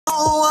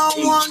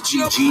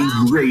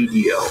HGG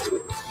Radio.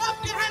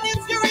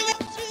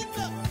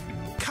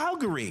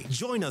 Calgary,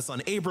 join us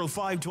on April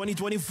 5,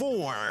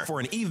 2024 for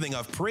an evening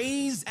of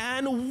praise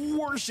and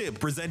worship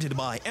presented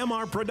by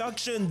MR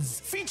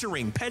Productions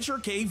featuring Petra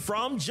K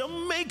from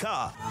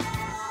Jamaica.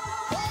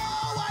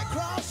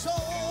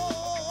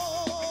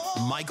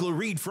 Michael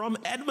Reed from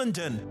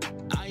Edmonton.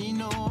 I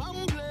know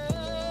I'm blessed.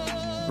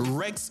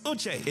 Rex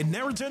Uche,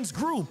 Inheritance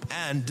Group,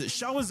 and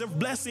Showers of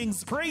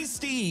Blessings Praise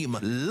Team,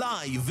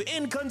 live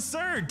in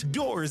concert.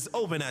 Doors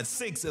open at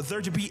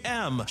 6:30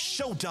 p.m.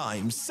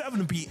 Showtime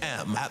 7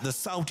 p.m. at the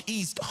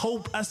Southeast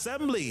Hope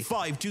Assembly,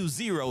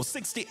 520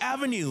 60th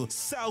Avenue,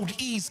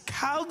 Southeast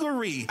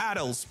Calgary.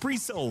 Adults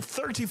pre-sold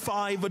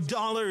 $35,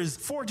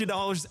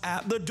 $40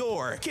 at the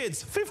door.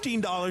 Kids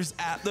 $15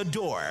 at the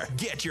door.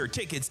 Get your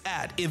tickets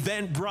at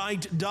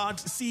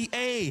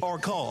eventbrite.ca or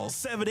call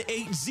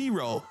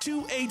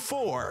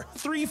 780-284-3450.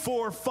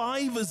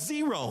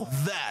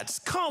 That's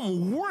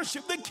Come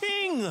Worship the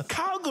King,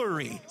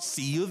 Calgary.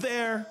 See you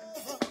there.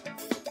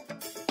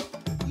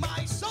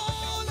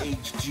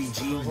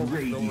 HGG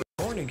Radio.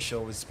 Morning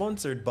Show is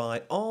sponsored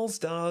by All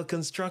Style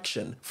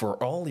Construction for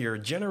all your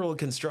general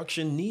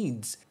construction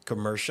needs,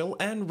 commercial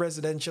and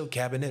residential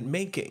cabinet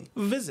making.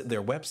 Visit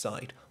their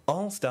website,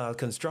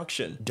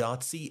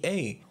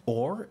 allstyleconstruction.ca,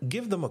 or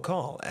give them a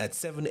call at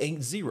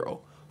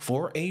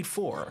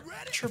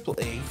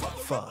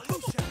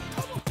 780-484-8885.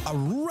 A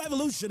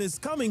revolution is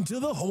coming to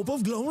the Hope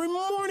of Glory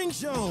Morning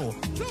Show.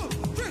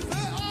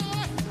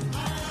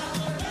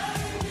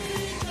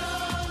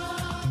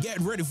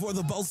 Get ready for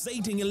the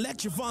pulsating,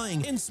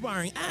 electrifying,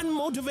 inspiring, and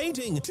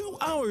motivating 2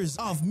 hours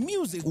of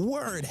music,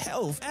 word,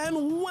 health,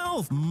 and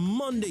wealth.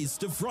 Mondays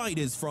to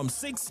Fridays from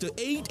 6 to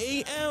 8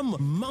 a.m.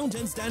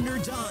 Mountain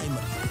Standard Time.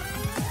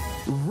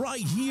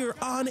 Right here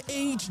on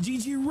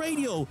HGG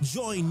Radio.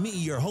 Join me,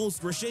 your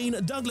host,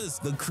 Rushane Douglas,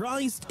 the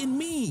Christ in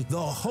me,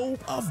 the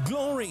Hope of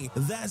Glory.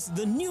 That's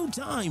the new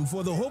time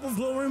for the Hope of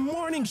Glory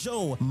Morning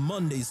Show.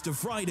 Mondays to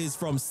Fridays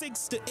from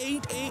 6 to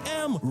 8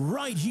 a.m.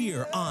 right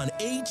here on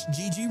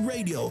HGG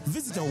Radio.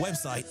 Visit our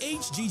website,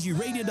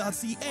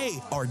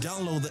 hggradio.ca, or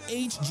download the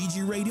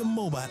HGG Radio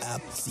mobile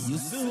app. See you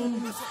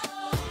soon.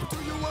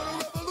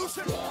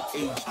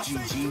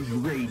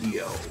 HGG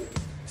Radio.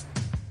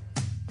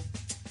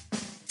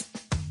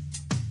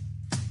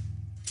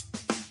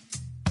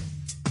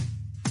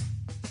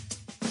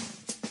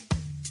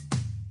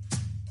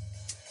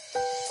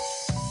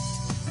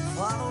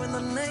 Father, in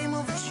the name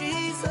of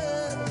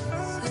Jesus,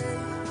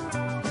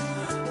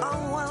 I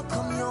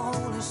welcome your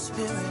Holy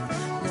Spirit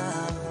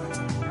now.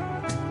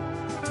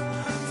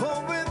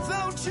 For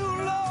without you,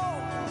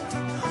 Lord,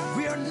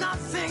 we are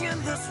nothing in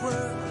this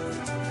world.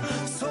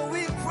 So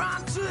we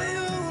cry to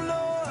you,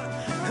 Lord,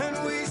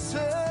 and we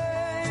say,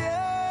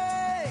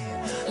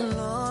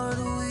 Lord,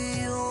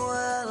 we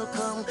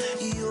welcome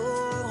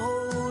your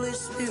Holy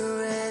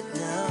Spirit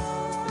now.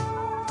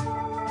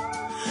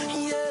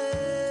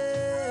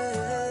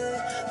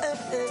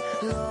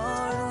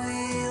 Lord,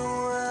 we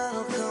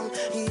welcome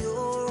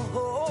your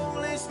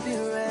Holy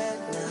Spirit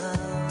now.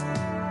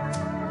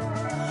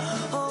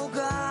 Oh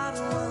God,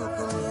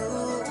 welcome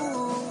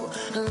you.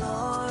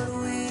 Lord,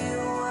 we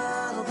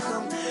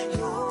welcome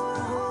your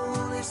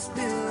Holy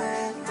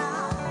Spirit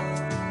now.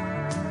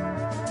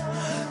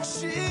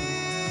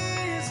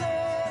 Jesus,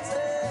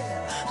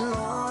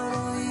 Lord,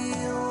 we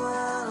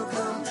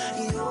welcome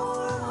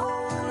your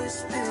Holy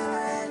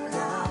Spirit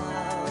now.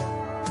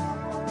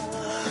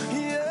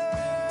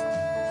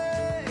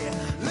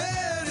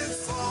 Let it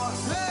fall,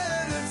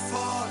 let it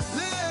fall,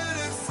 let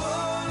it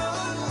fall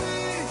on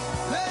me.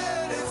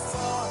 Let it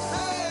fall,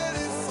 let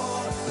it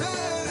fall,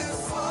 let it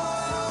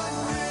fall on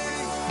me.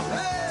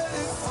 Let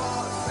it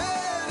fall,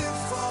 let it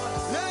fall,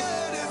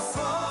 let it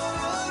fall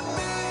on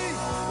me.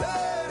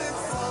 Let it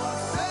fall,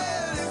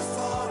 let it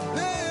fall,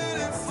 let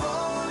it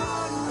fall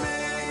on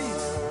me.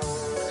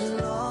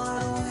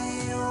 Lord, we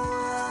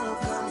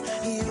welcome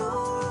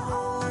your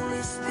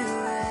Holy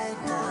Spirit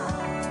now.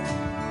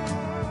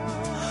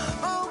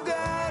 Oh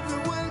God, we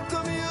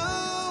welcome you.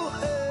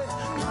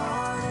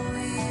 Lord,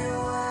 we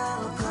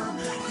welcome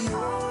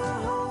your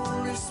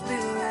Holy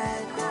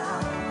Spirit now.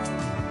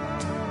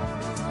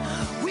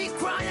 We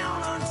cry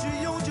out unto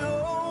you,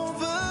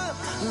 Jehovah.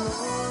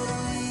 Lord,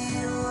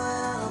 we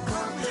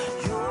welcome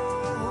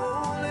your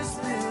Holy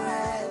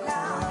Spirit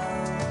now.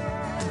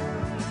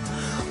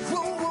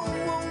 Whoa, whoa,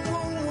 whoa,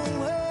 whoa,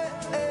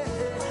 whoa, hey,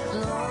 hey.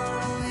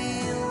 Lord, we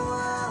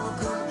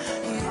welcome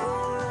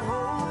your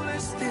Holy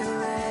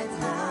Spirit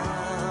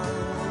now.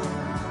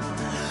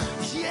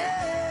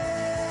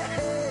 Yeah,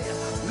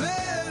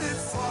 let it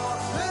fall,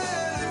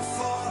 let it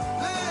fall,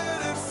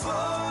 let it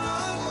fall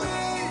on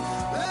me.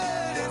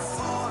 Let it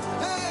fall,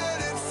 let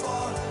it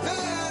fall,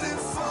 let it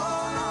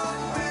fall on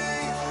me.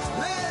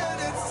 Let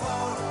it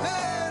fall,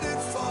 let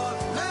it fall,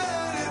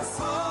 let it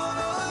fall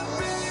on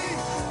me.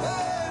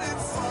 Let it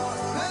fall,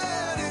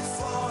 let it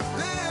fall,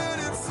 let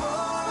it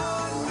fall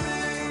on me.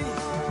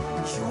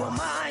 You are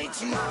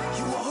mighty, you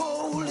are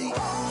holy, you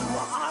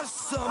are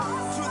awesome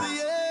to the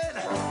end.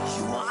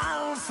 You are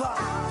Alpha,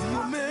 the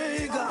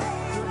Omega,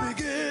 the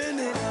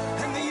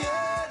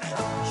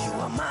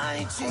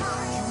You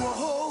are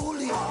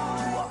holy, you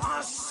are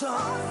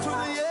awesome to the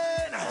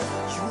end.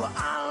 You are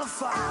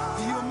Alpha,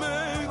 the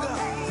Omega,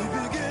 the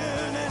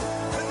beginning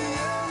and the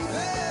end.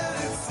 Let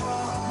it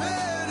fall,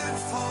 let it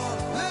fall,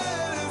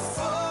 let it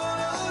fall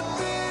on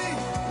me.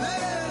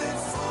 Let it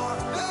fall,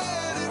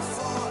 let it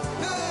fall,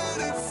 let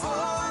it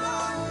fall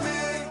on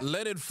me.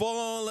 Let it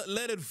fall,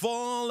 let it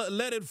fall,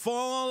 let it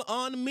fall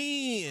on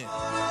me.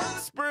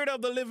 Spirit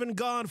of the living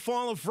God,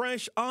 fall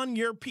afresh on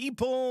your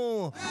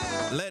people.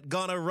 Let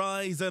God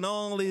arise and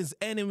all his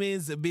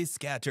enemies be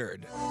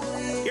scattered.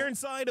 Here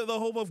inside of the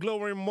Hope of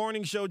Glory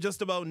morning show,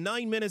 just about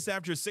 9 minutes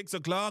after 6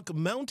 o'clock,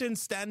 Mountain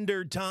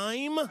Standard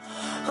Time.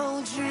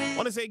 I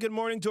want to say good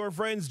morning to our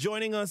friends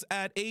joining us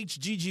at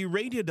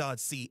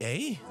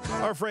hggradio.ca.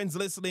 Our friends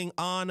listening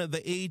on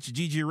the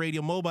HGG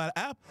Radio mobile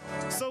app.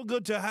 So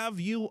good to have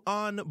you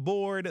on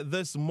board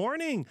this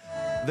morning.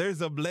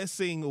 There's a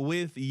blessing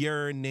with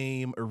your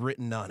name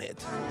written on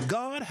it.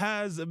 God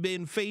has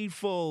been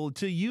faithful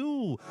to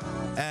you,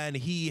 and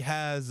he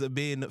has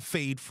been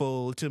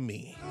faithful to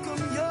me.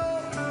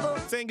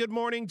 Saying good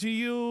morning to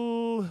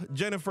you,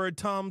 Jennifer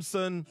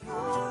Thompson.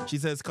 She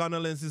says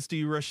condolences to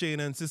you, Rushane,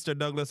 and Sister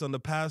Douglas on the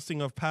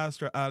passing of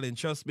Pastor Allen.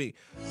 Trust me,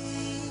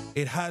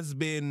 it has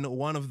been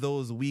one of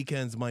those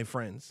weekends, my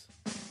friends.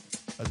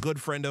 A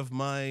good friend of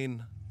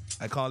mine,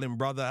 I call him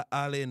Brother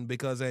Allen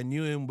because I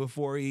knew him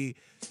before he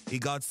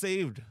got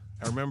saved.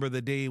 I remember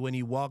the day when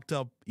he walked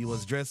up, he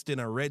was dressed in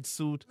a red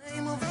suit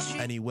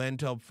and he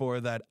went up for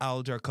that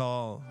altar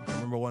call. I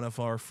remember one of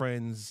our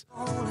friends,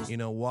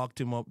 walked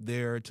him up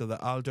there to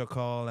the altar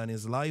call, and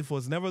his life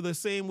was never the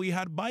same. We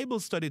had Bible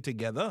study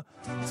together,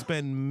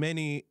 spent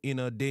many,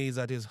 days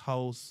at his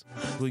house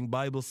doing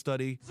Bible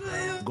study,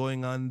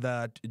 going on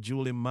that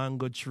Julie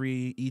mango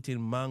tree,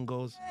 eating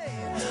mangoes.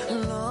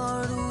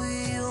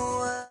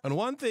 And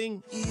one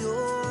thing,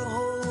 Your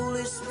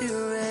Holy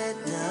Spirit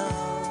now.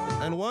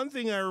 And one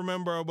thing I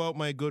remember about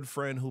my good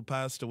friend who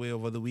passed away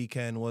over the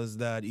weekend was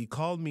that he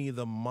called me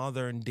the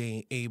modern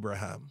day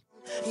Abraham.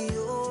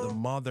 The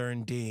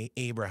modern day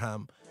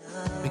Abraham.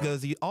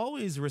 Because he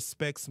always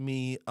respects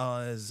me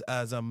as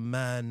a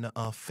man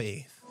of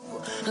faith.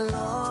 So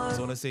I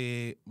want to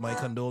say my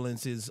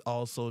condolences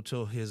also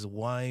to his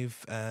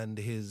wife and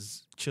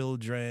his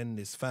children,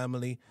 his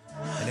family,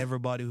 and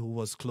everybody who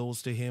was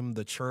close to him,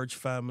 the church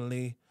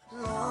family.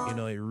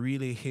 It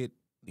really hit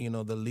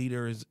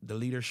the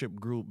leadership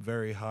group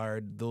very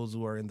hard. Those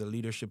who are in the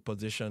leadership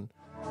position.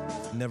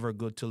 It's never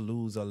good to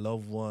lose a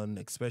loved one,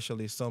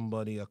 especially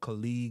somebody, a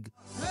colleague,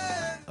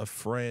 a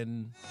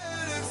friend.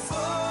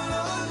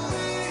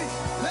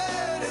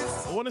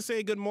 I want to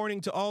say good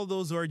morning to all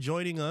those who are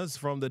joining us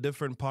from the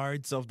different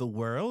parts of the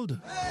world.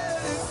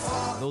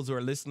 Those who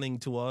are listening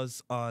to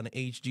us on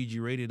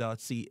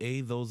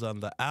hggradio.ca, those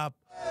on the app,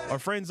 our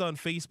friends on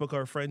Facebook,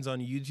 our friends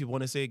on YouTube. I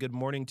want to say good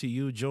morning to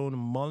you, Joan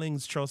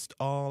Mullings. Trust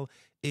all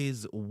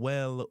is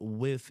well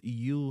with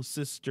you,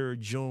 Sister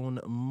Joan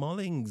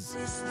Mullings.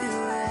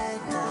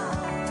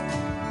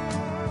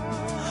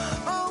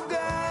 Oh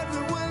God,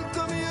 we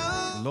welcome you.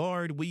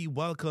 Lord, we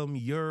welcome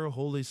your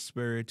Holy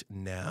Spirit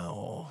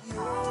now.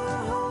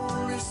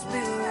 Holy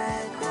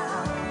Spirit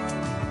now.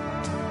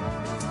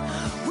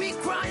 We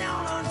cry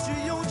out unto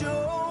you,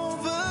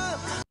 Jehovah.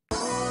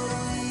 Lord,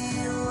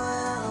 we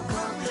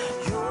welcome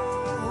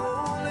your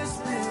Holy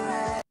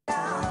Spirit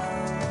now.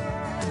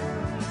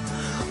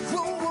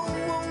 Whoa, whoa,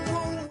 whoa,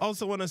 whoa.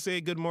 Also want to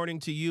say good morning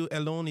to you,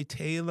 Eloni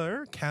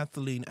Taylor,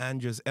 Kathleen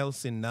Andrews,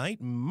 Elsin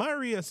Knight,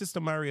 Maria, Sister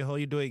Maria, how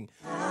you doing?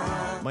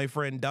 My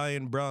friend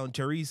Diane Brown,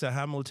 Teresa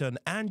Hamilton,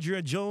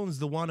 Andrea Jones,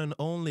 the one and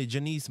only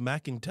Janice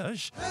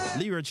McIntosh,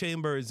 Lyra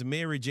Chambers,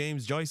 Mary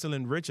James,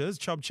 Joycelyn Richards,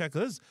 Chubb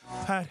Checkers,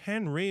 Pat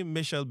Henry,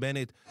 Michelle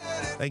Bennett.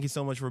 Thank you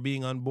so much for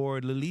being on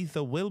board.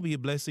 Lalitha Wilby,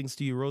 blessings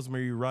to you.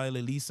 Rosemary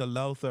Riley, Lisa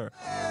Lowther,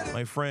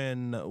 my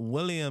friend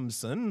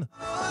Williamson,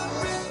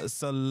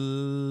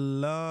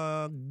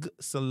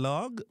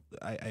 Salog.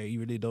 I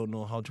really don't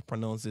know how to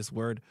pronounce this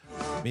word.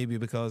 Maybe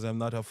because I'm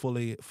not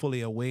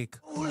fully awake.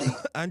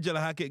 Angela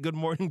Hackett, good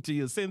morning to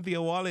you.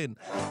 Cynthia Wallen,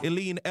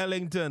 Eileen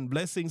Ellington,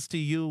 blessings to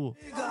you.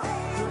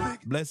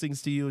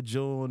 Blessings to you,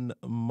 Joan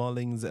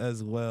Mullings,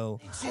 as well.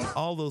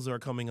 All those are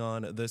coming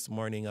on this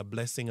morning. A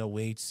blessing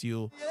awaits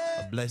you.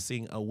 A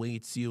blessing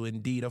awaits you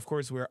indeed. Of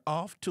course, we're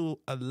off to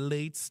a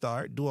late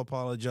start. Do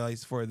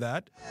apologize for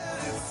that.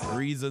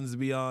 Reasons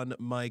beyond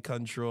my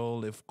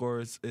control. Of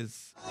course,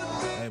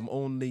 I'm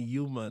only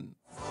human.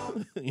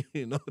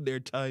 There are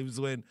times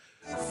when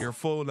your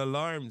phone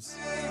alarms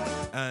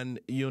and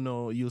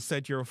you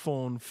set your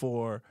phone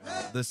for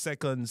the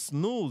second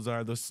snooze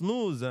or the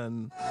snooze,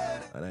 and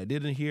I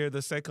didn't hear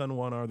the second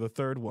one or the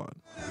third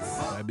one.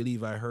 I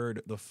believe I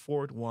heard the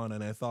fourth one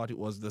and I thought it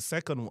was the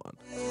second one.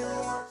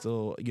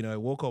 So I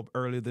woke up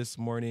early this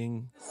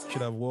morning,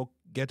 should have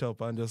get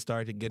up and just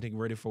started getting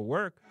ready for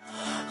work,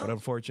 but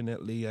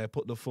unfortunately I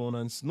put the phone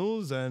on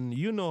snooze, and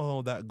you know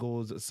how that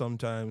goes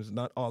sometimes.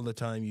 Not all the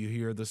time you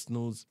hear the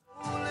snooze.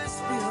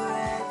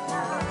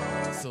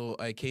 So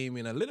I came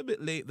in a little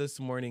bit late this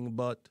morning,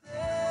 but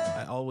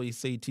I always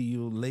say to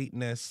you,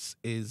 lateness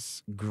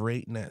is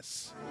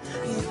greatness.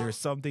 There's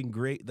something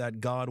great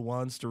that God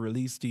wants to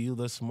release to you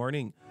this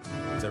morning.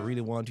 So I really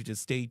want you to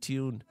stay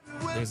tuned.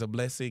 There's a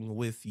blessing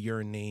with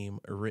your name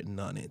written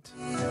on it.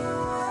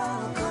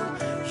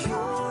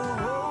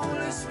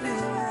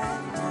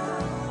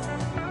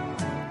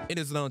 It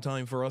is now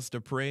time for us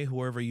to pray.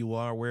 Whoever you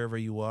are, wherever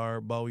you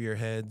are, bow your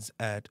heads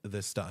at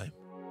this time.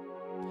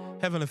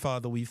 Heavenly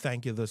Father, we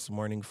thank you this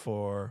morning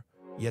for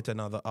yet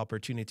another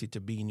opportunity to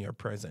be in your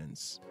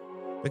presence,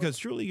 because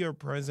truly your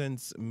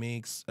presence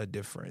makes a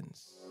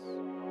difference.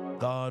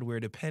 God, we're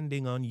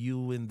depending on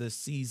you in this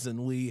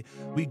season. We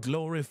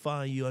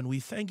glorify you, and we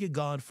thank you,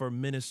 God, for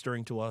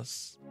ministering to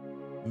us,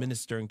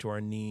 ministering to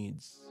our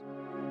needs.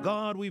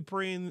 God, we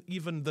pray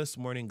even this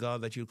morning,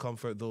 God, that you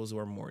comfort those who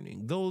are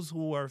mourning, those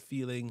who are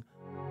feeling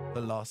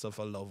the loss of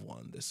a loved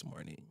one this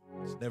morning.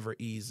 It's never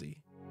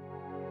easy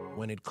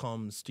when it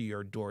comes to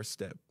your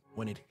doorstep,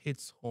 when it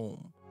hits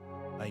home.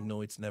 I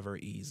know it's never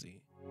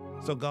easy.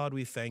 So God,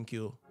 we thank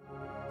you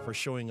for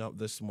showing up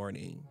this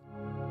morning.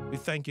 We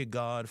thank you,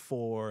 God,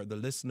 for the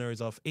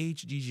listeners of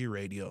HGG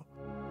Radio.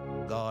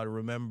 God,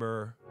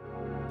 remember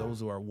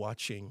those who are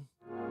watching,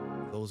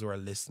 those who are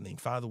listening.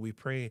 Father, we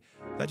pray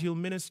that you'll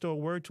minister a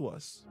word to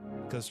us,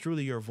 because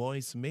truly your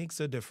voice makes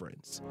a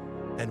difference.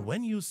 And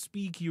when you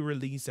speak, you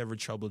release every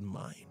troubled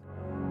mind.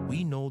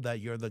 We know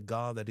that you're the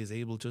God that is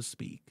able to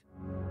speak.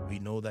 We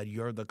know that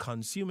you're the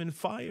consuming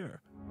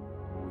fire.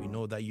 We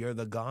know that you're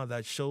the God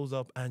that shows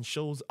up and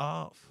shows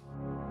off,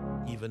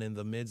 even in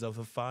the midst of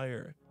the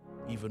fire,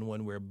 even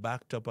when we're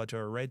backed up at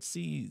our Red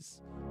Seas.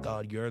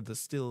 God, you're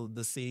still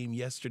the same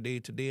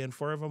yesterday, today, and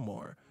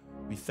forevermore.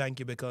 We thank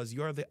you because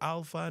you're the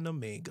Alpha and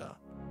Omega.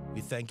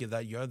 We thank you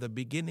that you're the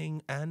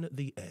beginning and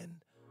the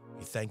end.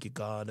 We thank you,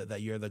 God,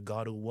 that you're the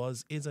God who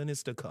was, is, and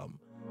is to come.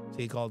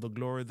 Take all the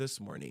glory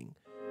this morning.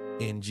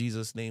 In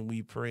Jesus' name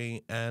we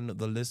pray, and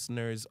the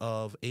listeners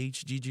of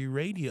HGG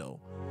Radio,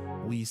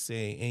 we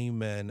say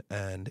amen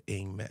and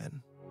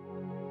amen.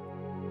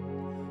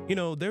 You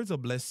know, there's a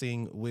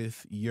blessing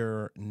with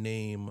your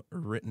name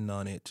written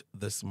on it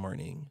this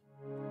morning.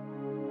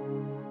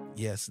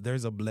 Yes,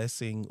 there's a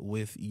blessing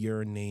with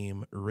your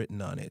name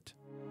written on it.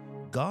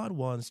 God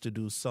wants to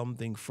do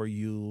something for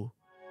you.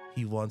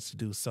 He wants to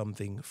do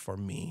something for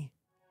me.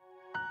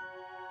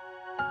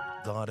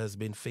 God has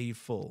been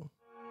faithful.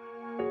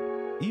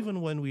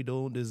 Even when we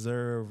don't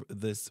deserve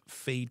this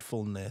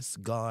faithfulness,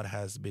 God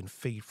has been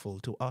faithful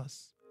to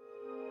us.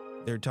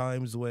 There are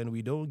times when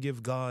we don't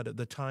give God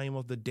the time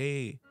of the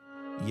day,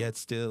 yet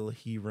still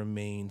he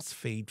remains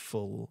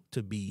faithful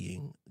to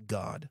being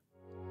God.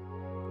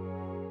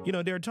 You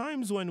know, there are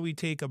times when we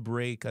take a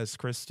break as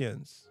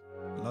Christians.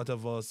 A lot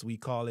of us, we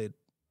call it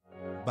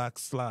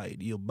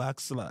backslide. You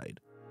backslide.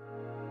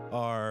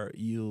 Or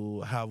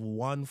you have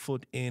one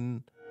foot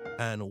in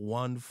and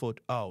one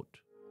foot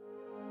out.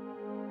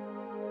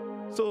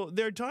 So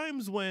there are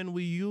times when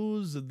we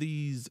use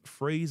these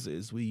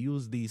phrases, we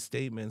use these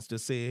statements to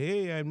say,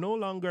 hey, I'm no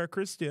longer a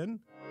Christian.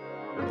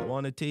 I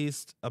want to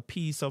taste a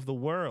piece of the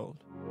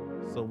world.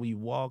 So we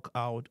walk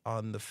out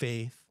on the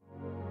faith.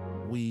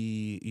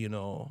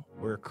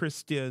 We're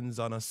Christians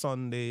on a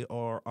Sunday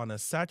or on a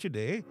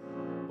Saturday,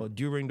 but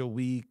during the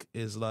week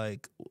is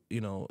like,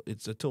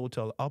 it's a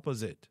total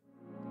opposite.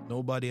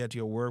 Nobody at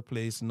your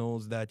workplace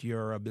knows that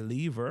you're a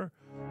believer.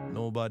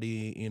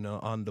 Nobody,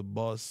 on the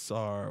bus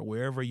or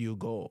wherever you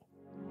go.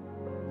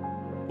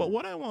 But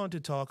what I want to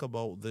talk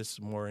about this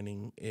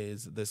morning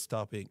is this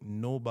topic,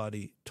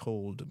 nobody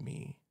told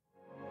me.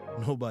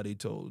 Nobody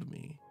told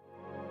me.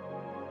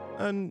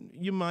 And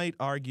you might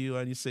argue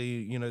and you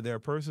say, there are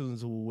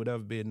persons who would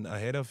have been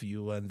ahead of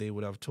you and they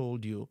would have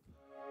told you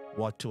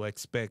what to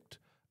expect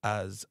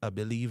as a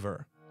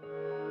believer.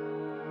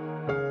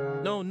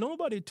 No,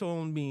 nobody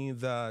told me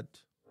that.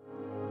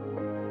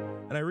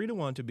 And I really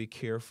want to be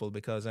careful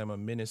because I'm a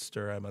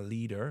minister, I'm a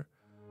leader.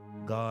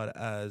 God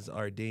has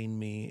ordained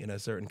me in a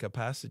certain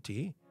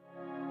capacity.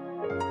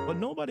 But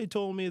nobody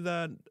told me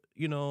that,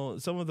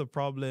 some of the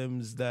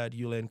problems that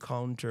you'll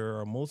encounter,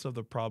 or most of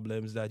the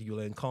problems that you'll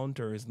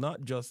encounter, is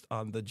not just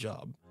on the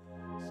job.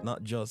 It's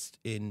not just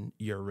in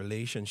your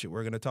relationship.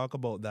 We're going to talk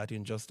about that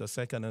in just a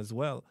second as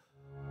well.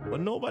 But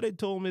nobody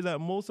told me that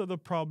most of the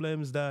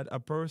problems that a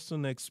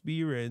person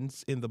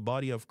experiences in the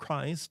body of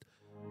Christ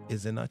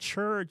is in a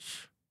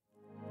church.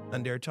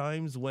 And there are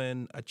times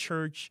when a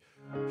church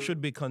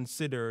should be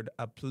considered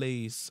a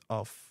place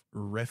of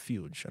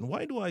refuge. And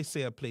why do I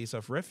say a place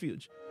of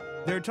refuge?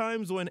 There are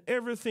times when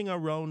everything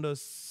around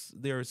us,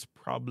 there's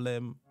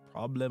problem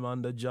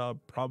on the job,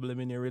 problem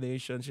in your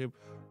relationship,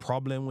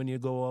 problem when you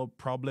go out,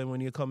 problem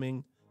when you come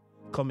in,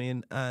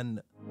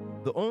 and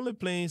the only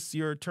place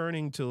you're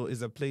turning to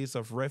is a place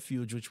of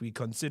refuge, which we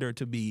consider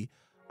to be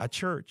a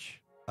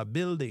church, a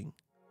building.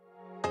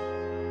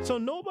 So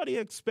nobody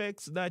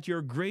expects that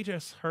your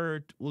greatest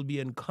hurt will be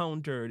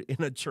encountered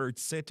in a church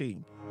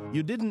setting.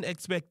 You didn't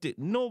expect it.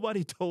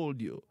 Nobody told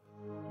you.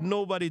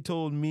 Nobody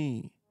told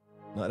me.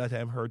 Not that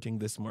I'm hurting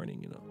this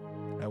morning,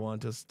 I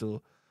want us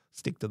to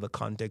stick to the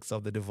context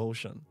of the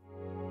devotion.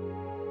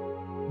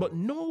 But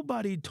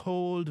nobody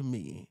told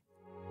me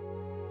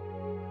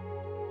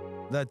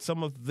that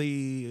some of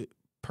the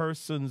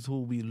persons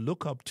who we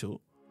look up to,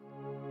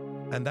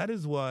 and that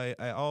is why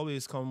I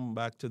always come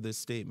back to this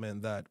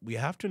statement that we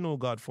have to know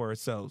God for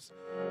ourselves,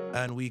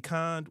 and we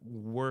can't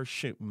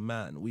worship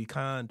man. We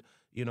can't,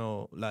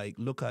 like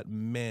look at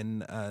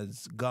men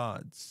as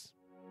gods,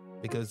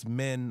 because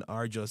men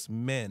are just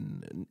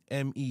men.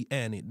 Men,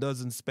 it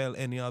doesn't spell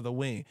any other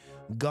way.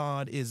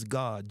 God is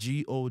God,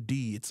 God.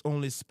 It's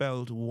only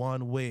spelled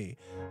one way,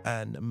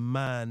 and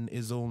man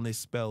is only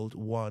spelled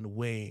one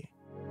way.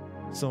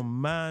 So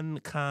man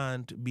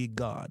can't be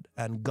God,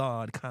 and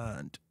God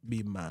can't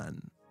be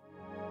man.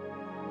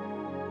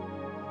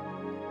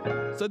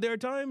 So there are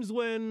times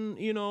when,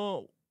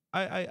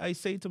 I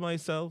say to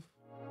myself,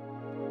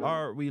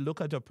 or we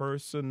look at a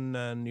person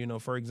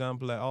and, for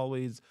example,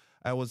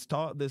 I was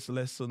taught this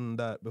lesson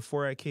that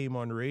before I came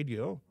on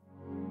radio,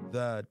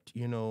 that,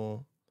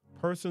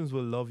 persons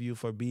will love you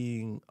for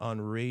being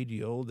on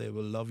radio. They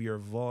will love your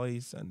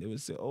voice, and they will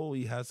say, oh,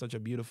 he has such a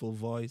beautiful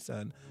voice,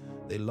 and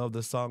they love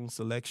the song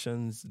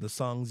selections, the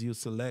songs you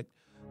select.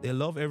 They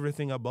love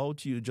everything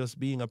about you, just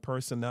being a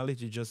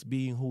personality, just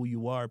being who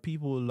you are.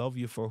 People will love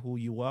you for who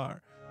you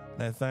are.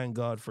 And I thank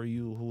God for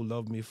you who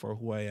love me for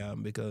who I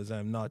am, because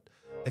I'm not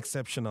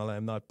exceptional.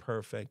 I'm not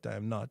perfect.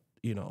 I'm not,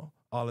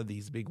 all of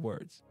these big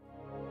words.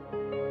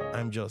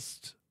 I'm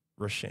just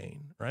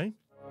Rushane, right?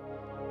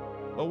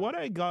 But what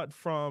I got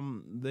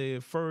from the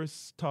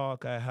first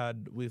talk I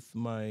had with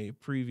my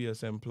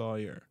previous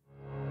employer,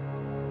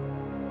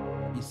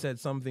 he said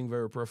something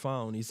very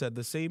profound. He said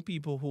the same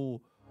people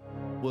who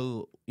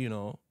will,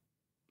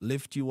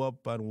 lift you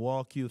up and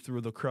walk you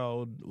through the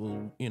crowd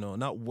will,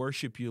 not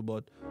worship you,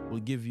 but will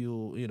give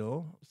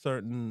you,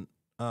 certain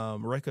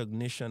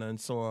recognition and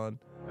so on.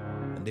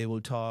 And they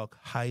will talk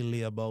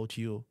highly about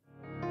you.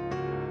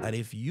 And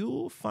if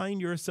you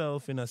find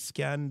yourself in a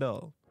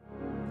scandal,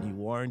 he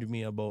warned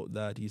me about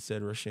that. He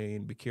said,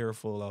 Rushane, be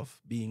careful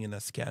of being in a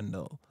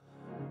scandal.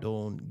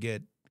 Don't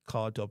get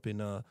caught up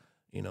in a,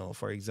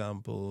 for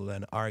example,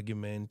 an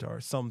argument or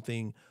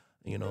something,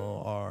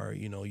 or,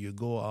 you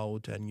go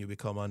out and you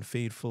become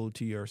unfaithful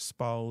to your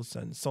spouse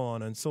and so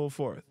on and so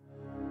forth,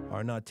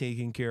 or not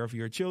taking care of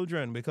your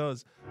children.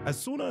 Because as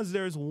soon as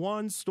there's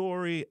one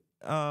story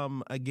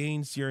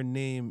against your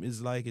name,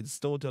 is like it's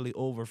totally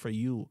over for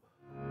you.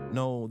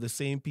 No, the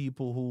same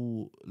people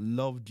who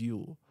loved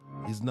you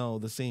is now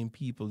the same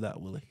people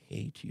that will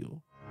hate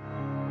you.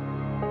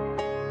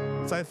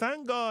 So I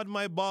thank God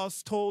my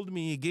boss told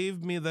me, he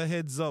gave me the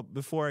heads up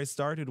before I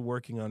started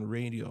working on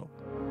radio.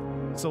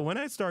 So when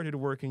I started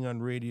working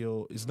on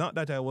radio, it's not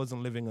that I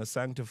wasn't living a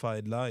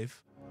sanctified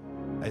life.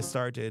 I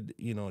started,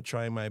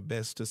 trying my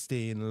best to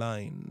stay in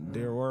line.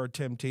 There were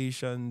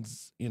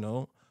temptations,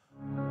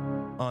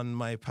 on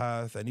my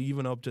path, and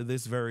even up to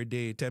this very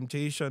day.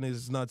 Temptation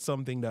is not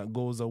something that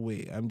goes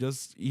away. I'm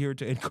just here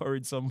to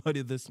encourage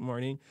somebody this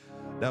morning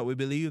that we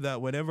believe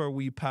that whenever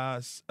we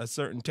pass a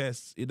certain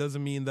test, it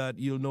doesn't mean that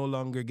you'll no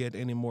longer get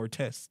any more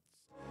tests.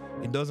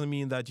 It doesn't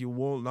mean that you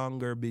won't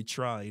longer be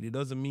tried. It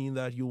doesn't mean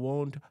that you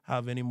won't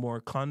have any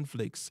more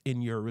conflicts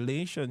in your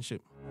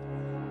relationship.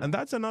 And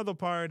that's another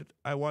part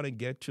I want to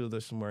get to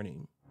this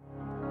morning.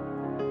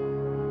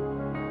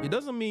 It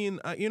doesn't mean,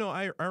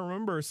 I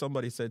remember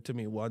somebody said to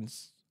me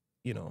once,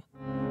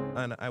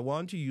 and I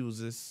want to use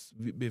this,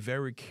 be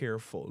very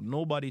careful.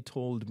 Nobody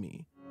told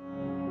me.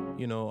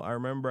 I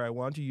remember I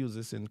want to use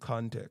this in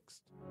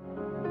context.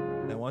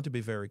 And I want to be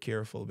very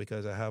careful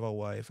because I have a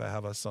wife, I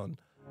have a son,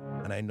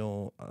 and I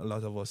know a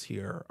lot of us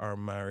here are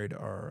married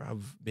or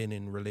have been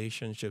in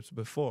relationships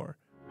before.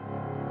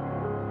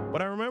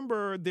 But I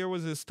remember there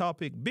was this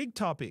topic, big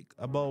topic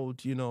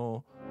about,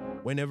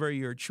 whenever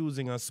you're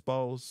choosing a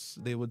spouse,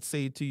 they would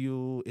say to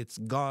you, it's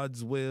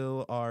God's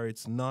will or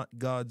it's not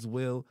God's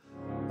will.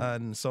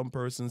 And some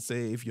persons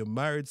say if you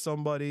married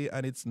somebody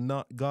and it's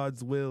not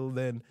God's will,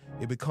 then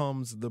it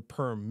becomes the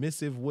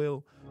permissive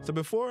will. So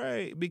before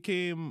I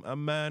became a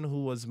man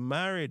who was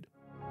married,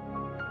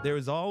 there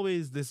is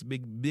always this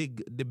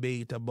big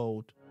debate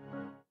about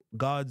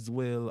God's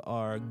will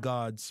or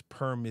God's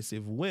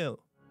permissive will.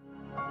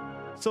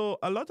 So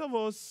a lot of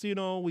us,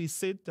 we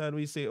sit and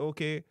we say,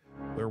 okay,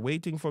 we're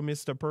waiting for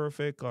Mr.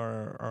 Perfect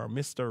or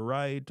Mr.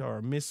 Right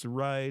or Miss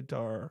Right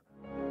or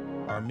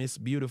Miss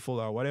Beautiful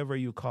or whatever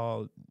you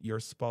call your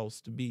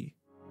spouse to be.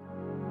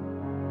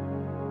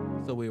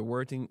 So we're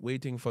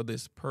waiting for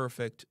this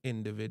perfect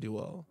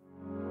individual.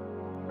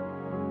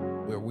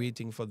 We're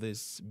waiting for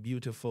this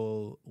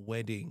beautiful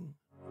wedding,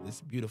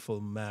 this beautiful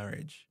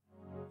marriage.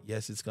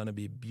 Yes, it's going to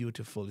be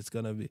beautiful. It's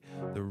going to be,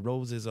 the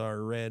roses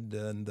are red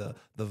and the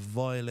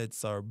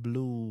violets are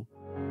blue.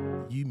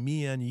 You,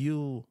 me and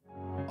you,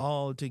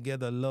 all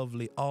together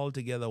lovely, all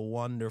together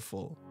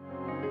wonderful.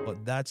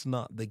 But that's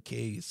not the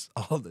case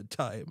all the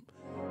time.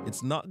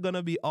 It's not going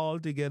to be all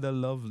together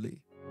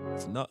lovely.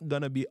 It's not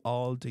going to be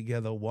all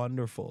together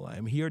wonderful.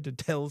 I'm here to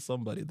tell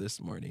somebody this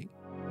morning,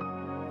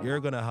 you're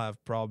going to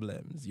have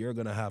problems. You're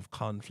going to have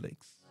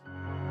conflicts.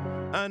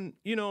 And,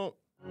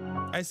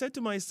 I said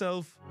to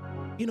myself,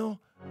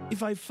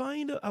 if I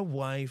find a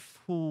wife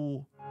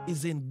who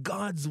is in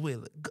God's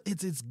will,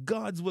 it's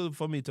God's will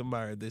for me to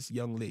marry this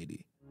young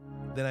lady,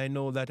 then I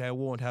know that I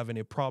won't have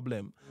any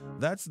problem.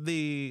 That's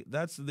a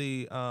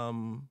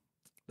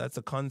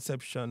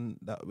conception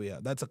that we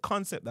have. That's a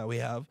concept that we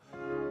have,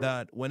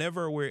 that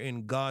whenever we're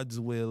in God's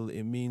will,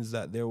 it means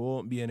that there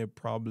won't be any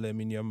problem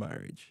in your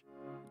marriage.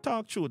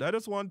 Talk truth. I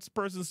just want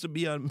persons to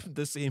be on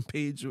the same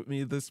page with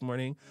me this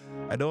morning.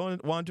 I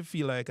don't want to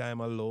feel like I'm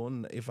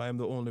alone if I'm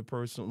the only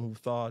person who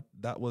thought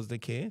that was the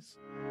case.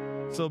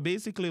 So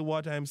basically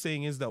what I'm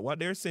saying is that what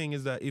they're saying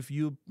is that if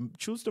you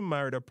choose to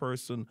marry a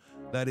person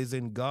that is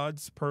in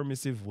God's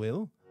permissive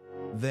will,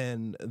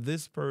 then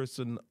this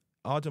person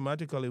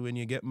automatically, when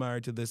you get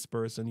married to this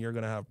person, you're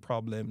going to have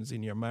problems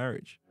in your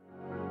marriage.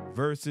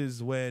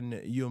 Versus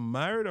when you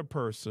married a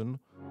person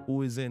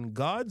who is in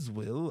God's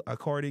will,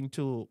 according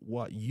to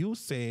what you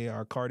say,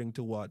 or according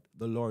to what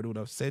the Lord would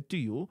have said to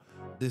you,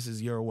 this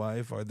is your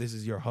wife or this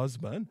is your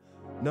husband.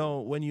 Now,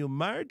 when you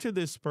married to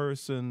this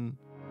person,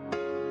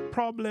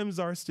 problems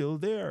are still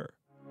there.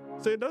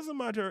 So it doesn't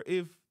matter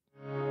if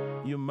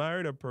you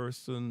married a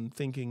person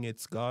thinking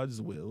it's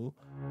God's will,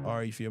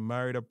 or if you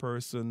married a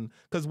person,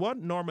 because what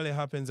normally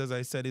happens, as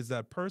I said, is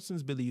that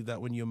persons believe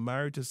that when you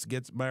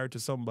get married to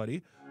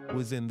somebody who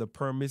is in the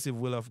permissive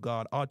will of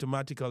God,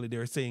 automatically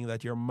they're saying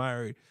that your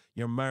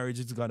marriage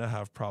is gonna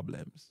have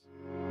problems.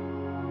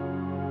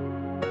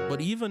 But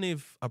even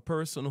if a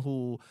person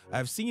who,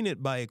 I've seen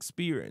it by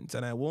experience,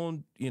 and I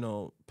won't,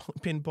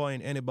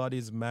 pinpoint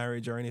anybody's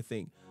marriage or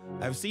anything.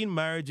 I've seen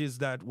marriages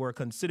that were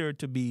considered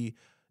to be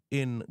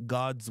in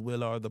God's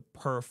will or the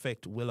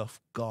perfect will of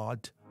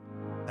God,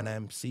 and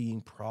I'm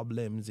seeing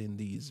problems in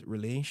these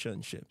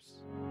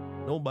relationships.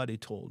 Nobody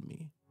told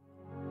me.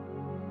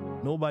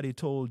 Nobody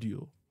told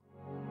you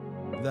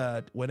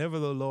that whenever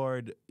the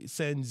Lord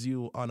sends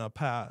you on a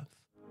path,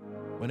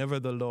 whenever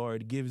the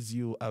Lord gives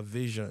you a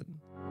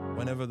vision,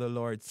 whenever the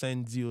Lord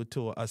sends you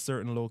to a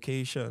certain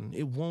location,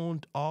 it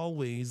won't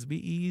always be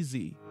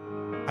easy.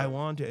 I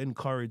want to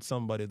encourage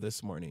somebody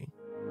this morning.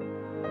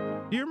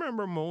 Do you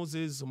remember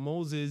Moses?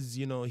 Moses,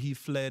 he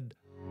fled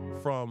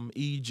from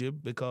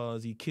Egypt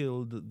because he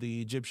killed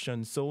the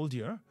Egyptian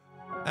soldier.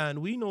 And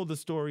we know the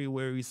story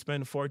where he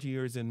spent 40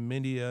 years in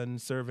Midian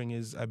serving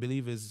his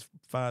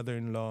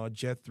father-in-law,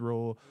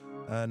 Jethro.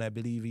 And I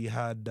believe he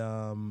had,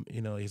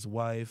 his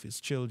wife, his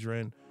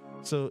children.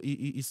 So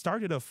he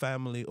started a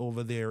family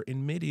over there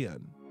in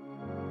Midian.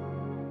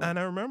 And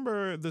I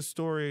remember the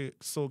story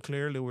so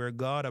clearly where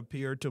God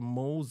appeared to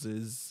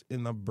Moses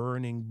in a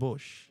burning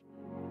bush.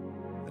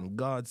 And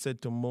God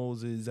said to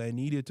Moses, I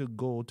need you to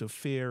go to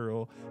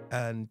Pharaoh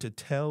and to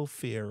tell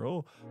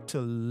Pharaoh to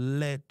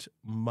let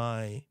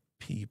my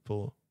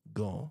people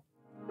go.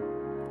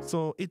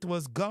 So it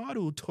was God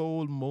who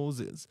told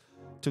Moses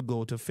to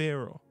go to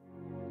Pharaoh.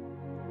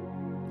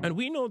 And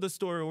we know the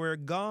story where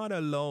God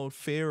allowed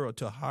Pharaoh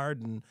to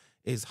harden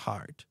his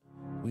heart.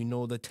 We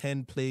know the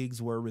 10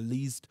 plagues were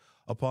released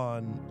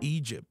upon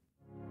Egypt.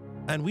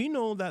 And we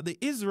know that the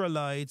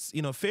Israelites,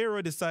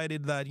 Pharaoh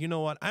decided that,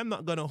 I'm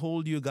not going to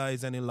hold you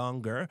guys any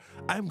longer.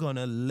 I'm going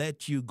to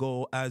let you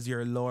go as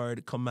your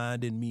Lord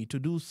commanded me to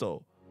do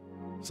so.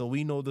 So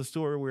we know the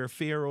story where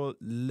Pharaoh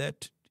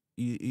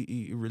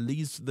he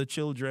released the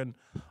children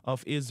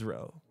of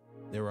Israel.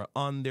 They were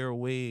on their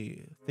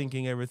way,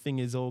 thinking everything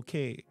is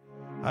okay.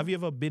 Have you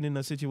ever been in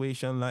a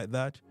situation like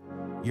that?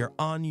 You're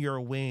on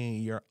your way,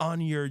 you're on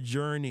your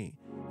journey.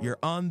 You're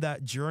on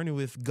that journey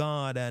with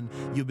God and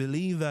you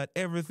believe that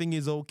everything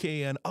is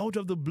okay. And out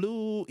of the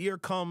blue, here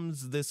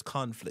comes this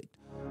conflict.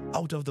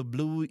 Out of the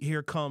blue,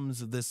 here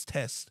comes this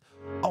test.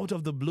 Out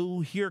of the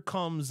blue, here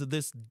comes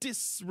this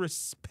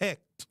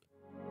disrespect.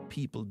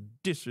 People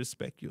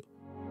disrespect you.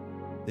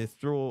 They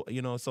throw,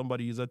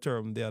 somebody used a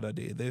term the other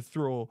day. They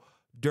throw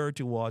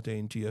dirty water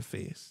into your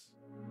face.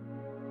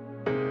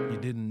 You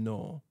didn't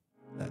know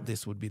that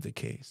this would be the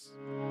case.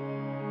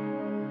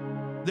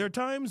 There are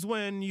times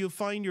when you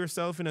find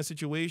yourself in a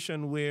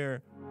situation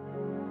where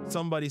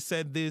somebody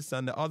said this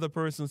and the other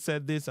person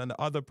said this and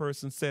the other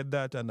person said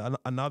that and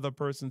another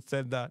person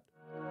said that.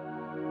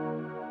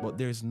 But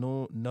there's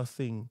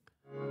nothing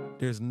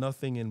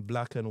in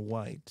black and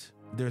white.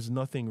 There's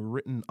nothing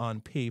written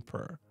on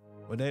paper.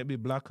 Whether it be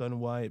black and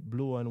white,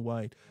 blue and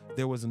white,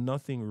 there was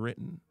nothing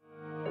written.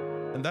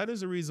 And that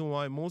is the reason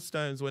why most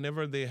times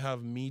whenever they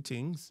have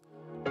meetings,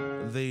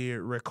 they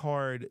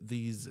record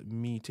these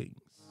meetings.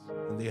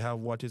 And they have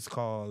what is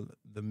called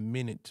the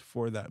minute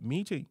for that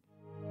meeting.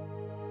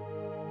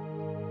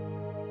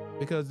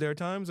 Because there are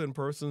times when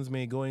persons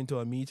may go into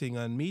a meeting,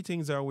 and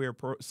meetings are where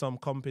some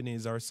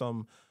companies or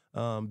some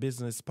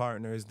business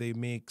partners, they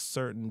make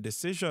certain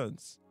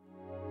decisions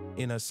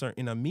in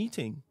a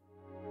meeting.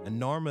 And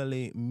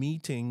normally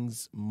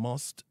meetings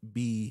must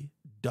be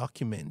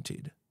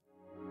documented.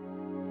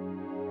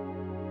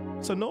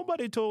 So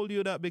nobody told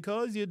you that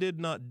because you did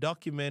not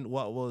document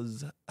what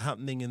was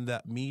happening in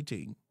that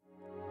meeting,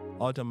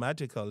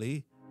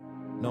 automatically,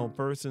 now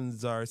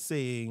persons are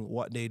saying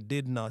what they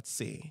did not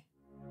say.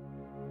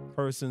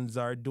 Persons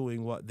are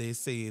doing what they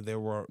say they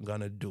weren't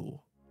gonna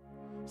do.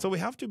 So we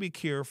have to be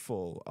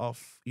careful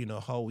of,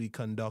 how we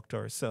conduct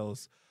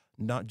ourselves,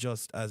 not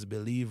just as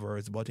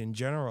believers, but in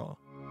general.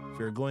 If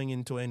you're going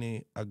into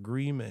any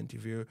agreement,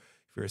 if you're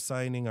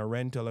signing a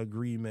rental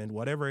agreement,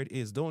 whatever it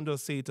is, don't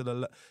just say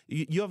to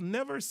you have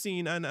never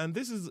seen, and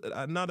this is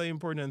another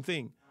important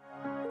thing.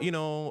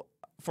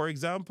 For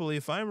example,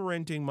 if I'm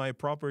renting my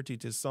property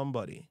to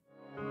somebody,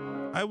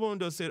 I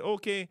won't just say,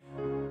 okay,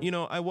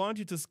 I want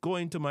you to go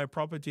into my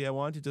property. I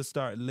want you to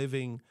start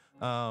living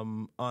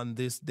on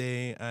this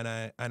day,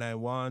 and I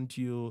want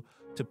you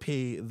to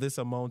pay this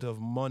amount of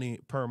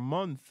money per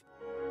month.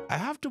 I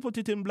have to put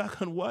it in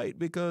black and white,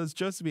 because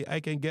trust me,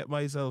 I can get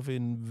myself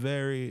in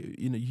very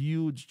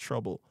huge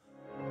trouble.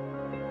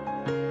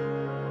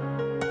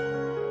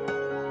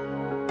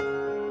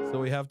 So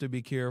we have to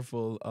be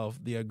careful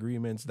of the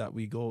agreements that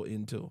we go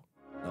into.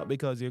 Not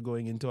because you're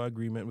going into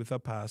agreement with a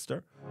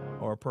pastor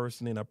or a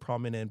person in a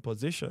prominent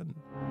position.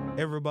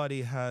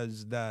 Everybody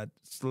has that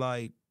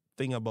slight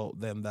thing about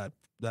them, that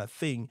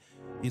thing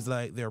is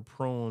like they're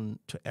prone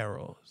to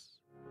errors.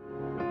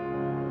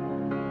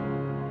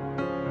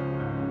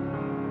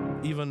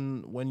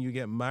 Even when you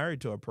get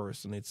married to a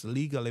person, it's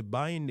legally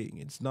binding.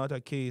 It's not a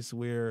case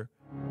where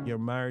you're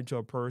married to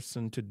a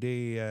person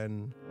today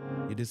and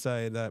you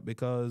decide that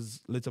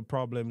because little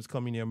problems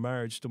come in your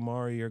marriage,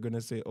 tomorrow you're going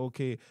to say,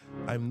 okay,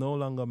 I'm no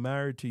longer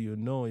married to you.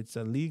 No, it's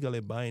a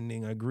legally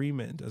binding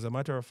agreement. As a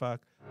matter of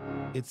fact,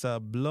 it's a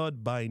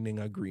blood binding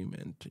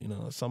agreement.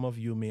 Some of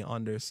you may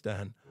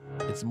understand.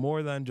 It's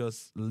more than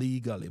just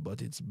legally,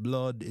 but it's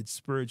blood, it's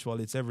spiritual,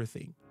 it's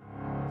everything.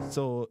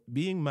 So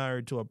being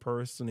married to a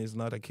person is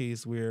not a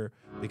case where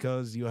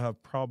because you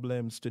have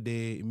problems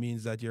today, it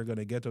means that you're going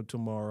to get up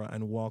tomorrow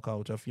and walk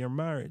out of your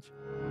marriage.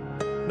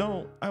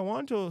 No, I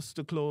want us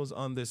to close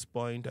on this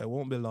point. I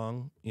won't be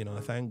long.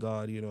 Thank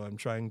God, I'm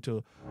trying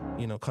to,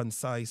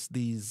 concise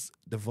these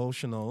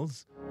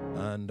devotionals.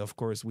 And of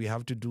course, we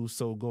have to do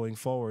so going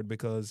forward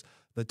because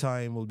the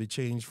time will be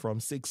changed from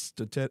 10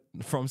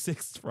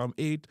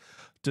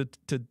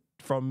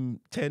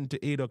 to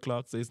 8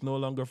 o'clock. So it's no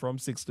longer from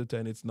 6 to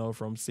 10. It's now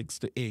from 6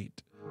 to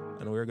 8.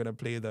 And we're going to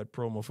play that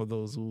promo for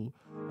those who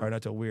are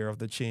not aware of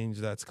the change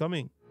that's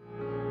coming.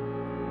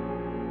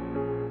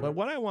 But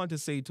what I want to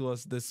say to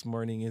us this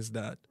morning is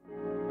that,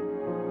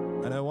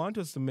 and I want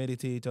us to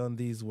meditate on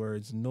these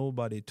words,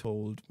 nobody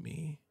told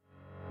me.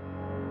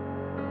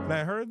 And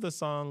I heard the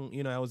song,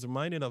 I was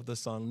reminded of the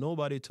song,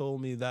 nobody told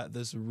me that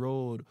this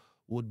road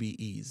would be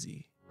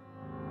easy.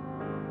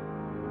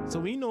 So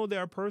we know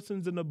there are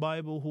persons in the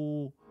Bible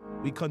who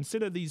we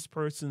consider these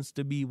persons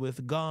to be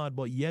with God,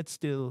 but yet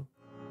still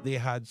they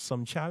had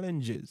some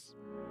challenges.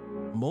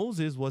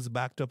 Moses was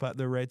backed up at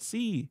the Red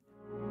Sea,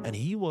 and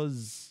he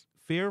was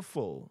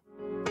fearful.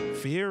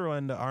 Pharaoh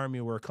and the army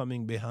were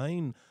coming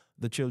behind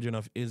the children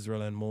of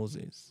Israel and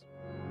Moses.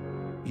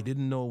 He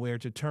didn't know where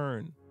to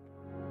turn,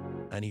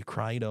 and he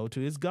cried out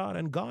to his God,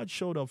 and God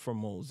showed up for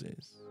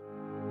Moses.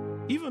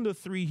 Even the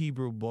 3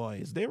 Hebrew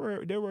boys, they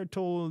were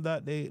told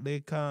that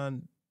they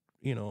can't,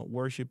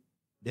 worship.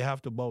 They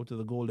have to bow to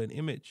the golden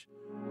image.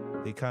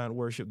 They can't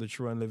worship the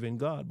true and living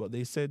God. But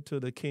they said to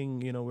the king,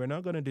 we're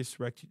not going to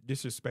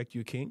disrespect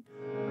you, king.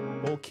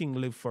 Oh, king,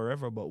 live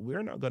forever, but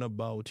we're not going to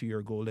bow to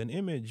your golden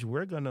image.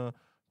 We're going to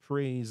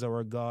praise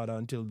our God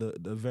until the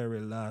very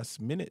last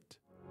minute.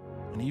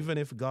 And even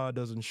if God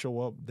doesn't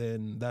show up,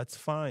 then that's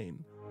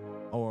fine.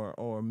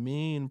 Our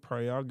main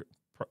priority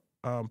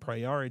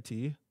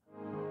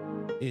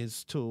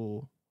is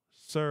to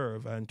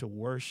serve and to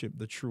worship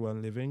the true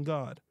and living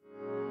God.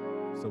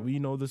 So we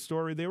know the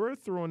story. They were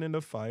thrown in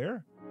the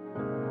fire.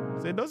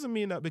 So it doesn't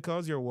mean that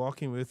because you're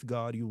walking with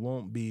God, you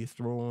won't be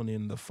thrown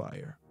in the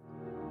fire.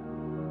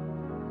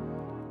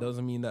 It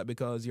doesn't mean that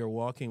because you're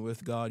walking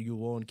with God, you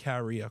won't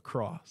carry a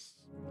cross.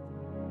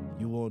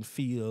 You won't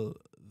feel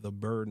the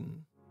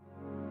burden.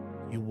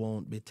 You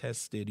won't be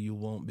tested. You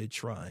won't be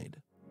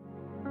tried.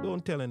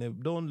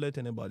 Don't let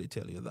anybody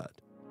tell you that.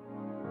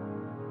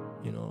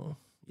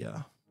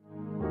 Yeah.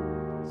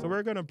 So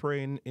we're going to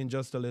pray in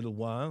just a little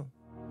while.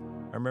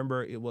 I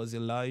remember it was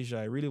Elijah.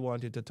 I really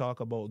wanted to talk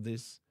about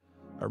this.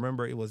 I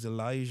remember it was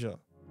Elijah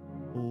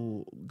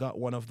who got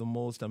one of the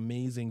most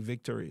amazing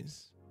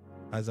victories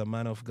as a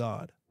man of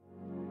God.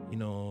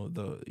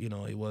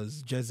 It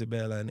was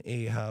Jezebel and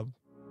Ahab.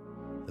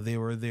 They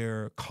were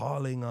there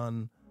calling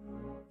on,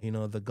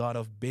 the God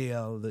of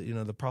Baal,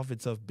 the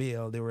prophets of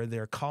Baal. They were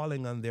there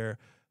calling on their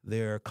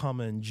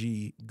common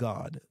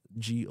God,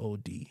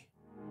 G-O-D.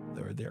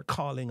 They were there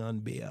calling on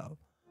Baal.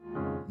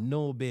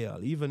 No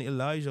Baal. Even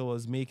Elijah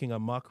was making a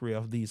mockery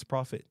of these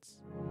prophets.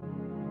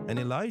 And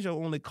Elijah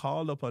only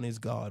called upon his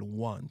God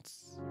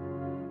once.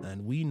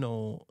 And we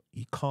know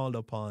he called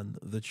upon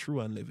the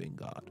true and living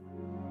God.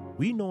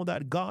 We know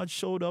that God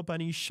showed up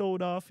and he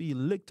showed off. He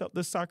licked up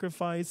the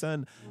sacrifice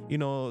and,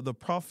 the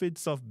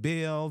prophets of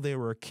Baal, they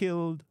were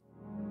killed.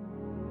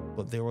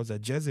 But there was a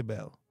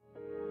Jezebel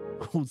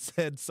who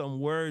said some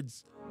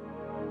words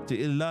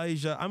to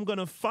Elijah, I'm going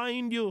to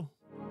find you.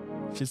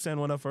 She sent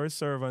one of her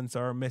servants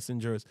or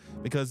messengers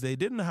because they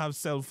didn't have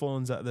cell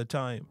phones at the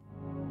time.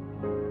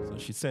 So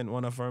she sent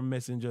one of her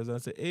messengers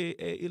and said, hey,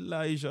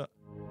 Elijah,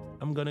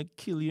 I'm going to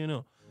kill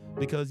you,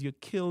 because you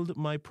killed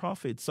my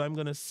prophet. So I'm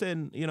going to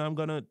send, I'm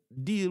going to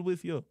deal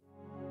with you.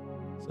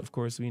 So, of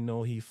course, we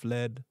know he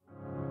fled.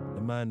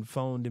 The man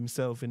found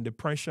himself in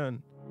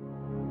depression.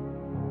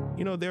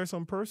 There are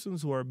some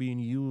persons who are being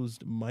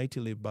used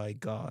mightily by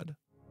God,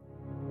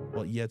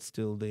 but yet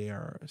still they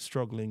are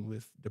struggling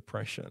with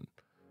depression.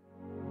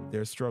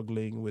 They're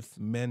struggling with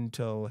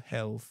mental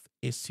health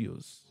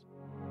issues.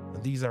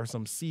 And these are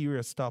some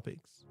serious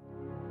topics.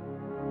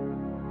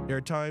 There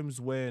are times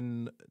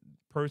when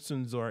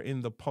persons are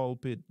in the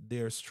pulpit,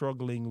 they're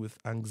struggling with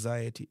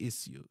anxiety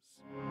issues.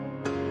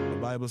 The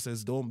Bible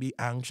says, don't be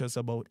anxious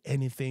about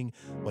anything,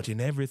 but in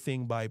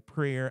everything by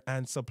prayer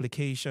and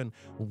supplication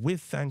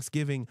with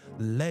thanksgiving,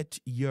 let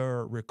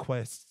your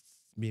requests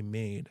be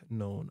made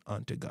known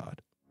unto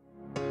God.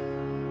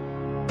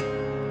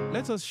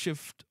 Let us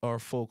shift our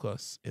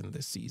focus in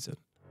this season.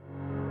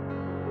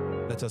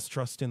 Let us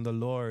trust in the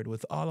Lord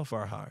with all of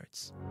our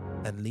hearts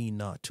and lean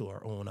not to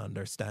our own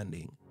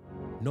understanding.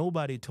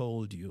 Nobody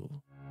told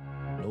you.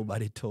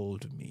 Nobody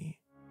told me.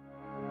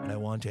 And I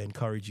want to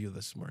encourage you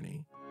this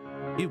morning.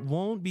 It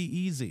won't be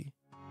easy.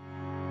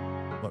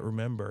 But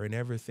remember, in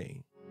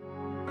everything,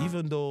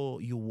 even though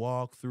you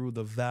walk through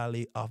the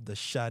valley of the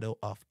shadow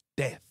of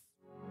death,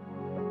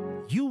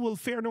 you will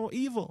fear no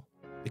evil.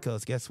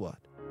 Because guess what?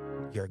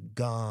 Your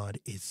God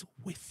is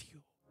with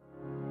you.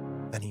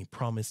 And he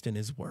promised in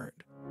his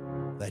word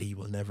that he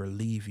will never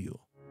leave you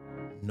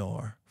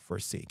nor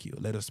forsake you.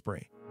 Let us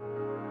pray.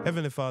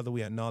 Heavenly Father,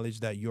 we acknowledge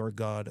that you're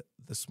God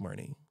this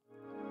morning.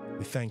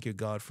 We thank you,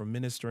 God, for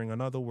ministering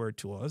another word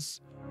to us.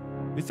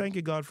 We thank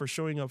you, God, for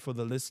showing up for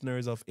the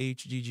listeners of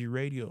HGG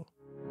Radio.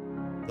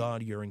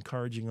 God, you're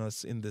encouraging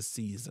us in this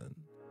season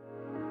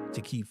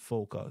to keep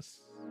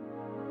focus,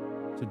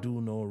 to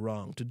do no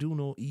wrong, to do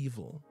no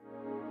evil.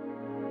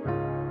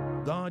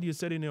 God, you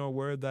said in your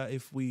word that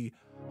if we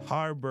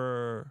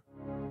harbor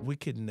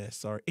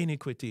wickedness or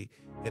iniquity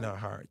in our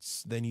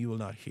hearts, then you will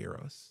not hear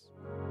us.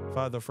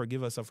 Father,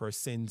 forgive us of our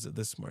sins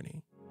this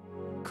morning.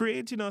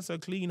 Create in us a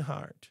clean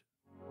heart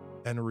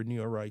and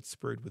renew a right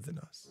spirit within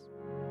us.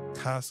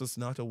 Cast us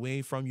not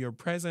away from your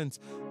presence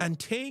and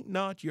take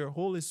not your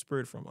Holy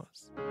Spirit from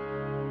us,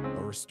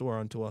 but restore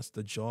unto us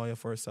the joy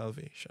of our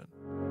salvation.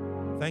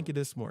 Thank you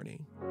this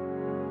morning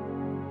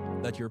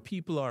that your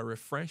people are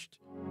refreshed,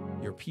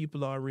 your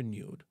people are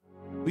renewed.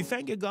 We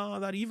thank you,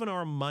 God, that even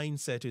our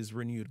mindset is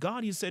renewed.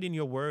 God, you said in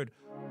your word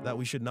that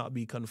we should not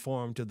be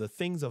conformed to the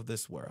things of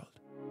this world,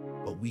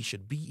 but we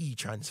should be ye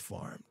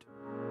transformed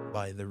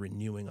by the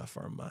renewing of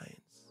our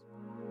minds.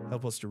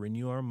 Help us to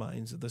renew our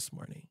minds this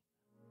morning,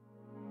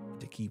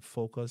 to keep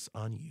focus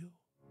on you.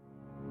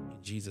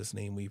 In Jesus'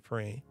 name we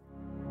pray.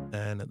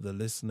 And the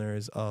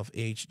listeners of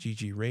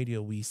HGG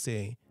Radio, we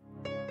say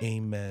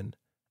amen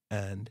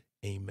and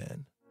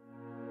amen.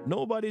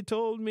 Nobody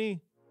told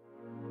me.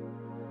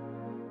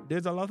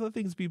 There's a lot of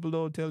things people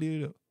don't tell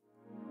you.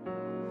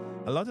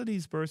 A lot of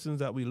these persons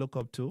that we look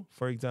up to,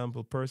 for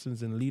example,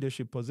 persons in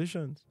leadership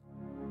positions,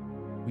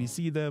 we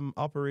see them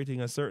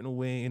operating a certain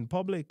way in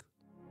public.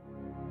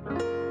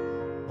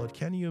 But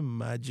can you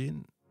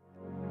imagine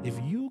if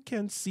you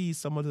can see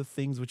some of the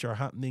things which are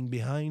happening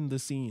behind the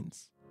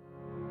scenes?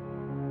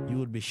 You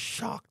would be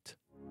shocked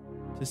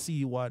to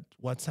see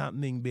what's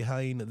happening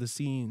behind the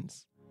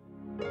scenes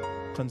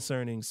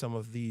concerning some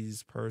of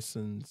these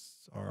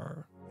persons.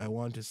 Or I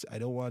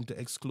don't want to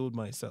exclude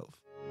myself.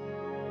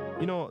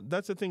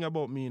 That's the thing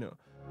about me.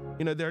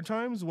 There are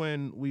times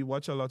when we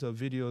watch a lot of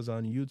videos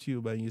on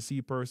YouTube and you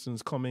see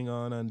persons coming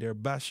on and they're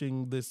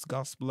bashing this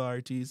gospel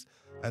artist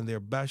and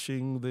they're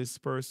bashing this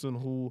person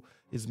who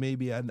is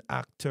maybe an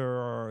actor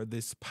or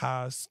this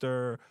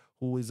pastor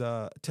who is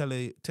a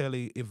tele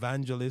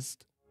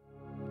evangelist.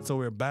 So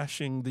we're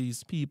bashing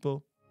these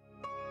people.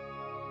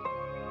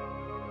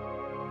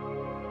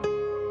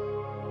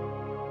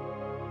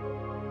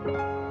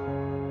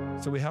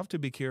 So we have to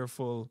be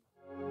careful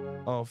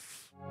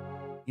of,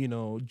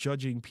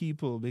 judging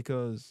people,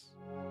 because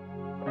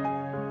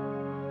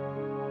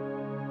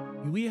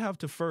we have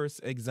to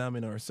first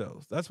examine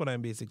ourselves. That's what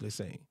I'm basically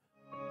saying.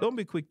 Don't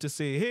be quick to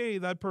say, hey,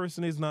 that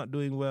person is not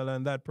doing well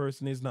and that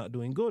person is not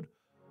doing good.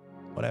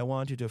 But I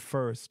want you to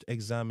first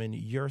examine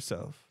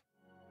yourself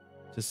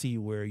to see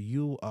where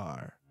you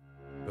are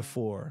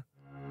before.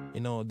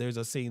 There's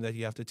a saying that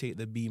you have to take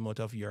the beam out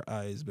of your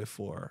eyes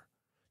before.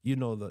 You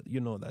know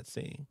that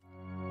saying.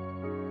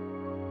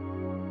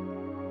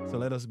 So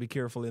let us be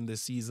careful in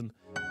this season.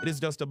 It is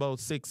just about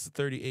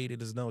 6:38.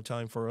 It is now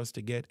time for us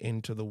to get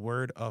into the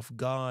Word of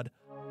God.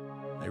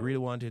 I really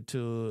wanted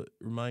to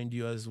remind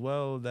you as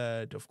well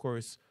that, of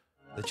course,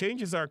 the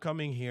changes are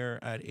coming here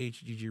at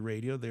HGG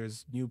Radio.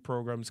 There's new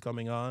programs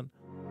coming on.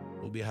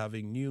 We'll be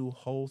having new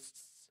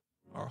hosts,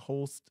 our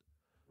host.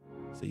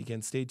 So you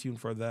can stay tuned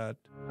for that.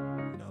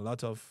 A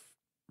lot of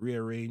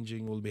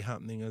rearranging will be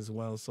happening as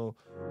well. So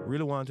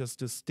really want us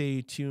to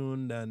stay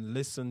tuned and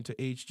listen to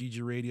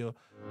HGG Radio,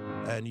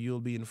 and you'll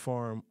be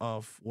informed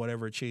of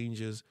whatever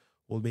changes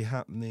will be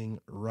happening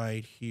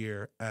right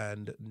here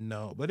and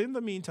now. But in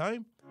the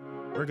meantime,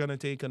 We're going to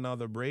take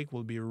another break.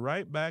 We'll be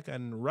right back.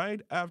 And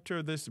right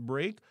after this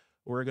break,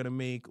 we're going to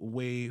make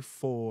way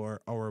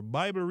for our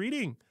Bible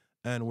reading.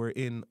 And we're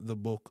in the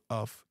book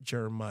of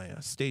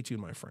Jeremiah. Stay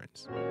tuned, my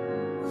friends.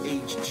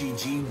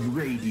 HGG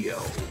Radio.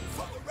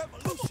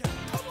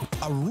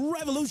 A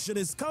revolution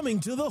is coming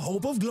to the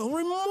Hope of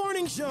Glory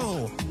Morning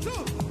Show.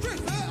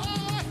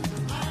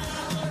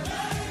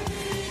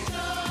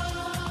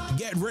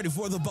 Get ready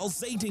for the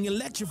pulsating,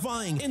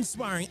 electrifying,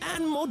 inspiring,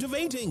 and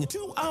motivating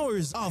 2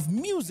 hours of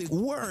music,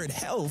 word,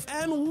 health,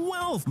 and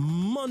wealth.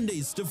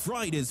 Mondays to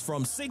Fridays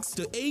from 6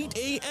 to 8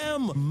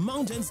 a.m.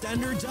 Mountain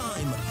Standard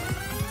Time.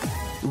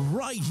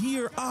 Right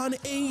here on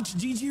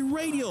HGG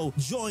Radio.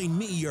 Join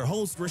me, your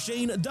host,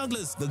 Rushane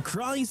Douglas, the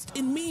Christ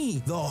in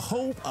me, the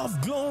Hope of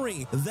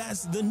Glory.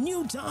 That's the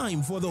new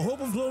time for the Hope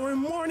of Glory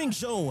Morning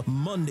Show.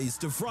 Mondays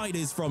to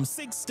Fridays from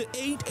 6 to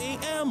 8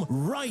 a.m.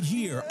 right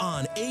here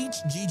on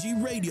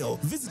HGG Radio.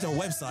 Visit our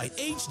website,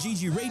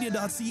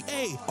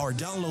 hggradio.ca, or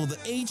download the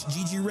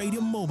HGG Radio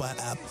mobile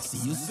app.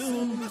 See you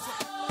soon.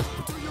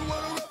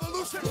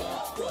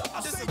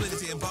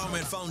 Disability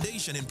Empowerment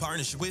Foundation, in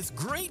partnership with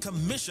Great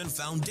Commission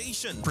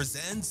Foundation,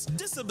 presents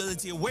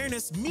Disability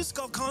Awareness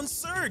Musical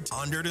Concert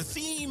under the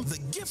theme The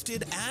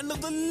Gifted and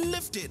the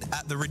Lifted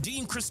at the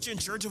Redeemed Christian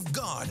Church of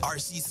God,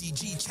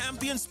 RCCG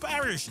Champions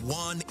Parish,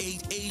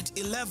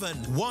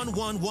 18811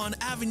 111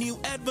 Avenue,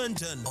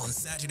 Edmonton, on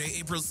Saturday,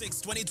 April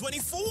 6,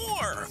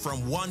 2024,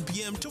 from 1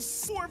 p.m. to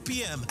 4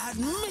 p.m.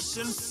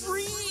 Admission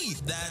free.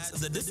 That's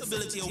the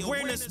Disability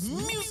Awareness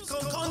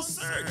Musical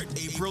Concert,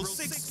 April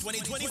 6,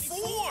 2024.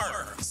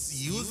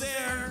 See you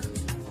there.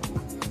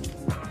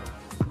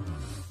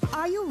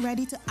 Are you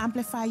ready to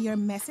amplify your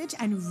message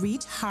and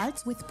reach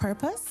hearts with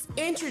purpose?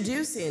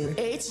 Introducing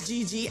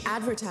HGG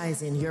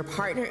Advertising, your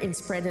partner in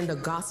spreading the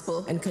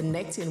gospel and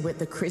connecting with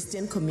the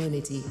Christian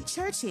community.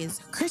 Churches,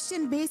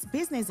 Christian-based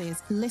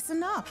businesses,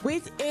 listen up.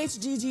 With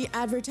HGG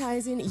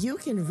Advertising, you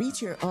can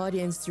reach your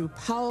audience through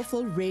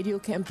powerful radio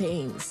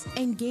campaigns.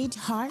 Engage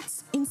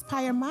hearts,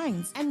 inspire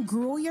minds, and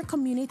grow your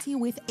community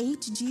with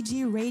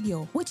HGG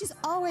Radio, which is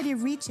already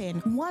reaching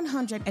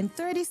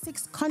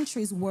 136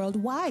 countries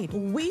worldwide.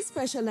 We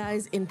specialize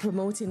in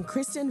promoting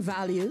Christian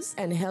values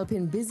and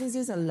helping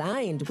businesses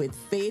aligned with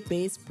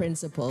faith-based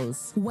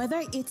principles.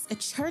 Whether it's a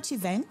church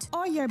event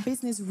or your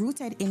business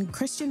rooted in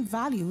Christian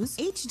values,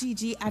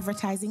 HGG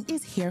Advertising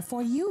is here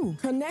for you.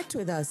 Connect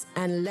with us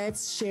and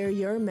let's share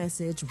your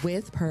message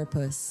with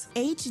purpose.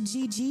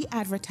 HGG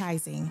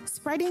Advertising,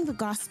 spreading the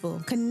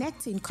gospel,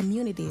 connecting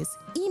communities.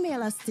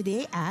 Email us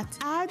today at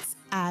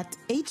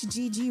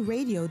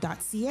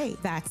ads@hggradio.ca.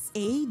 That's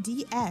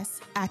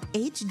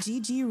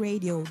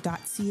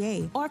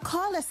ads@hggradio.ca. Or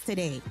call us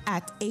today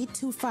at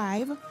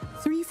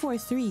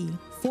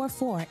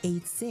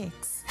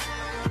 825-343-4486.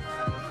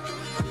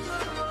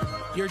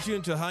 You're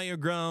tuned to Higher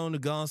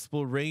Ground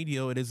Gospel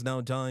Radio. It is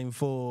now time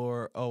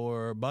for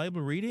our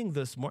Bible reading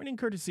this morning,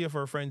 courtesy of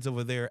our friends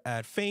over there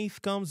at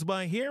Faith Comes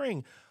by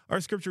Hearing. Our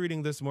scripture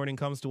reading this morning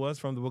comes to us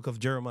from the book of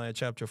Jeremiah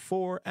chapter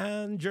 4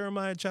 and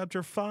Jeremiah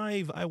chapter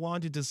 5. I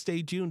want you to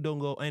stay tuned. Don't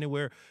go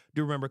anywhere.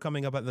 Do remember,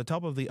 coming up at the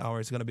top of the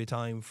hour, it's going to be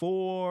time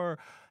for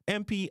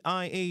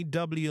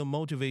MPIAW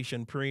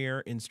Motivation,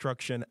 Prayer,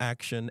 Instruction,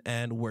 Action,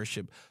 and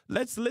Worship.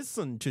 Let's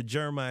listen to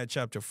Jeremiah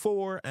chapter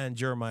 4 and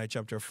Jeremiah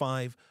chapter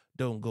 5.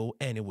 Don't go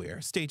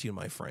anywhere. Stay tuned,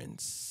 my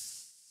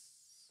friends.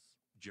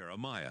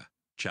 Jeremiah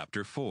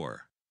chapter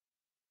 4.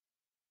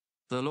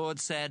 The Lord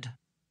said,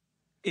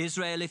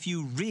 Israel, if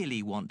you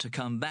really want to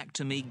come back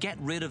to me, get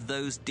rid of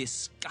those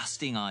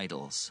disgusting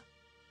idols.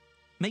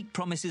 Make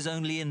promises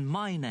only in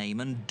my name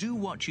and do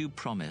what you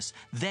promise.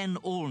 Then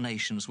all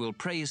nations will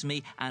praise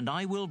me and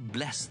I will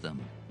bless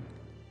them.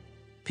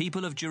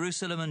 People of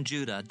Jerusalem and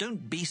Judah,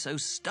 don't be so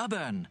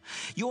stubborn.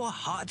 Your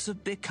hearts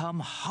have become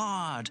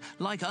hard,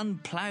 like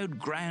unplowed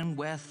ground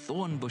where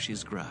thorn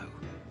bushes grow.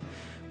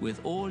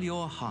 With all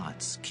your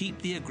hearts,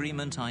 keep the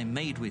agreement I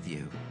made with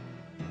you.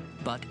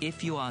 But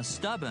if you are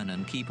stubborn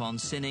and keep on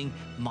sinning,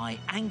 my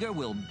anger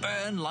will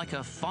burn like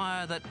a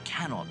fire that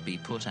cannot be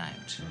put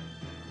out.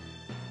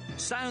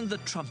 Sound the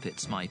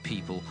trumpets, my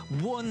people.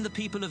 Warn the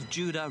people of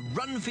Judah.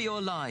 Run for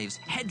your lives.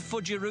 Head for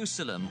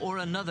Jerusalem or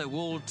another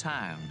walled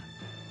town.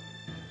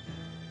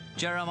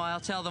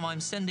 Jeremiah, tell them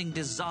I'm sending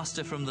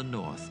disaster from the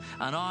north.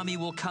 An army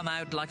will come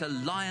out like a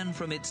lion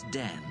from its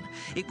den.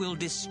 It will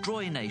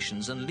destroy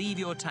nations and leave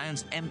your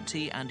towns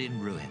empty and in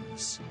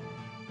ruins.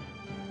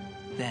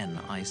 Then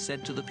I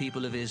said to the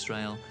people of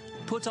Israel,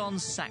 put on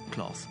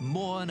sackcloth,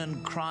 mourn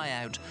and cry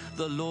out,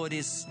 the Lord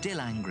is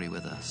still angry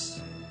with us.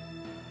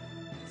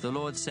 The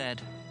Lord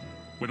said,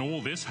 when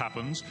all this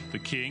happens, the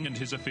king and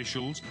his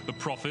officials, the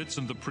prophets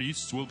and the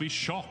priests will be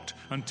shocked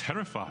and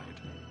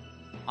terrified.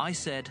 I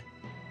said,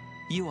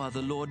 you are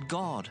the Lord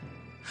God.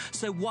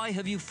 So why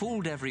have you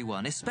fooled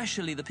everyone,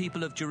 especially the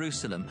people of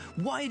Jerusalem?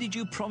 Why did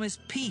you promise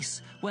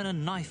peace when a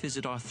knife is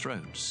at our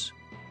throats?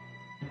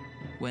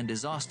 When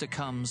disaster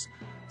comes,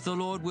 the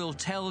Lord will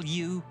tell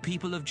you,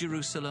 people of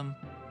Jerusalem,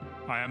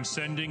 I am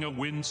sending a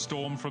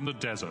windstorm from the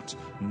desert,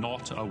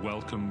 not a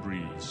welcome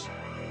breeze.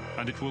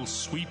 and it will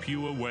sweep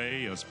you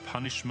away as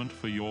punishment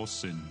for your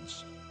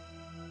sins.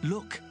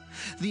 Look,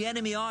 the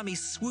enemy army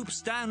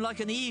swoops down like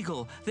an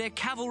eagle. Their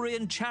cavalry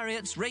and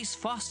chariots race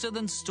faster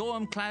than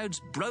storm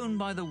clouds blown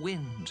by the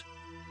wind.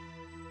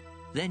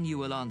 Then you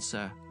will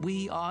answer,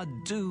 we are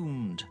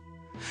doomed.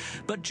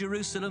 But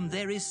Jerusalem,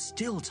 there is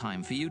still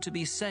time for you to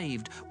be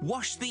saved.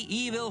 Wash the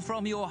evil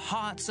from your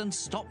hearts and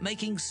stop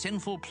making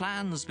sinful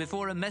plans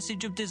before a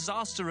message of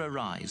disaster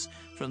arrives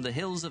from the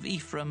hills of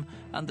Ephraim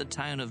and the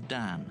town of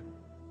Dan.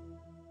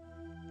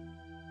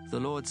 The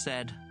Lord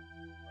said,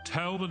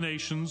 Tell the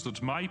nations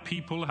that my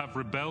people have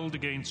rebelled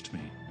against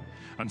me,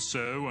 and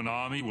so an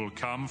army will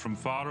come from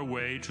far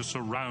away to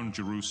surround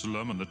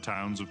Jerusalem and the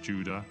towns of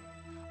Judah.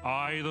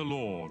 I, the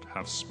Lord,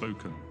 have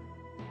spoken.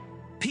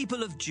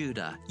 People of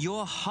Judah,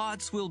 your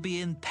hearts will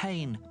be in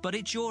pain, but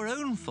it's your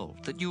own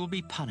fault that you will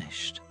be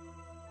punished.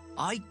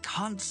 I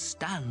can't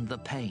stand the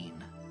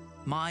pain.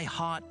 My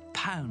heart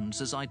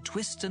pounds as I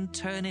twist and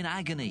turn in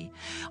agony.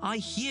 I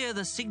hear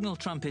the signal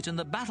trumpet and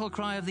the battle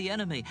cry of the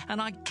enemy, and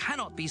I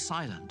cannot be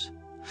silent.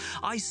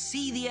 I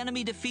see the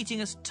enemy defeating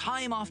us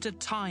time after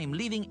time,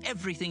 leaving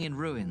everything in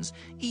ruins.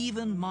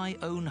 Even my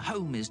own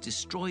home is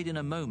destroyed in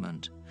a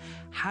moment.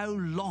 How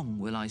long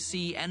will I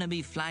see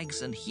enemy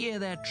flags and hear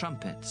their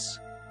trumpets?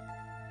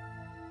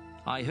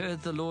 I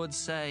heard the Lord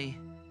say,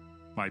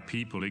 My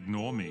people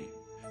ignore me.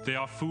 They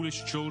are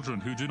foolish children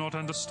who do not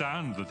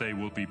understand that they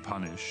will be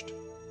punished.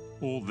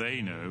 All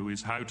they know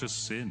is how to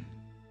sin.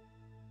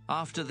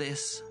 After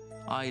this,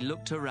 I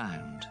looked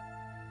around.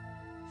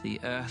 The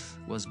earth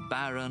was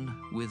barren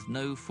with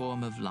no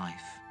form of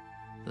life.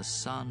 The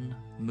sun,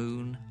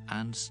 moon,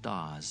 and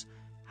stars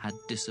had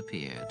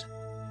disappeared.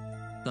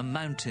 The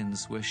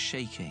mountains were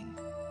shaking.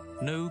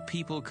 No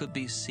people could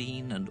be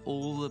seen, and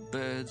all the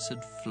birds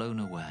had flown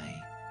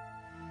away.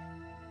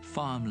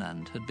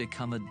 Farmland had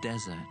become a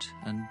desert,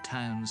 and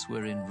towns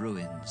were in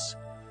ruins.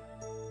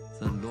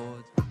 The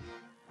Lord...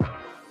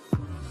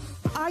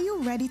 Are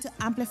you ready to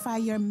amplify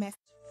your message?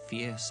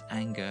 Fierce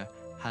anger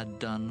had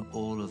done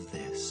all of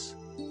this.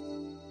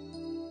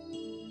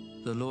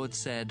 The Lord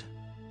said,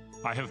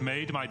 I have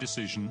made my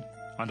decision,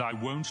 and I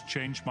won't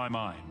change my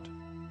mind.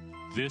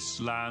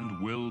 This land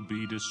will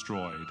be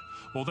destroyed,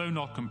 although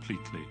not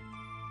completely.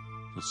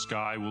 The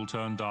sky will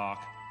turn dark,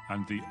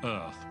 and the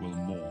earth will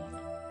mourn.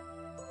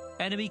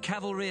 Enemy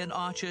cavalry and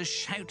archers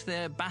shout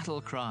their battle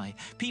cry.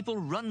 People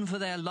run for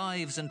their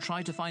lives and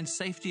try to find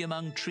safety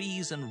among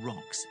trees and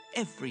rocks.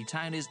 Every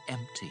town is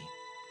empty.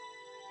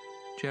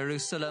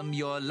 Jerusalem,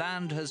 your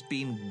land has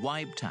been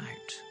wiped out,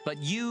 but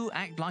you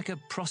act like a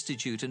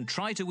prostitute and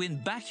try to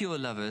win back your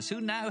lovers who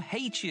now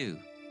hate you.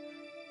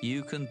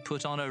 You can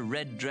put on a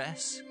red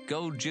dress,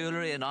 gold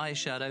jewelry and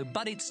eyeshadow,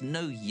 but it's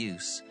no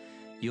use.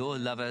 Your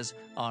lovers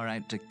are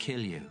out to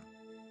kill you.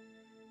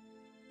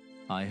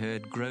 I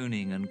heard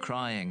groaning and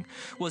crying.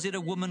 Was it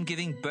a woman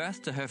giving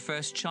birth to her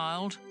first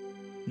child?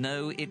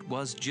 No, it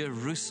was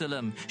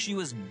Jerusalem. She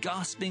was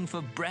gasping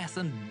for breath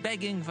and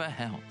begging for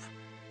help.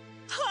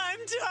 I'm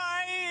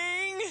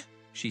dying,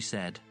 she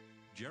said.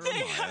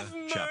 Jeremiah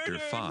chapter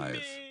 5.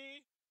 me.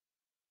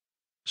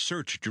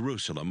 Search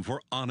Jerusalem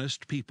for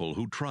honest people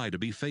who try to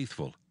be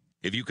faithful.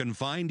 If you can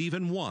find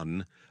even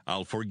one,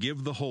 I'll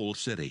forgive the whole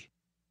city.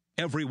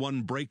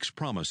 Everyone breaks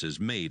promises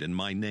made in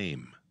my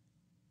name.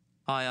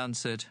 I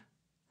answered,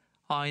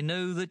 I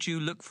know that you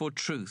look for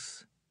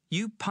truth.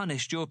 You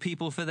punished your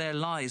people for their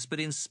lies, but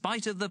in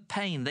spite of the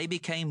pain, they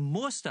became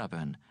more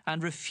stubborn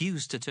and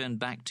refused to turn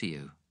back to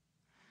you.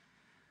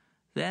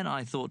 Then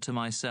I thought to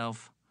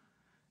myself,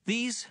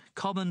 these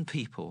common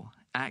people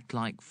act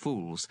like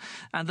fools,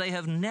 and they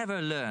have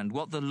never learned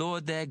what the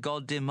Lord their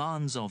God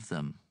demands of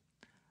them.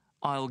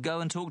 I'll go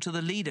and talk to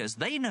the leaders.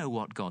 They know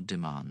what God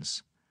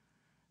demands.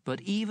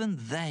 But even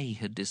they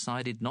had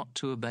decided not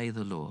to obey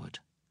the Lord.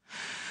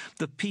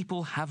 The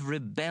people have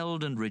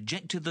rebelled and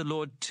rejected the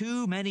Lord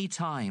too many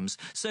times,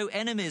 so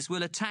enemies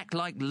will attack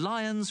like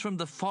lions from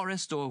the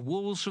forest or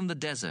wolves from the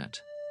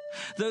desert.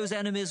 Those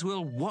enemies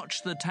will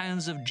watch the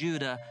towns of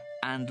Judah,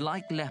 and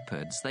like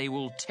leopards, they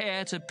will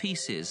tear to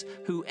pieces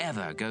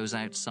whoever goes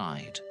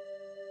outside.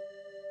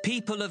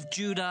 People of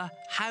Judah,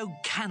 how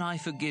can I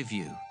forgive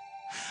you?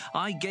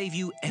 I gave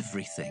you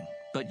everything,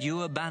 but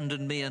you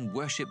abandoned me and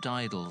worshipped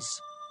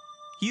idols.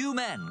 You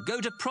men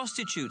go to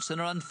prostitutes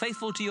and are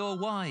unfaithful to your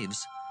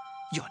wives.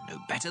 You're no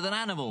better than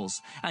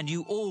animals, and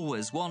you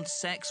always want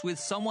sex with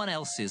someone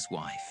else's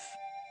wife.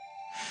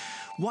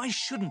 Why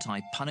shouldn't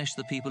I punish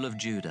the people of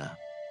Judah?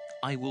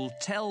 I will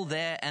tell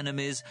their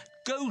enemies,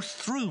 go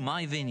through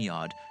my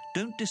vineyard.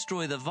 Don't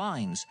destroy the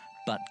vines,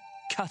 but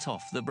cut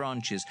off the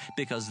branches,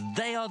 because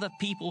they are the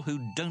people who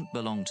don't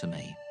belong to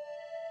me.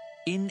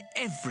 In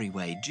every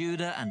way,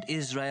 Judah and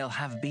Israel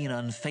have been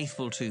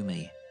unfaithful to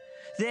me.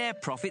 Their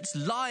prophets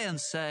lie and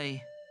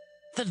say,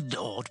 The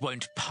Lord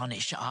won't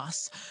punish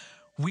us.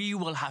 We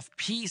will have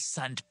peace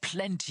and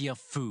plenty of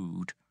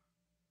food.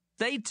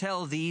 They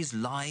tell these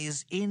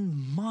lies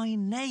in my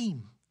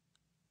name.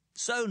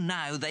 So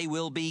now they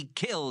will be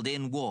killed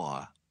in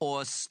war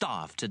or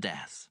starve to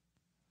death.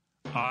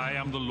 I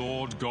am the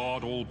Lord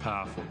God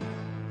all-powerful.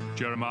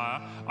 Jeremiah,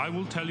 I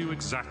will tell you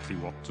exactly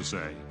what to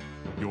say.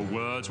 Your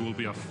words will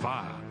be a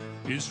fire.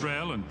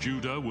 Israel and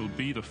Judah will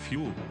be the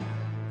fuel.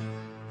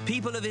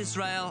 People of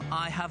Israel,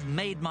 I have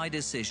made my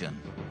decision.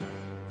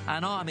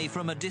 An army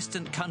from a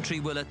distant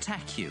country will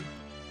attack you.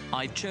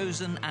 I've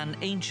chosen an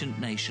ancient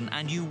nation,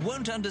 and you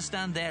won't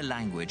understand their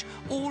language.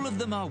 All of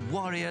them are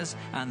warriors,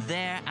 and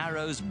their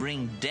arrows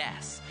bring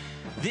death.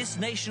 This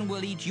nation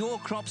will eat your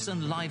crops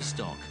and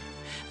livestock.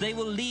 They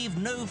will leave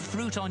no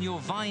fruit on your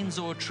vines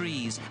or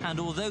trees, and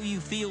although you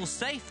feel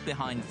safe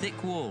behind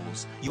thick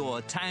walls,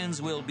 your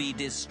towns will be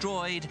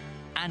destroyed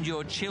and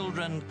your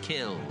children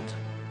killed.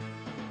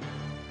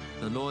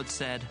 The Lord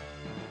said,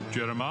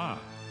 Jeremiah,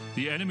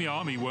 the enemy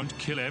army won't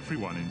kill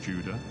everyone in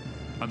Judah,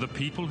 and the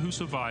people who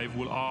survive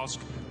will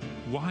ask,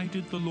 why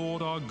did the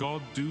Lord our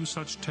God do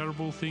such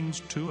terrible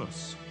things to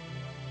us?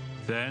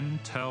 Then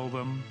tell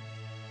them,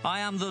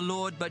 I am the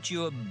Lord, but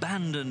you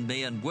abandoned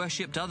me and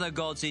worshipped other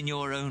gods in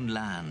your own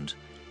land.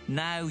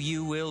 Now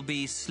you will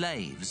be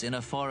slaves in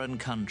a foreign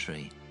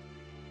country.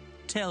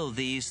 Tell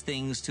these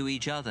things to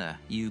each other,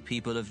 you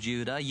people of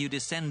Judah, you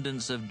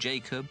descendants of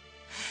Jacob.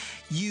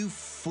 You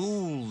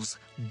fools,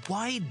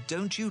 why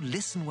don't you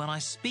listen when I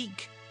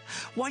speak?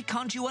 Why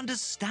can't you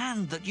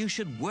understand that you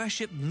should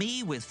worship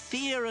me with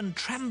fear and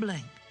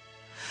trembling?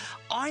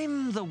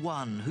 I'm the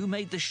one who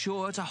made the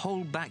shore to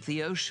hold back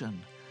the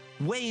ocean.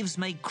 Waves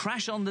may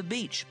crash on the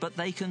beach, but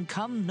they can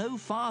come no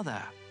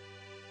farther.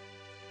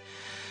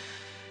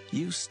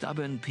 You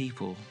stubborn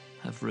people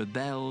have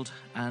rebelled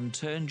and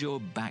turned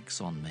your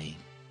backs on me.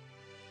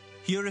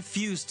 You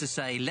refuse to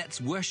say, let's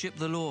worship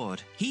the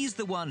Lord. He's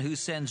the one who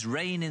sends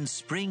rain in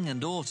spring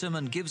and autumn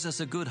and gives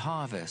us a good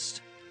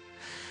harvest.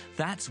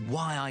 That's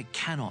why I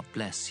cannot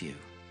bless you.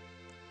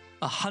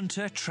 A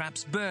hunter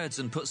traps birds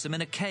and puts them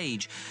in a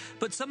cage,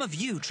 but some of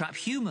you trap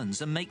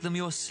humans and make them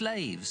your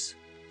slaves.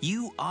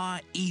 You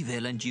are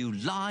evil, and you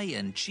lie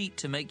and cheat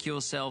to make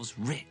yourselves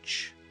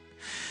rich.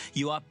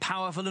 You are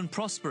powerful and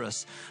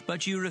prosperous,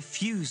 but you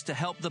refuse to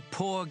help the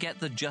poor get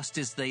the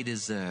justice they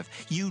deserve.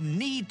 You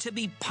need to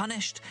be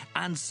punished,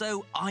 and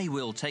so I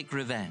will take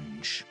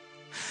revenge.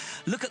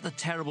 Look at the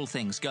terrible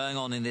things going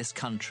on in this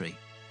country.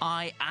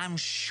 I am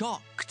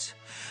shocked.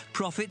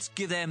 Prophets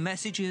give their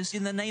messages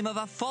in the name of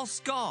a false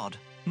god.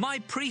 My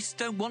priests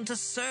don't want to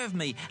serve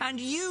me, and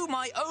you,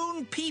 my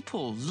own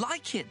people,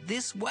 like it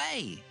this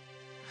way.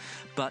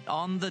 But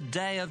on the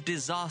day of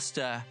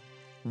disaster,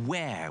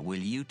 where will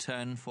you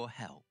turn for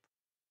help?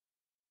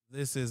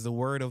 This is the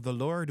word of the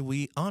Lord.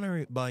 We honor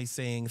it by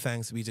saying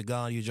thanks be to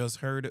God. You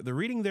just heard the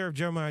reading there of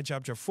Jeremiah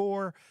chapter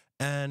 4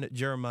 and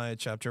Jeremiah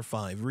chapter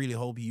 5. Really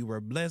hope you were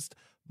blessed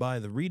by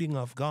the reading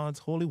of God's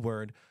holy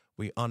word.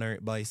 We honor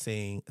it by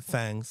saying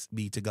thanks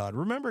be to God.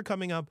 Remember,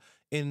 coming up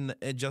in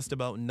just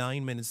about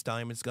 9 minutes'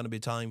 time, it's going to be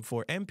time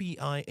for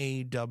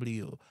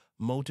MPIAW,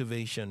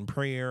 motivation,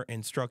 prayer,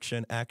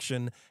 instruction,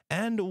 action,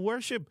 and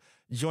worship.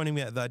 Joining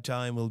me at that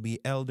time will be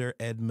Elder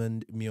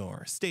Edmund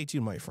Muir. Stay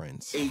tuned, my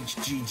friends.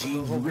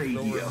 HGG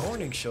Radio. The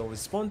morning show is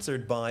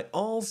sponsored by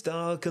All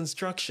Style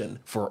Construction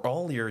for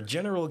all your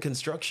general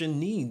construction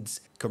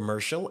needs,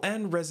 commercial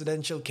and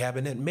residential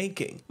cabinet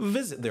making.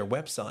 Visit their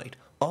website,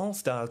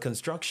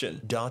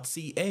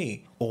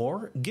 allstyleconstruction.ca,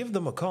 or give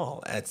them a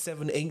call at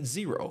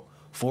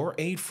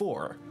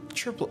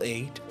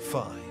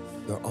 780-484-8885.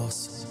 You're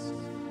awesome.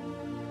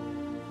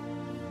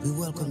 We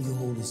welcome you,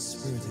 Holy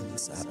Spirit, in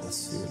this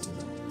atmosphere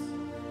tonight.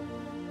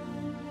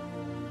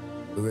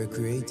 We were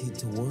created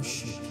to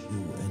worship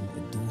you and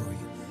adore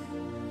you.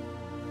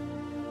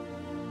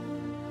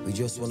 We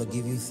just want to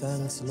give you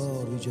thanks,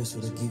 Lord. We just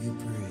want to give you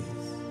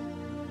praise.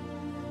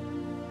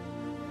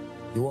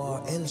 You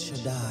are El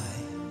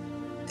Shaddai,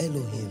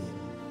 Elohim,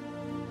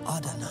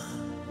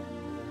 Adonai,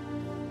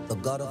 the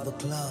God of the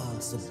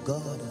clouds, the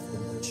God of the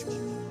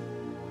watchmen.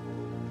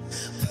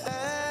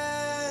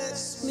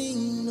 Pass me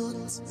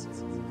not,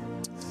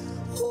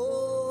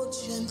 oh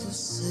gentle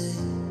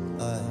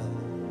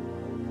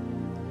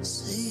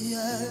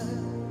Savior,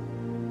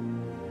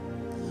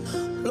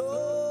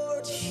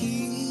 Lord,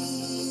 hear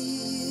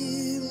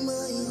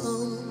my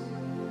humble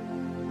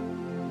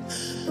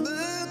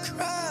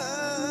cry.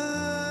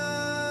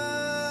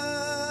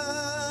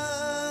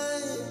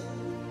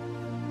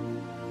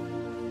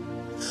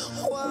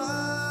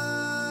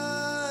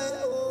 Why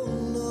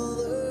on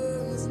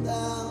others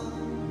thou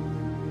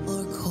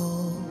art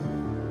calling?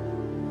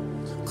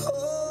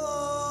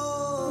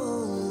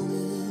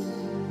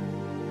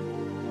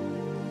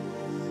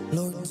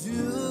 Lord, do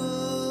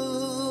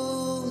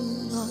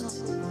not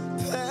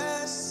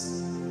pass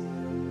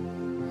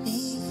me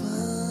by.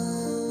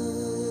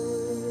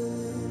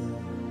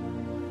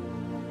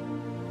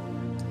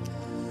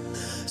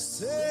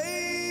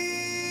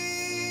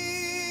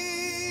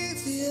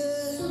 Savior,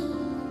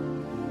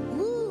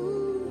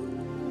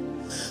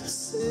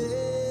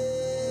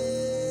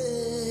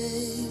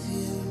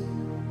 Savior,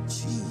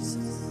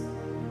 Jesus,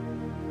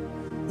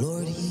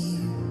 Lord,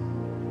 hear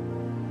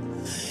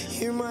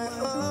my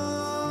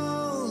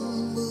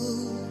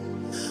humble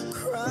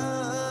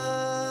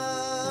cry.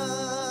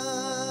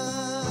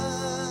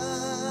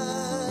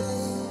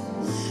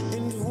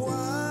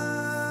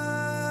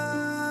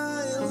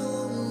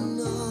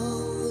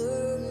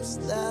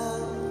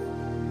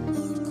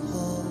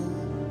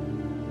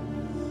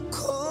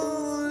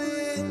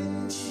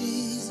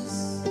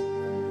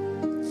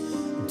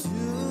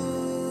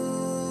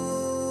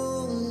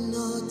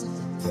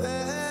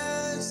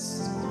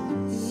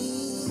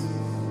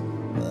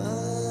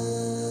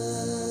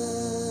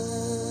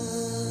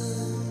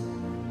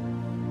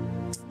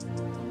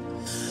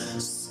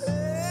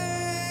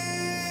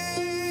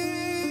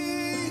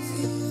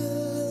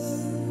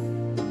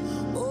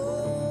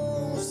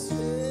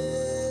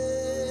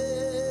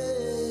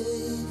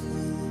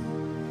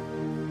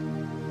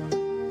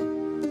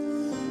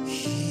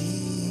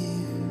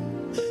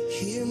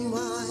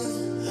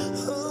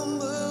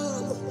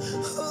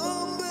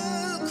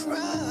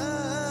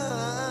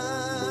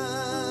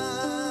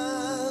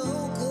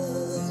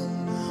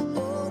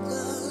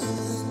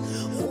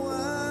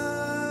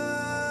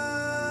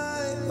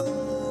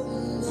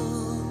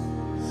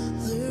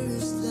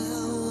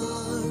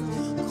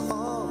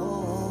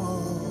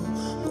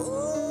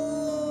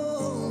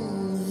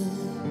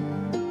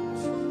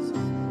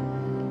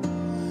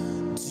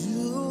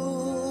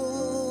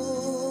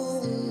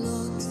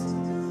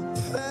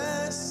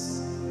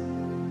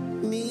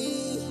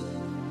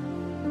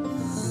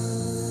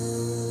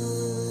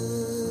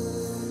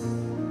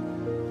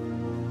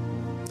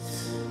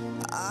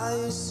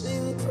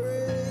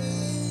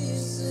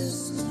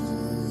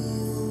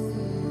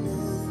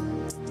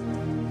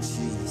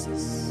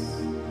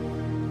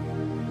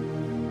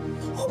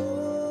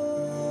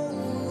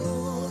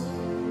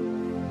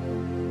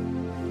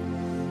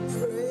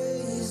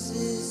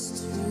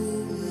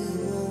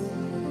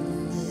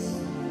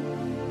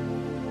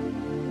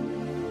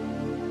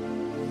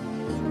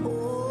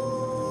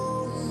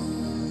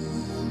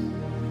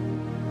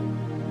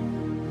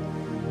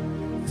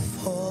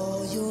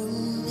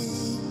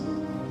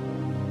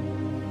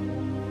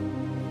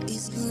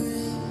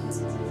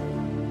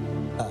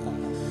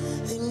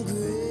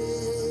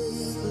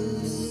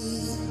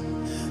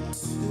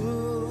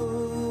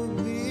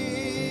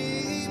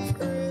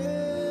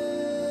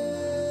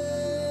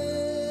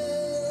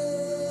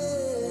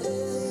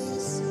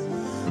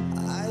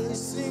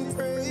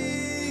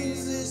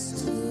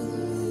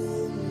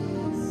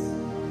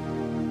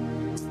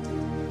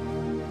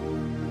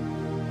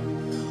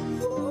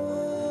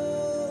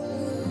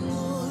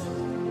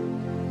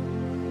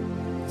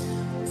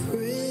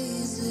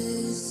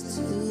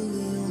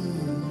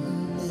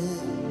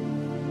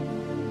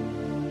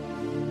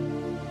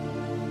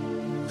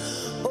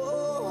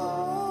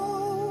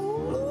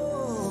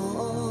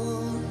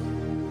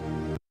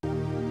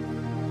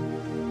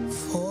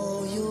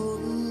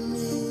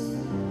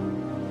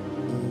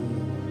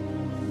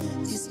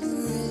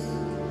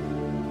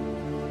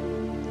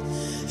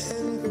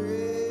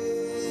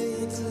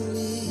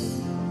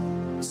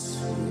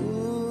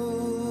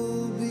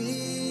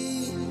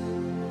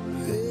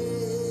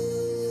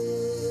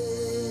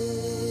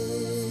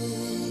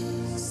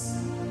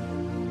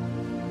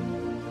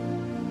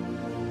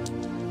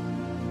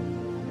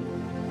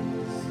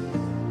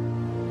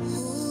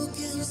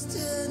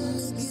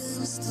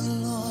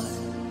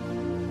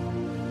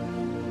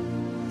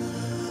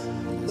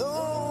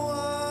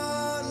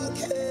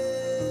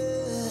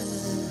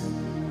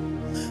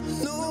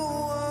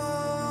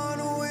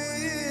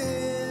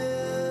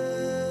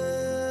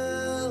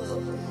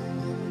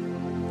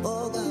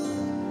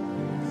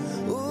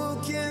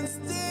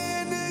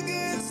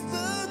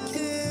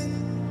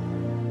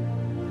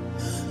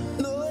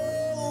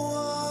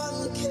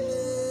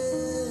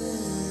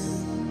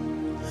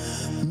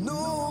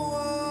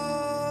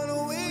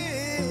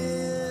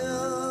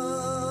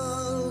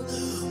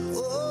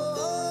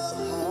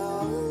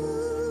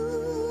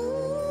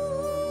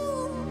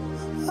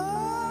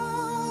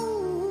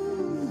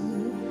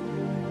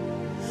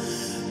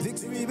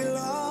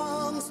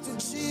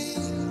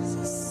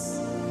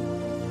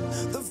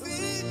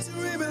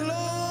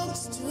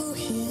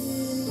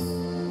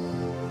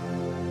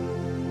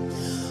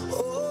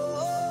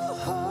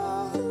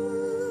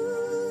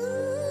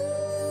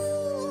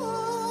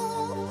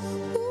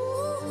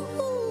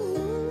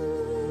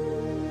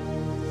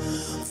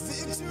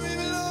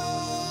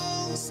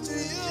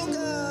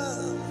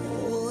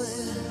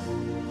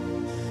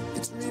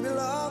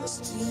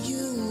 belongs to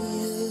you,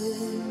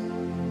 yeah.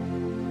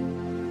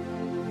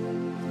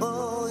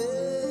 Oh,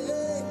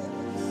 yeah.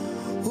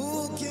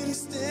 Who can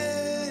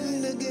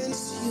stand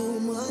against you,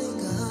 my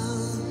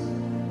God?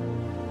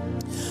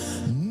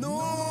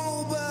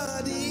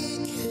 Nobody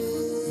can.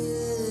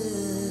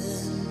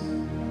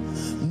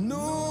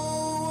 No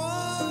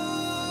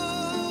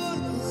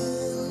one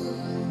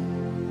will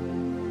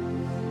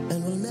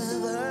and will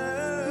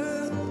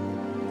never.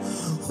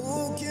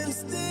 Who can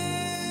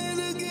stand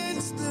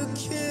against the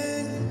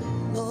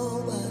King?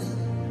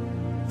 Nobody.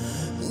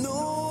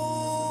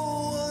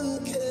 No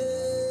one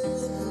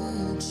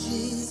can.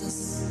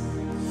 Jesus.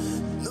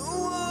 No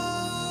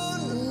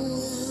one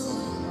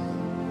will.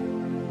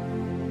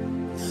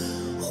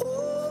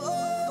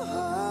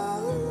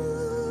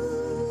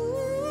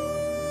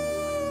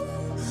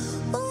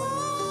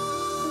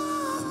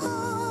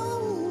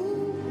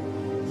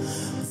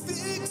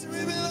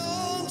 Victory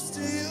belongs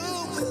to you,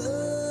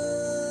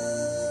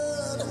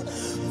 God.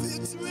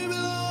 Victory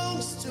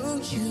belongs to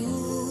you.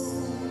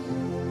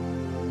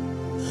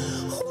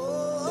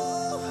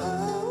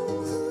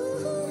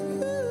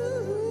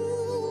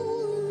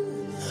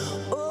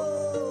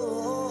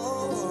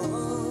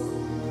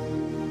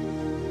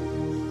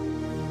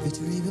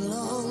 Victory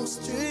belongs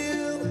to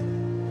you.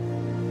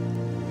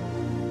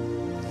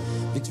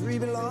 Victory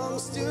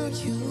belongs to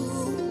you.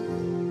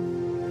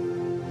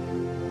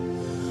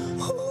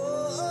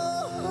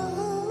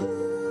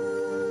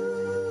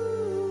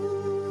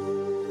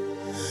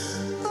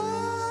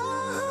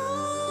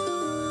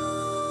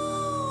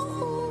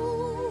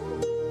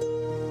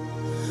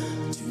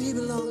 Victory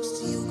belongs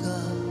to you,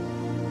 God.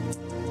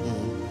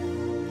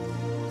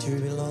 Victory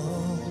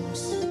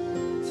belongs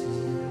to you.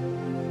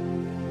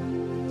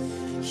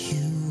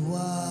 You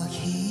are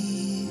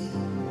here,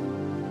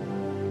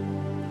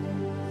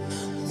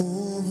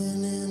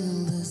 moving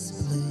in this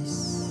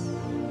place.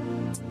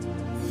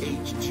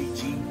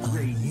 HGG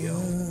Radio.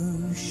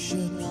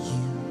 Worship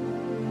you,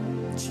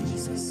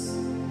 Jesus.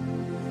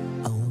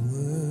 I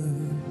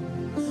worship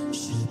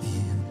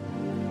you.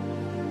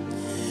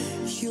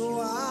 You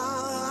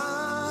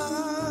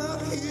are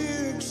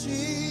here,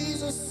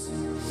 Jesus,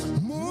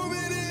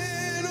 moving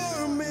in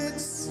our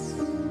midst.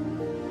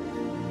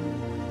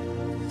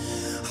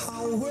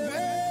 I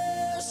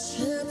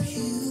worship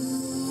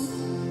you.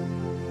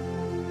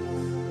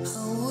 I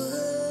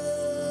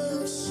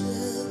worship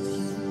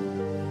you.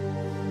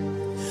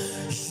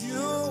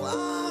 You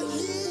are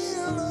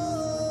here,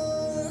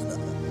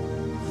 Lord,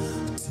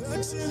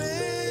 touching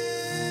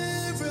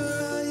every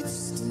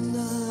life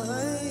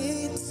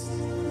tonight.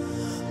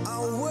 I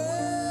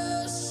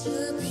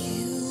worship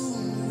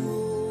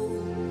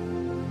you.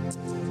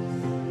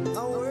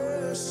 I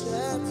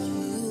worship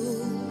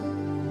you.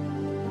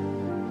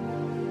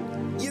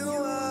 You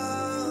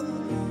are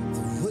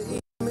the way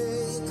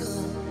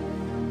maker,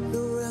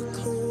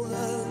 miracle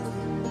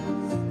worker,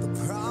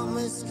 the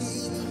promise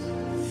keeper.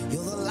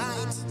 You're the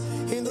light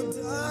in the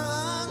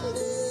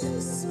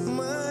darkness,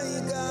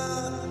 my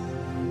God.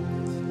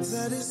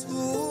 That is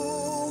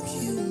who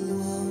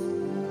you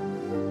are.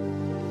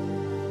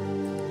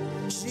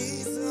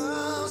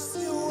 Jesus,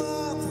 you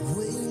are the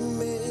way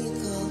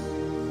maker,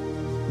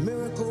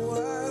 miracle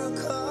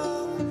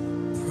worker,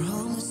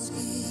 promise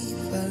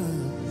keeper,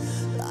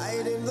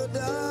 light in the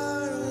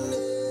darkness.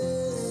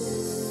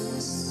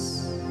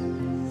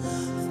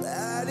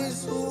 That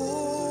is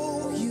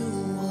who you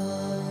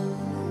are.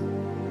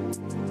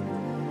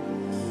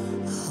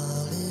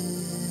 Hallelujah.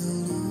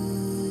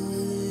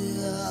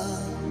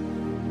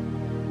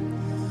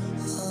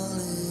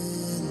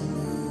 Hallelujah.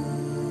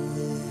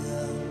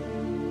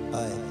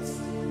 Aye.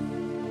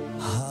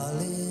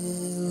 Hallelujah.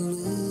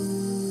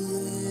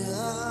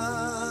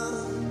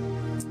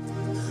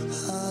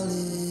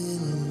 Hallelujah.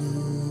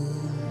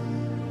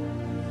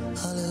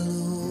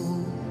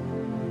 Hallelujah.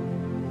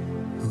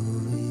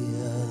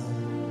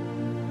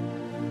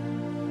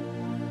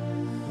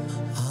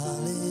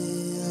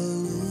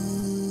 Hallelujah.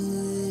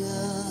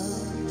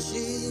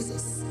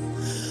 Jesus.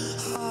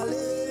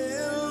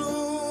 Hallelujah.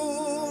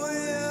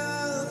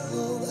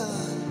 Oh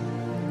God.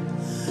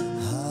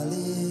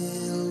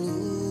 Hallelujah.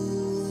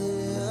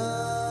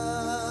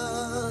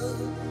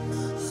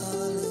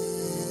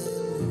 Hallelujah.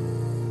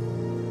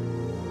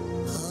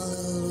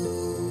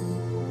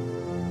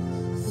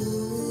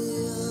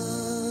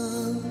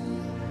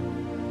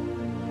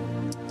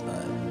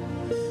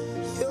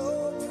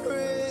 Your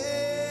presence,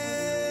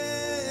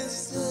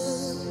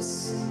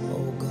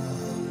 oh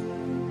God,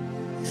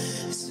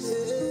 is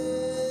heaven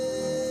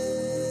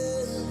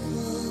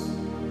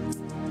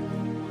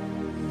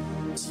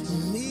to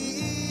me.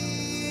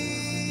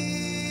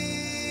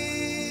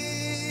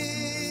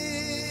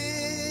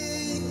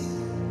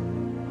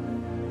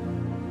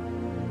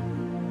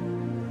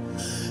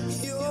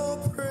 Your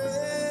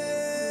presence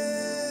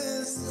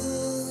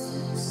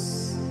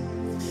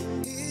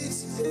is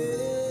heaven,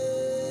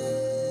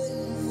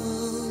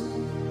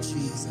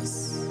 Jesus,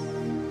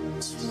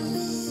 to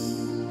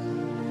me.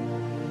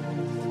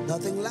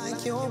 Nothing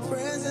like your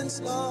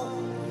presence,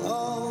 Lord.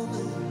 Oh,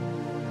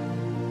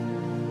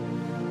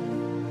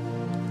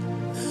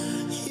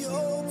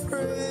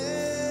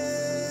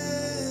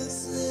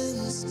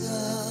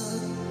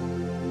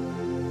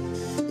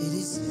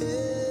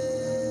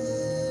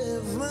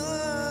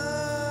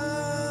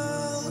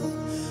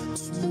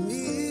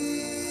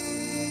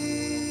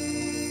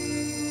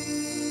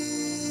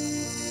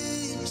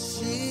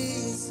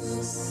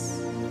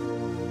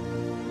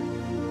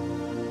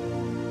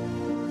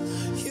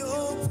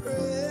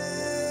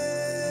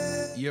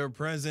 Your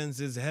presence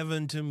is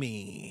heaven to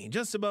me.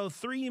 Just about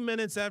 3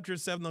 minutes after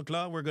 7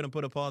 o'clock, we're going to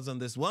put a pause on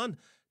this one.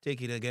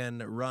 Take it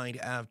again right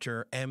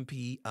after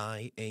MPIAW.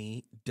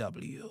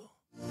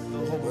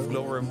 The Hope of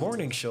Glory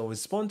Morning Show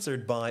is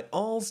sponsored by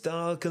All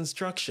Style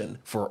Construction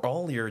for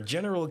all your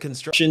general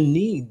construction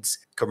needs,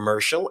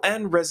 commercial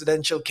and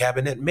residential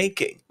cabinet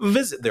making.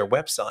 Visit their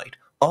website,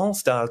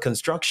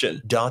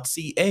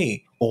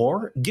 allstyleconstruction.ca,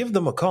 or give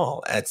them a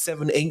call at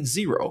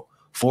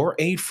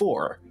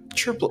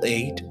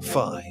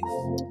 780-484-8885.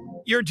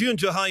 You're tuned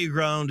to High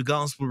Ground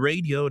Gospel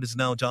Radio. It is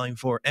now time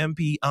for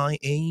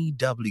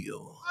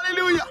MPIAW.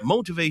 Hallelujah.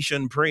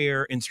 Motivation,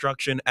 prayer,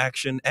 instruction,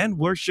 action, and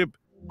worship.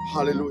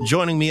 Hallelujah.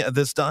 Joining me at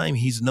this time,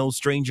 he's no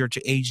stranger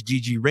to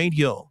HGG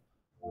Radio.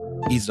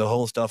 He's the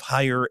host of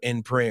Higher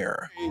in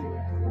Prayer.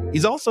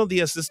 He's also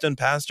the assistant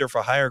pastor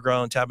for Higher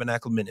Ground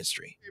Tabernacle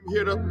Ministry.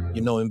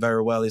 You know him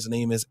very well. His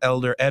name is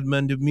Elder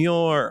Edmund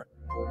Muir,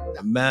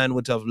 a man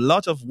with a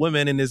lot of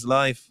women in his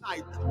life.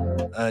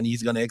 And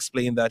he's going to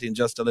explain that in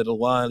just a little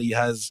while. He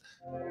has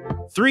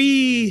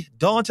 3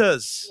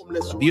 daughters,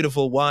 a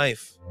beautiful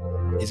wife.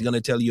 He's going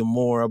to tell you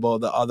more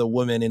about the other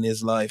women in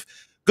his life.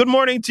 Good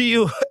morning to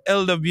you,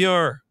 Elder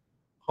Muir.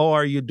 How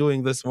are you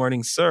doing this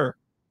morning, sir?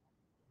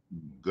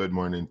 Good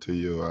morning to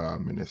you,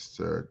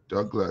 Minister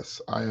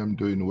Douglas. I am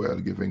doing well,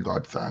 giving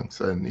God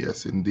thanks. And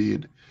yes,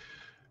 indeed,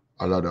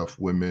 a lot of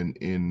women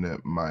in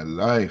my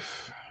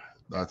life.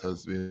 That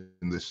has been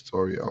the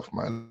story of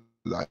my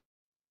life.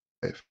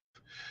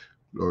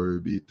 Glory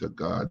be to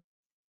God.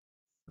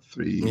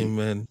 3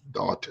 Amen.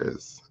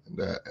 daughters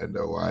and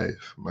a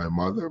wife, my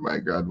mother, my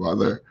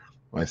grandmother,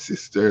 my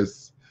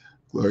sisters.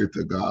 Glory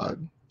to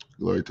God.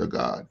 Glory to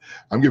God.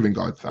 I'm giving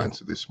God thanks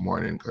this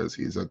morning because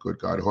he's a good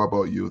God. How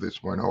about you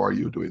this morning? How are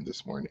you doing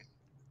this morning?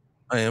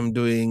 I am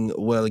doing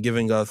well,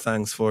 giving God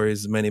thanks for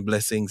his many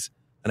blessings.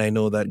 And I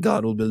know that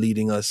God will be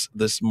leading us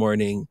this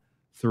morning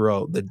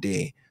throughout the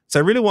day. So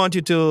I really want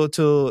you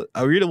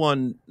I really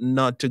want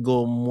not to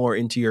go more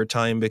into your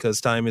time because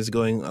time is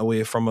going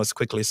away from us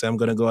quickly. So I'm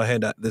going to go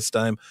ahead at this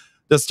time,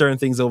 just turn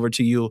things over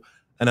to you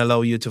and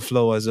allow you to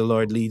flow as the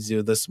Lord leads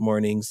you this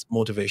morning's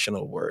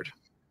motivational word.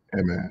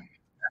 Amen.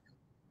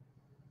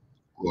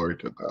 Glory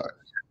to God.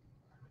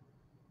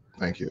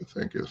 Thank you.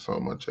 Thank you so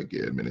much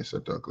again,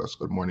 Minister Douglas.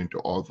 Good morning to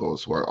all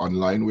those who are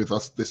online with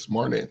us this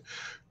morning.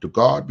 To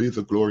God be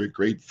the glory,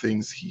 great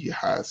things he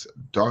has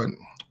done.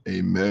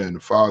 Amen.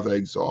 Father, I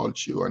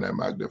exalt you and I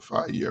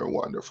magnify your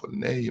wonderful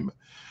name.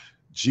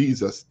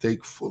 Jesus,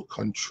 take full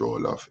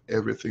control of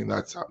everything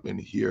that's happening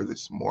here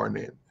this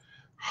morning.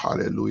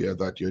 Hallelujah.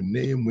 That your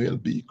name will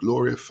be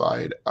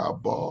glorified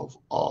above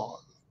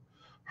all.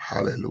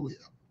 Hallelujah.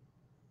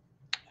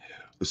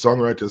 The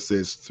songwriter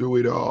says, through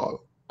it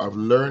all, I've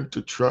learned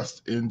to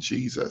trust in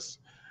Jesus,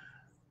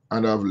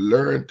 and I've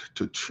learned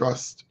to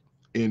trust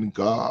in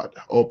God.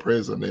 Oh,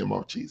 praise the name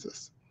of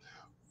Jesus.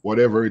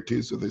 Whatever it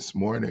is this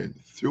morning,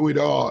 through it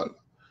all,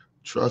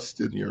 trust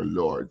in your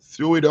Lord.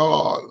 Through it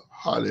all,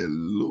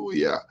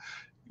 hallelujah.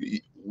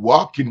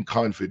 Walk in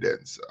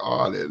confidence.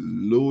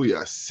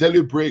 Hallelujah.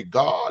 Celebrate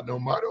God no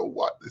matter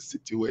what the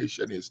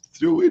situation is.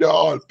 Through it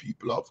all,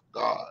 people of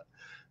God,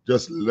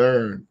 just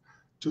learn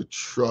to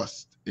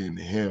trust in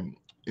him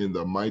in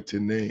the mighty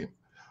name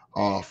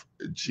of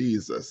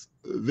Jesus.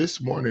 This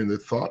morning, the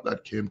thought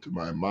that came to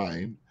my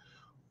mind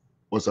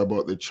was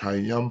about the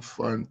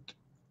triumphant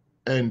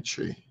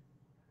entry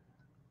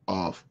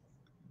of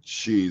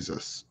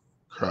Jesus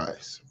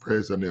Christ.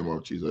 Praise the name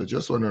of Jesus. I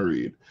just want to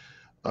read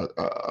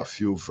a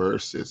few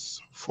verses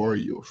for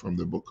you from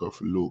the book of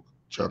Luke,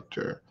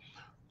 chapter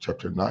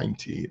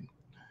 19.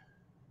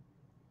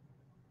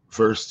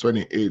 Verse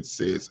 28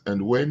 says, and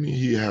when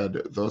he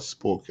had thus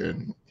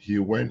spoken, he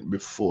went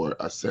before,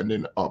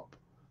 ascending up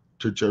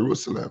to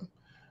Jerusalem.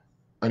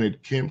 And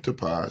it came to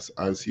pass,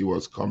 as he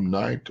was come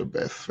nigh to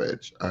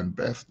Bethphage and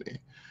Bethany,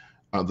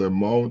 at the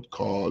mount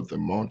called the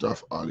Mount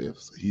of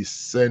Olives, he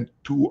sent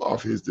 2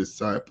 of his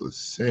disciples,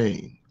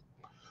 saying,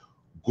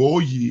 go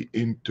ye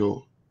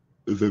into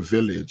the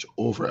village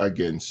over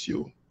against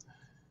you,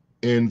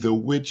 in the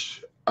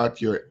which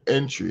at your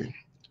entry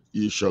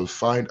ye shall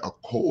find a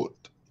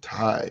colt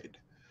tied,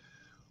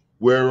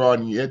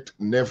 whereon yet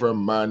never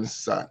man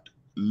sat.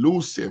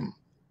 Loose him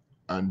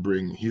and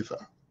bring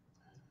hither.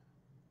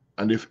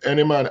 And if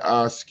any man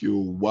ask you,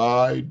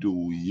 why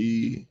do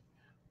ye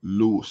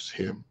loose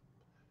him?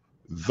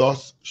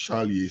 Thus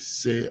shall ye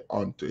say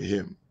unto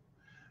him,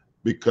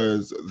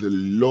 because the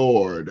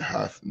Lord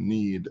hath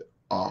need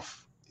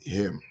of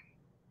him.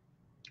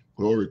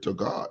 Glory to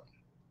God.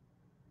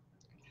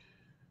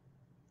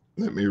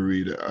 Let me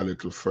read a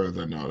little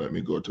further now. Let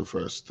me go to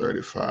verse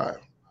 35.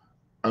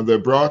 And they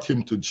brought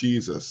him to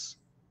Jesus,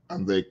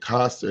 and they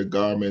cast their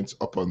garments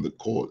upon the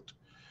colt,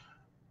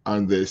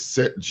 and they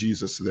set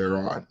Jesus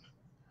thereon.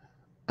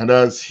 And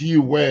as he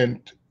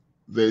went,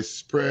 they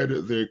spread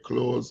their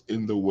clothes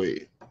in the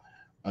way.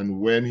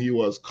 And when he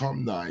was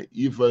come nigh,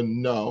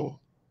 even now,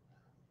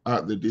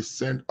 at the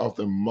descent of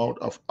the Mount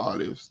of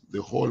Olives,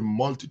 the whole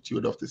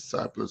multitude of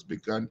disciples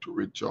began to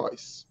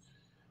rejoice.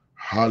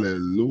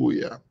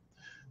 Hallelujah.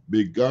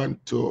 Began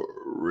to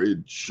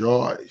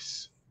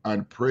rejoice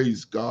and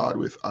praise God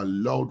with a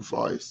loud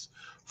voice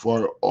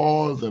for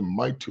all the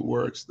mighty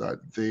works that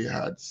they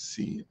had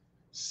seen,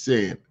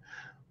 saying,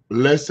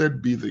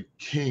 Blessed be the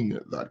King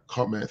that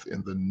cometh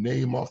in the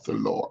name of the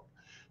Lord,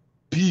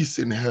 peace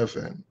in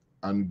heaven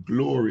and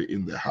glory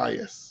in the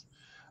highest.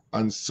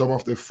 And some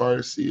of the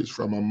Pharisees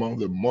from among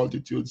the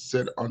multitude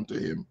said unto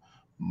him,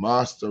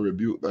 Master,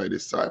 rebuke thy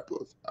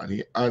disciples. And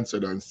he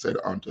answered and said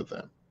unto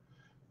them,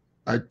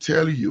 I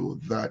tell you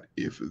that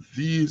if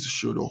these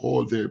should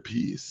hold their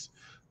peace,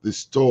 the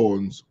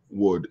stones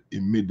would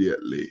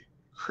immediately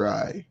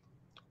cry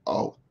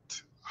out.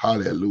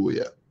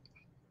 Hallelujah.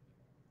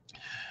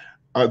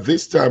 At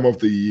this time of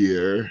the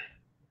year,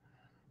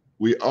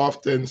 we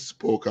often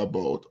spoke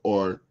about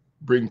or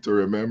bring to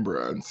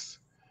remembrance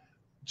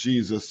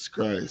Jesus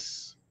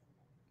Christ's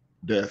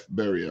death,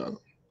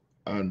 burial,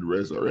 and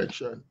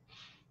resurrection,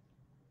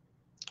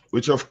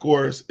 which of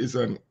course is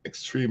an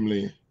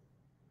extremely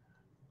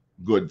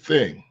good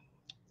thing.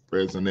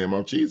 Praise the name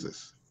of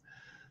Jesus.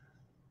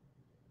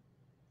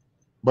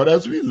 But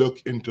as we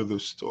look into the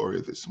story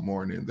this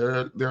morning,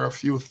 there are a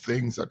few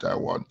things that I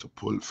want to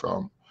pull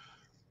from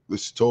the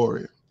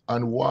story.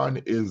 And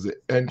one is the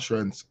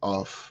entrance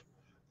of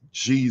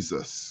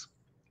Jesus.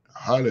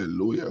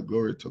 Hallelujah.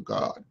 Glory to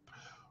God.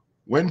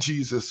 When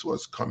Jesus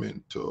was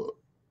coming to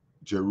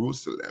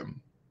Jerusalem,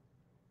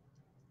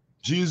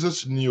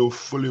 Jesus knew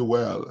fully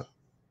well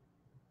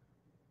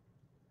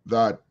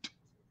that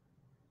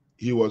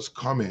he was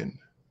coming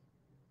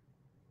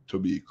to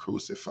be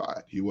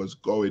crucified. He was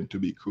going to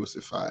be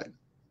crucified.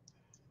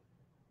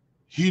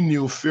 He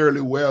knew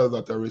fairly well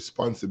that a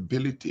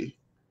responsibility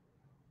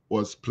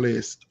was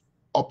placed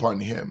upon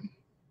him.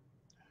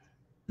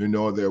 You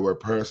know, there were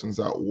persons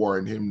that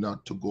warned him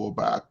not to go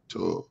back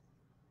to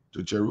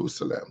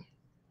Jerusalem.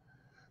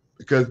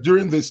 Because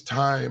during this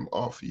time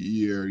of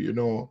year, you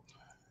know,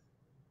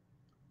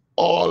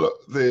 all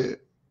the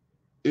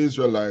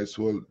Israelites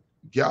will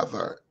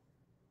gather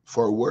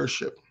for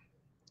worship.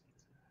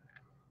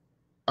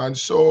 And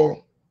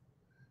so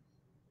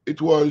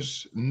it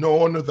was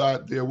known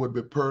that there would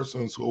be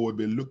persons who would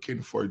be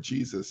looking for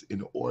Jesus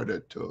in order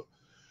to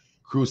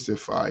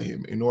crucify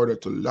him, in order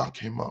to lock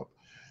him up,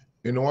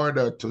 in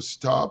order to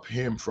stop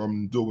him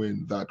from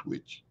doing that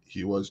which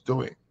he was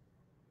doing.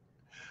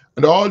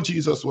 And all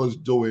Jesus was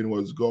doing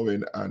was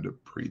going and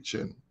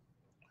preaching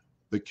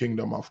the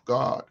kingdom of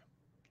God.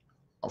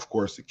 Of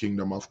course, the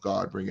kingdom of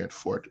God bringeth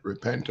forth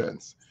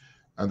repentance.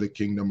 And the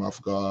kingdom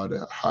of God,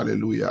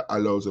 hallelujah,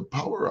 allows the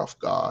power of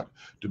God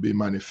to be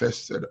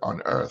manifested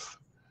on earth.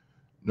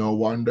 No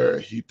wonder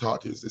he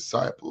taught his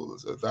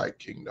disciples, thy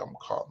kingdom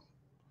come,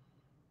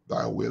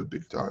 thy will be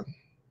done.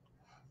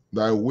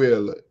 Thy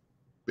will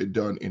be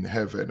done in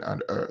heaven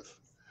and earth.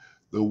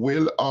 The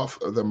will of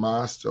the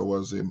master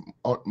was the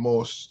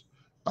utmost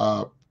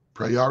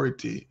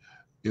priority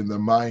in the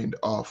mind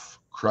of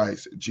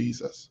Christ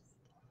Jesus.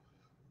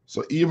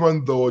 So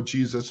even though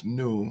Jesus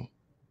knew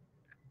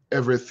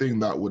everything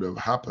that would have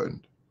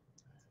happened,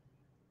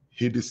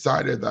 he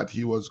decided that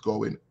he was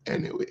going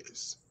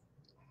anyways.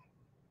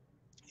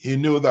 He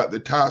knew that the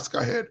task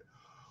ahead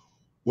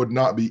would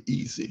not be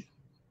easy.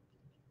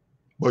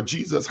 But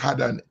Jesus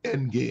had an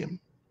end game.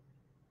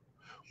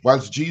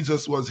 Whilst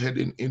Jesus was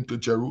heading into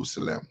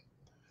Jerusalem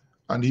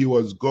and he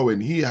was going,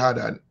 he had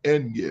an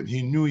end game.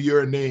 He knew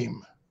your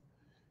name.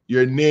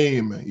 Your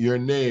name.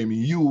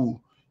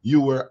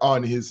 You were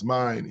on his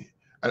mind.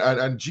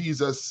 And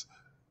Jesus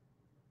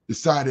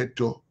decided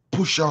to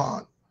push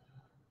on,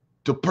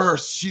 to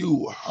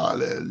pursue,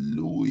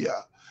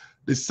 hallelujah,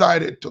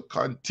 decided to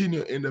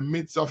continue in the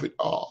midst of it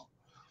all.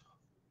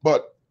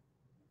 But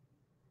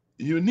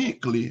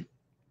uniquely,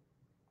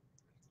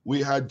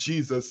 we had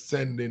Jesus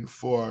sending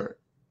for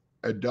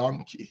a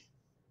donkey,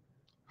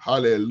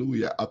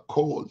 hallelujah, a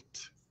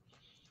colt.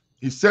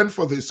 He sent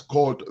for this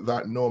colt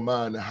that no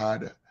man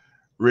had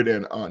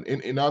ridden on.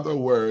 In other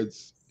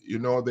words, you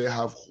know, they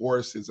have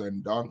horses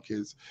and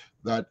donkeys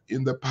that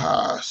in the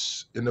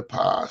past,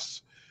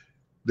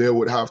 they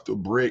would have to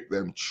break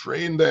them,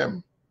 train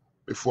them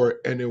before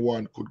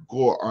anyone could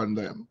go on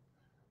them.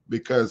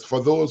 Because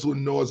for those who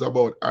knows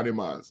about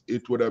animals,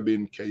 it would have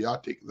been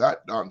chaotic.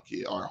 That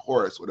donkey or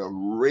horse would have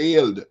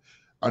railed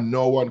and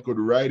no one could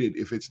ride it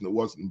if it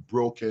wasn't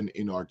broken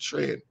in or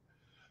trained.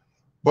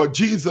 But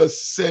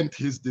Jesus sent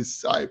his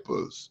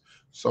disciples.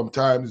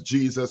 Sometimes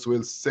Jesus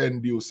will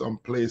send you some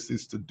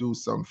places to do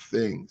some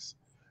things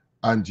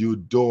and you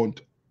don't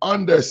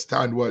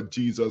understand what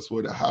Jesus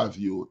would have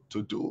you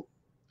to do.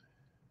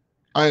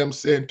 I am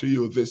saying to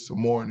you this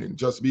morning,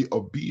 just be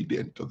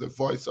obedient to the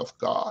voice of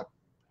God.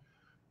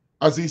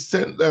 As he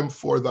sent them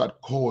for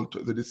that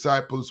colt, the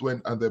disciples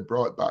went and they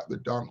brought back the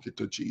donkey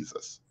to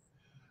Jesus.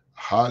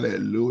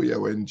 Hallelujah.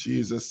 When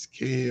Jesus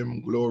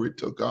came, glory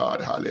to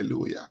God,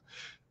 hallelujah,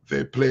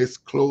 they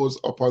placed clothes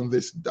upon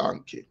this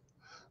donkey.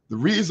 The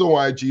reason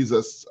why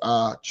Jesus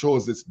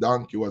chose this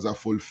donkey was a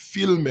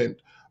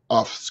fulfillment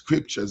of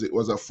scriptures. It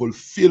was a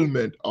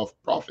fulfillment of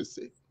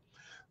prophecy.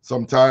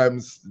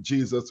 Sometimes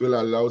Jesus will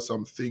allow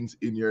some things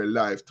in your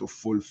life to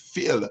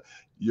fulfill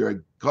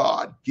your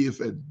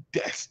God-given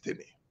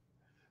destiny.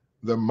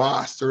 The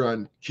master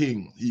and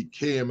king, he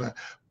came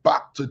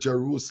back to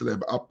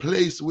Jerusalem, a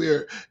place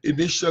where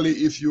initially,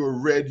 if you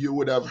read, you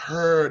would have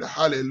heard,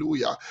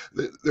 hallelujah,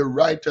 the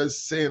writers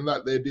saying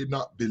that they did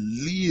not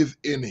believe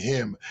in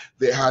him.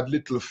 They had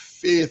little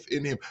faith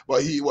in him,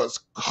 but he was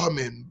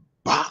coming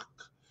back.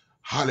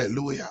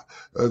 Hallelujah.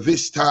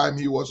 This time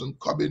he wasn't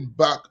coming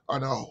back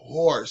on a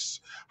horse.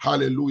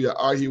 Hallelujah.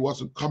 Or he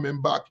wasn't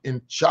coming back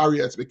in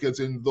chariots,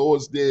 because in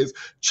those days,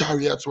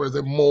 chariots were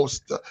the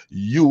most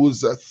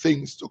used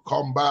things to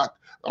come back.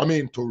 I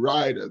mean, to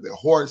ride the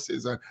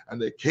horses, and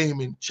they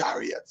came in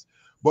chariots.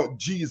 But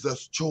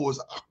Jesus chose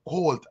a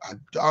colt, a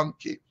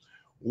donkey,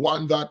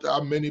 one that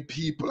many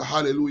people,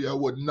 hallelujah,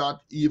 would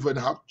not even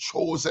have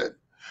chosen.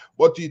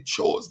 But he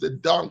chose the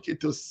donkey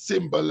to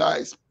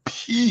symbolize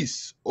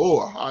peace.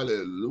 Oh,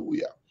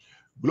 hallelujah.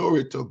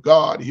 Glory to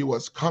God. He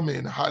was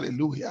coming,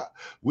 hallelujah,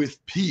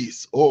 with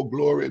peace. Oh,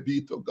 glory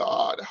be to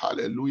God.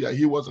 Hallelujah.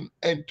 He wasn't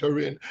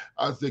entering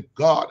as the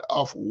God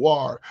of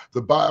war.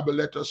 The Bible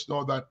let us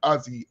know that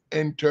as he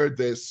entered,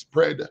 they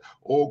spread,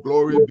 oh,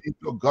 glory be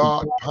to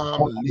God,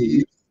 palm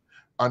leaves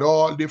and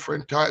all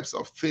different types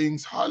of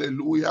things,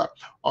 hallelujah,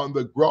 on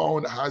the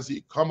ground as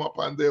he come up,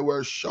 and they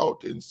were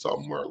shouting,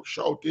 some were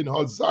shouting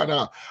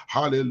Hosanna,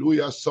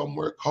 hallelujah, some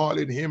were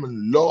calling him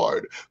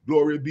Lord.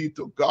 Glory be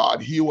to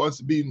God. He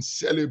was being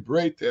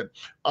celebrated.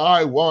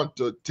 I want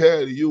to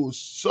tell you,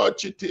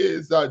 such it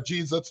is that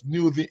Jesus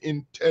knew the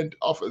intent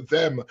of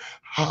them.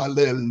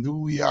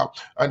 Hallelujah.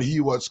 And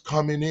he was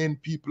coming in,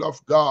 people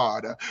of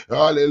God.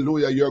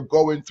 Hallelujah. You're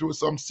going through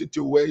some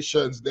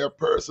situations. There are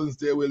persons,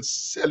 they will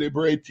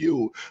celebrate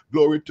you.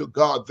 Glory to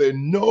God. They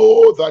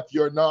know that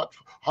you're not,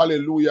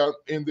 hallelujah,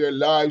 in their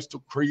lives to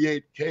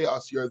create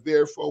chaos. You're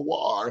there for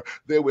war.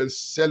 They will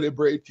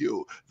celebrate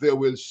you. They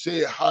will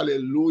say,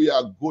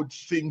 hallelujah, good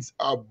things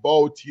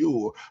about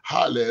you.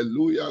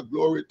 Hallelujah,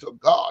 glory to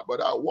God. But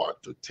I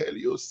want to tell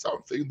you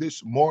something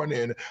this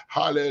morning.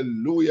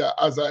 Hallelujah.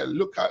 As I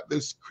look at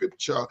the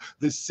scripture,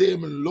 the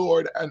same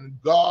Lord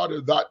and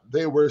God that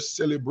they were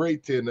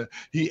celebrating,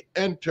 he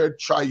entered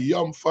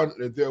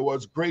triumphantly. There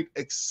was great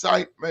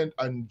excitement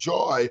and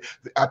joy.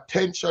 The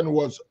attention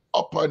was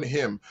upon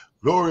him.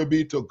 Glory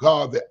be to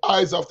God. The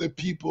eyes of the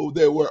people,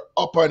 they were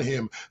upon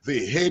him.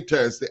 The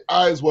haters, the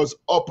eyes was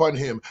upon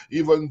him.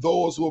 Even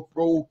those who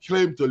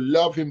proclaimed to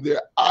love him,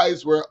 their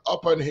eyes were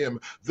upon him.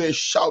 They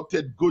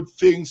shouted good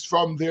things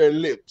from their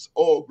lips.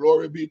 Oh,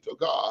 glory be to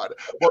God.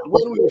 But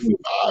when we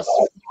fast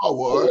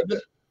forward,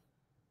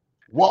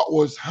 what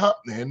was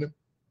happening,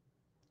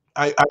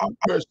 I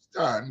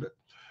understand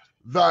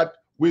that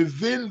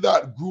within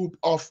that group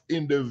of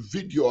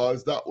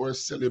individuals that were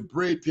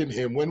celebrating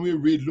him, when we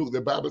read Luke, the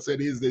Bible said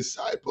his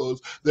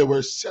disciples, they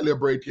were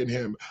celebrating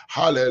him.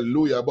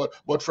 Hallelujah.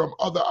 But from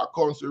other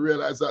accounts, we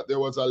realize that there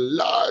was a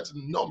large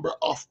number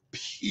of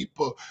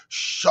people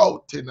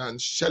shouting and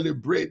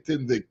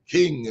celebrating the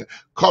king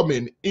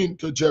coming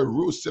into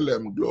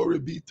Jerusalem. Glory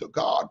be to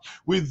God.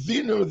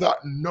 Within that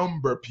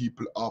number,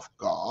 people of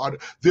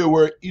God, there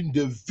were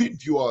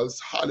individuals,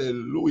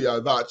 hallelujah,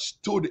 that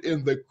stood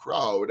in the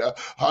crowd,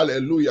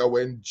 hallelujah,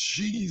 when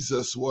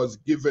Jesus was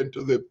given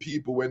to the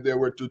people, when they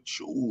were to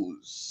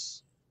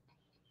choose.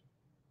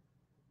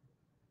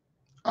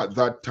 At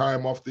that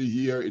time of the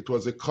year, it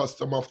was a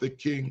custom of the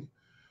king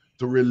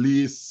to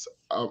release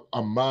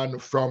a man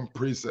from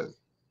prison.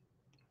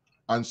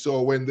 And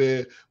so when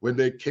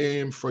they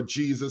came for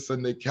Jesus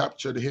and they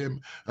captured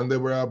him and they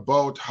were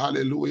about,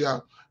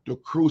 hallelujah, to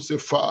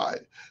crucify,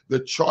 the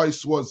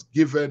choice was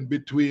given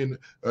between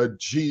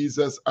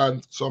Jesus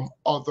and some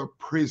other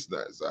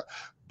prisoners.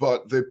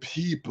 But the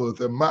people,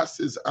 the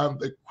masses and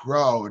the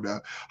crowd,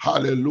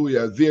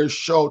 hallelujah, their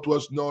shout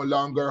was no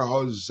longer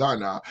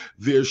Hosanna.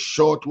 Their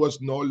shout was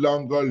no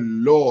longer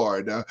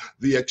Lord.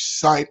 The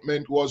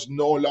excitement was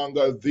no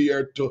longer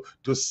there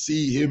to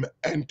see him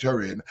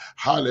entering.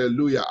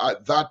 Hallelujah.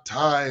 At that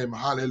time,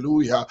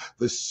 hallelujah,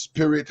 the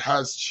spirit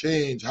had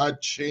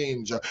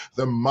changed.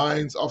 The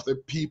minds of the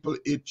people,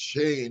 it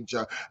changed.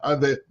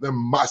 And the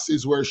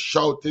masses were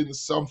shouting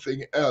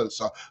something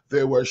else.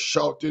 They were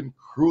shouting,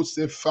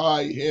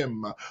 crucify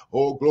him.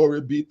 Oh,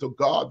 glory be to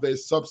God. They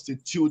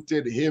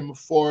substituted him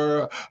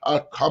for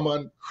a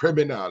common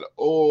criminal.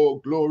 Oh,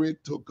 glory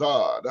to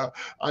God.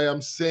 I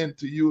am saying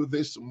to you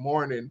this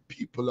morning,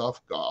 people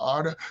of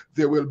God,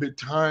 there will be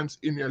times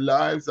in your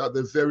lives that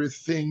the very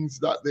things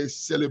that they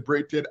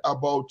celebrated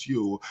about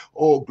you,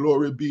 oh,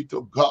 glory be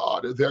to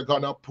God, they're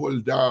gonna pull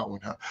down.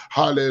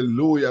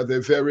 Hallelujah.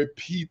 The very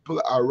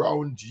people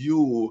around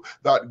you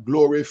that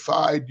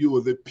glorified you,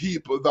 the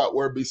people that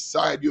were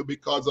beside you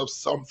because of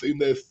something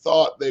they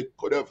thought that they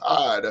could have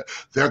had.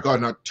 They're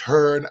going to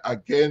turn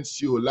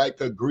against you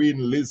like a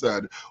green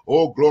lizard.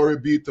 Oh, glory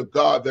be to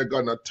God. They're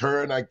going to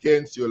turn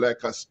against you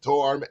like a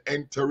storm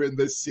entering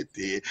the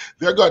city.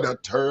 They're going to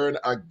turn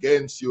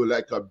against you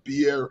like a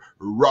bear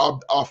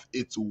robbed of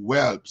its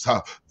whelps.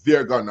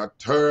 They're going to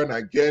turn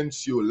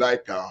against you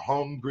like a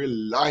hungry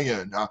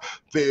lion.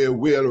 They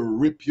will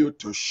rip you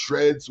to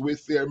shreds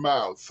with their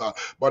mouth.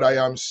 But I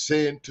am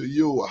saying to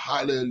you,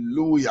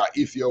 hallelujah,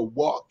 if you're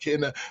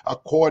walking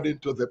according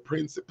to the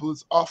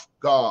principles of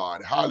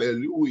God,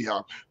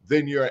 hallelujah,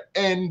 then your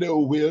end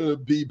will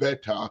be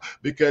better,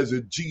 because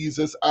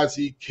Jesus, as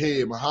he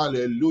came,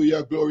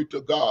 hallelujah, glory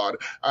to God,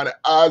 and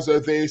as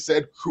they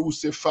said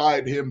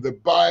crucified him, the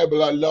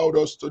Bible allowed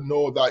us to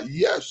know that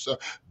yes,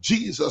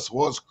 Jesus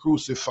was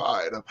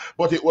crucified,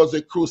 but it was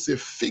the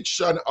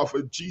crucifixion of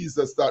a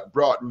Jesus that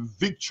brought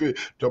victory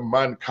to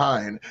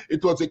mankind.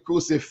 It was the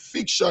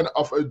crucifixion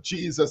of a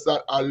Jesus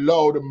that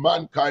allowed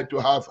mankind to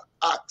have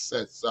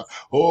access.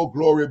 Oh,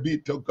 glory be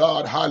to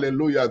God.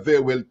 Hallelujah. They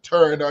will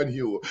turn on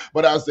you.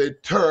 But as they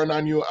turn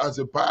on you, as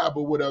the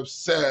Bible would have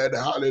said,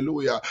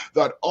 hallelujah,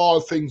 that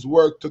all things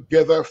work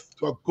together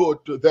for good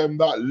to them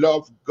that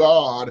love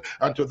God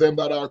and to them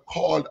that are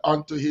called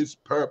unto his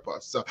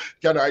purpose.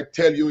 Can I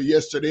tell you,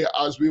 yesterday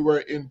as we were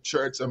in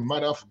church, a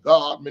man of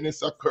God,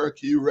 Minister Kirk,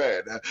 he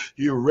read,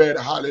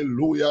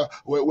 hallelujah,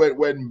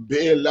 when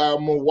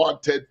Balaam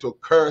wanted to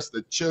curse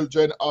the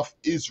children of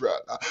Israel.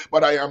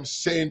 But I am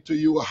saying to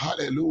you,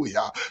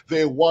 hallelujah,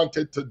 they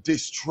wanted to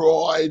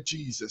destroy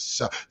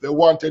Jesus. They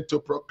wanted to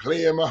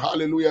proclaim,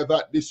 hallelujah,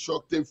 that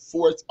destructive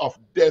force of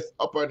death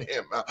upon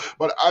him.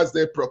 But as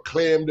they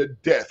proclaimed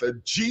death,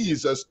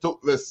 Jesus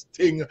took the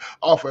sting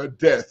of her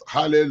death.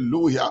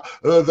 Hallelujah.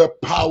 The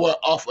power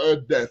of her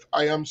death.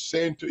 I am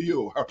saying to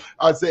you,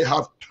 as they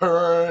have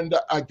turned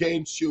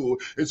against you,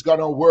 it's going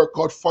to work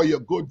out for your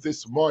good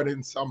this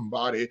morning,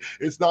 somebody.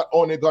 It's not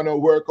only going to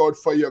work out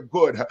for your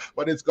good,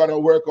 but it's going to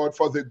work out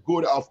for the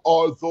good of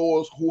all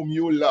those whom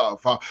you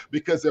love.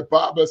 Because the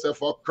Bible says,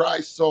 for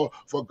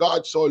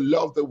God so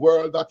loved the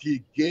world that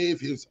he gave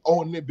his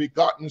only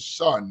begotten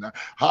son.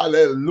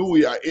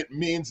 Hallelujah. It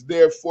means,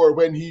 therefore,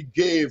 when he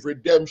gave,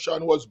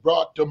 redemption was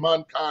brought to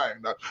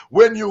mankind.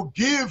 When you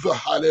give,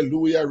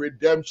 hallelujah,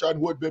 redemption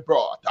would be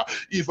brought.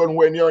 Even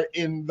when you're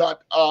in that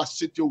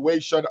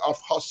situation of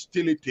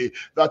hostility,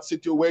 that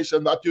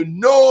situation that you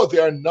know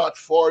they're not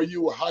for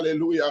you,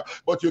 hallelujah,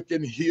 but you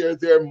can hear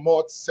their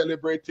mouth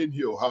celebrating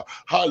you.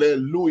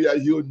 Hallelujah.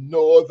 You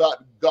know that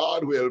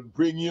God will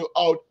bring you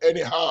out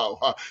anyhow.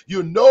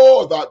 You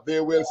know that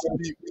they will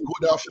speak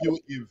good of you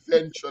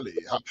eventually.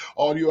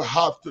 All you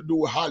have to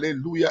do,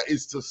 hallelujah,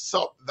 is to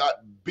sup that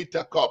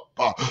bitter cup.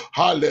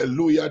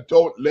 Hallelujah.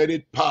 Don't let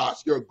it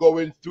pass. You're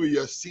going through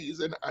your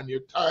season and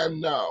your time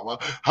now.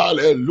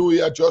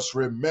 Hallelujah. Just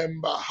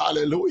remember,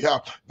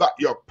 hallelujah, that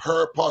your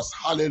purpose,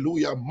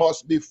 hallelujah,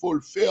 must be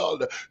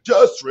fulfilled.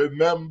 Just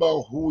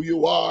remember who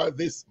you are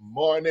this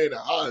morning.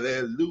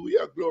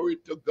 Hallelujah. Glory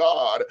to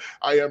God.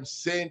 I am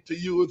saying to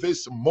you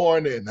this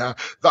morning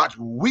that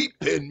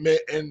weeping may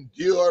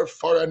endure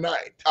for a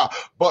night,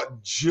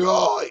 but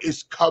joy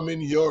is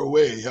coming your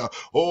way.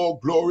 Oh,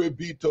 glory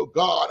be to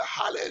God.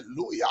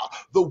 Hallelujah.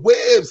 The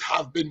waves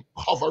have been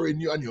covering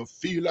you and you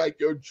feel like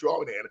you're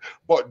drowning,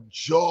 but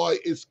joy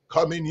is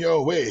coming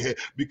your way,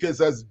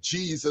 because as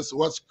Jesus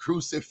was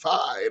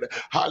crucified,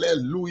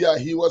 hallelujah,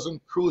 he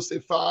wasn't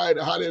crucified,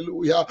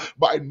 hallelujah,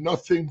 by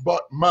nothing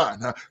but man.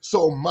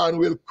 So man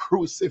will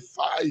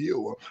crucify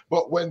you,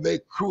 but when they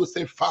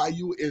crucify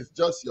you, it's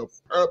just your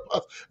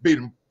purpose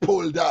being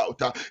pulled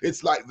out.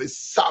 It's like the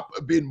sap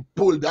being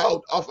pulled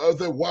out of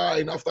the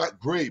wine of that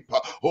grape.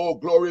 Oh,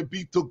 glory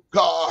be to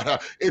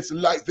God. It's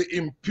like the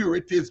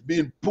impurities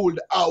being pulled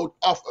out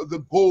of the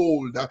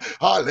gold.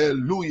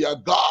 Hallelujah.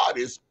 God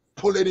is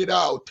pulling it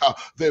out,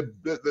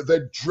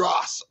 the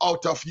dross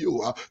out of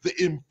you, the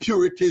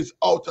impurities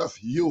out of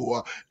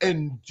you.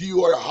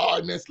 Endure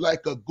hardness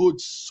like a good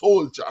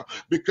soldier,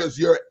 because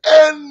your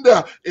end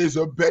is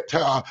a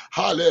better.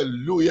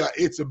 Hallelujah.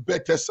 It's a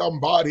better,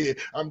 somebody.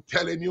 I'm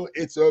telling you,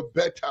 it's a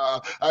better.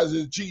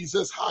 As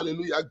Jesus,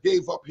 hallelujah,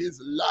 gave up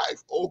his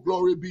life. Oh,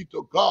 glory be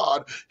to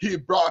God. He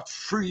brought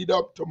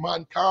freedom to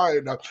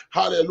mankind.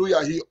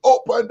 Hallelujah. He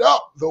opened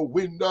up the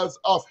windows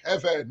of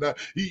heaven.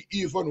 He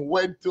even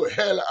went to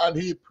hell and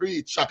he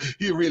preached.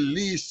 He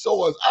released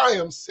souls. I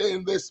am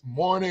saying this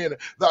morning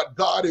that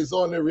God is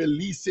only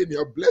releasing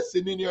your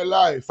blessing in your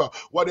life.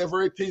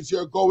 Whatever it is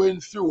you're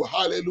going through,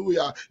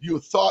 hallelujah. You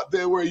thought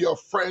they were your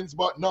friends,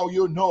 but now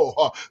you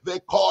know. They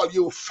call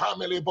you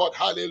family, but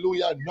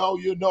hallelujah, now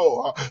you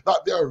know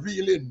that they're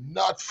really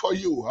not for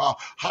you.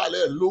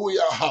 Hallelujah.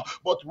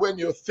 But when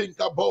you think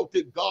about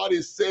it, God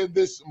is saying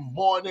this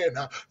morning,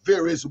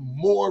 there is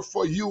more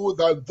for you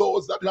than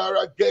those that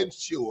are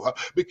against you.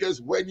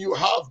 Because when you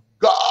have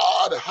God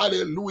God,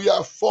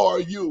 hallelujah, for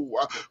you.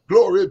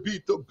 Glory be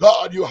to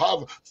God. You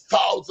have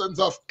thousands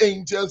of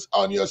angels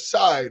on your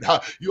side.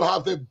 You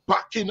have the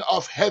backing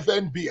of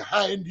heaven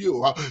behind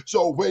you.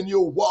 So when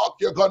you walk,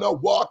 you're going to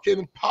walk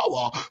in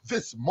power.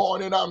 This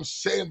morning, I'm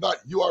saying that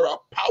you are a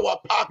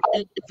power-packed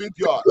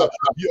individual.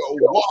 You're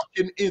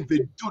walking in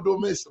the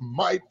dunamis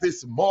might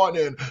this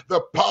morning.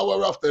 The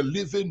power of the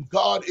living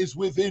God is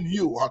within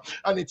you,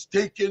 and it's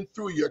taking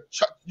through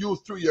you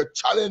through your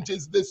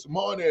challenges this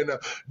morning.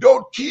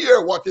 Don't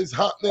care what is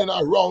happening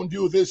around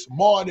you this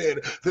morning.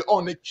 The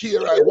only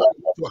care I want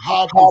you to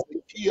have is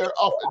the care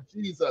of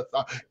Jesus.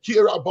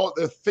 Care about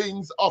the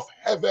things of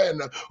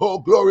heaven. Oh,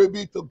 glory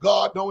be to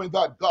God, knowing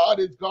that God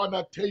is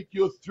gonna take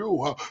you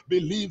through.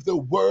 Believe the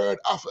word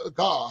of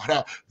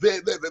God.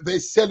 They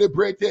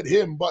celebrated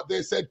him, but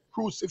they said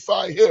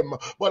crucify him.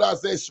 But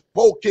as they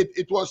spoke it,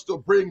 it was to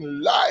bring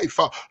life.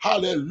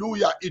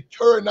 Hallelujah,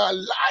 eternal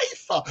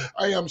life.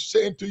 I am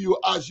saying to you,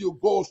 as you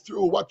go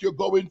through what you're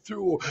going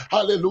through,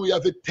 hallelujah,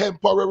 the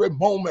temporary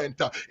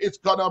moment, it's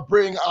gonna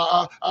bring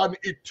an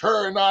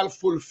eternal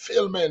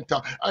fulfillment.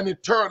 An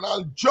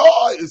eternal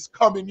joy is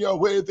coming your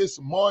way this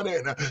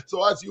morning.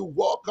 So as you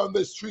walk on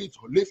the streets,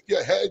 lift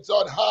your heads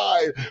on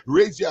high,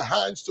 raise your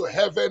hands to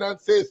heaven and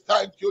say,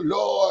 thank you,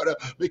 Lord,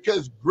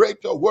 because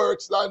greater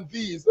works than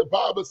these, the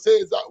Bible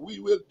says that we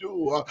will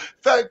do.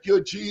 Thank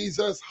you,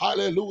 Jesus.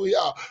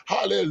 Hallelujah.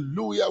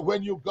 Hallelujah.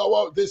 When you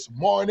go out this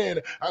morning,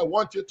 I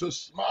want you to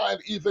smile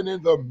even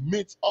in the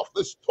midst of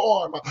the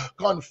storm.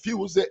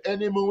 Confuse the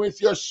enemy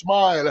with your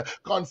smile.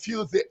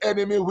 Confuse the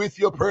enemy with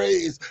your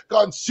praise.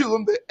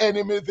 Consume the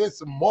enemy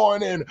this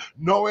morning,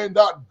 knowing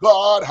that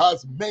God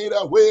has made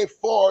a way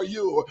for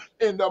you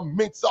in the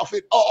midst of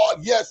it all.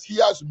 Yes, he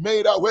has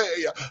made a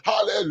way.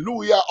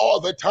 Hallelujah. All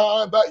the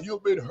time that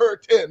you've been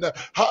hurting.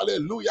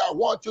 Hallelujah. I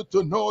want you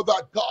to know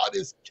that God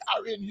is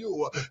carrying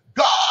you.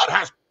 God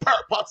has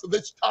purpose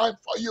this time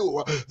for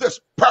you. This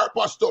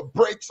purpose to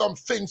break some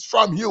things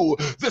from you.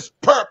 This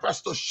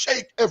purpose to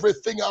shake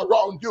everything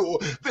around you.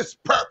 This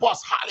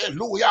purpose,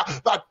 hallelujah,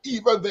 that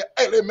even the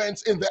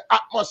elements in the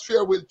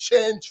atmosphere will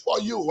change for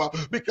you,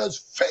 because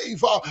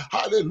favor,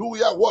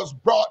 hallelujah, was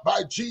brought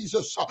by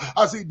Jesus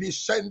as he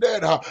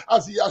descended,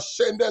 as he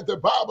ascended. The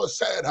Bible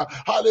said,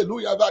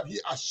 hallelujah, that he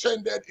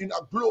ascended in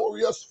a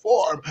glorious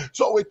form.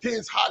 So it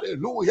is,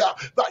 hallelujah,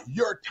 that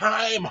your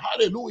time,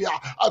 hallelujah,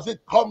 as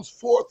it comes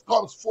forth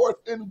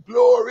in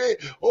glory.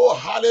 Oh,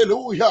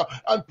 hallelujah.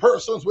 And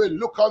persons will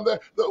look on the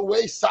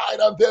wayside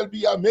and they'll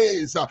be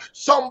amazed.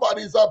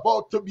 Somebody's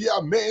about to be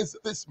amazed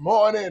this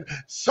morning.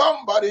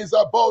 Somebody's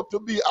about to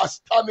be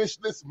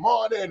astonished this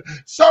morning.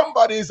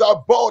 Somebody's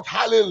about,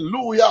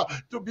 hallelujah,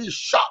 to be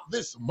shocked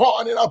this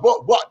morning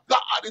about what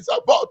God is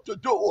about to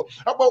do,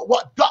 about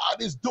what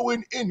God is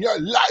doing in your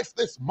life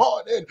this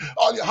morning.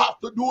 All you have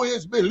to do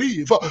is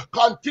believe.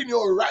 Continue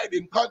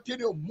riding,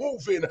 continue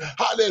moving.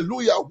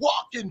 Hallelujah.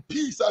 Walk in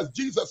peace as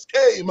Jesus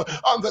came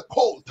on the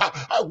colt.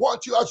 I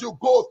want you, as you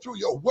go through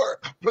your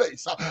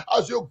workplace,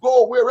 as you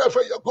go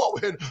wherever you're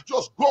going,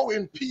 just go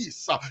in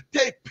peace.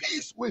 Take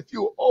peace with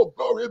you. Oh,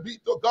 glory be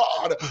to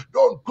God.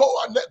 Don't go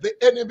and let the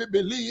enemy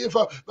believe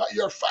that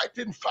you're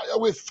fighting fire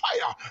with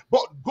fire,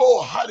 but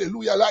go,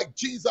 hallelujah, like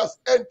Jesus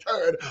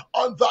entered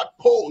on that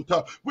colt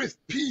with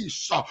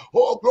peace.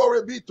 Oh,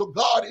 glory be to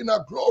God, in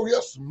a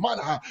glorious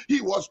manner.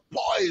 He was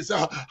poised.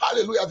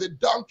 Hallelujah. The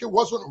donkey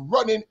wasn't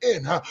running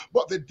in,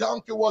 but the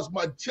donkey was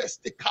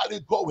majestically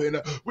going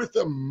with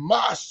the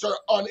master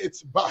on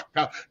its back.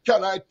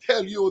 Can I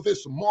tell you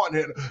this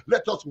morning,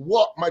 let us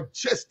walk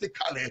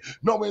majestically,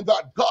 knowing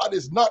that God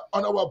is not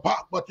on our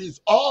back, but he's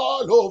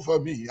all over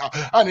me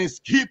and he's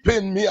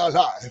keeping me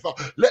alive.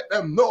 Let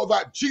them know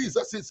that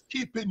Jesus is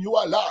keeping you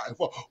alive.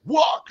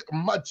 Walk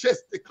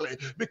majestically,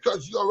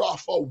 because you're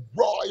of a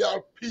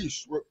royal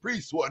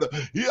priesthood.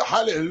 Yeah,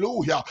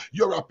 hallelujah.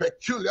 You're a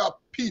peculiar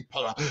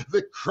people.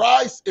 The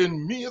Christ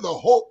in me, the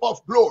hope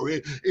of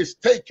glory, is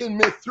taking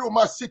me through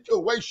my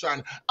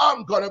situation.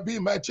 I'm going to be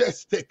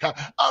majestic.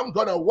 I'm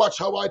going to watch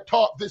how I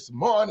talk this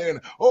morning.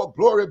 Oh,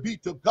 glory be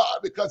to God,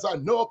 because I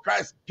know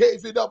Christ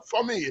gave it up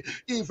for me,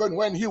 even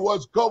when he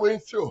was going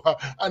through.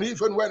 And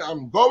even when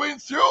I'm going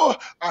through,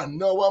 I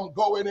know I'm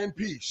going in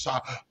peace.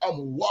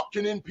 I'm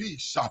walking in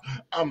peace.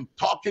 I'm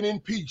talking in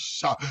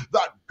peace.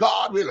 That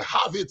God will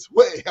have its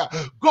way.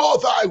 Go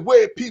thy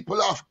way,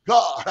 people of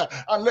God,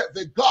 and let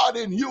the God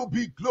in you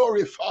be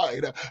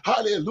glorified.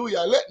 Hallelujah.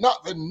 Let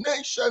not the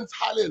nations,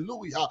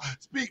 hallelujah,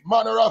 speak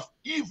manner of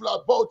evil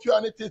about you,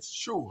 and it is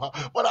true.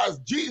 But as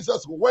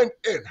Jesus went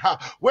in,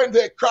 when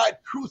they cried,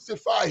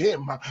 crucify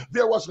him,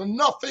 there was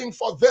nothing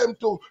for them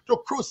to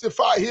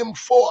crucify him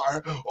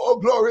for. Oh,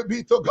 glory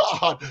be to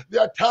God.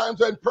 There are times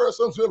when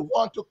persons will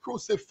want to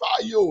crucify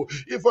you,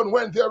 even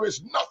when there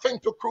is nothing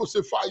to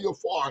crucify you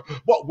for.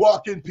 But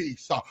walk in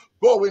peace.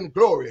 Go in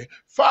glory.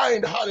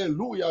 Find,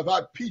 hallelujah,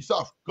 that peace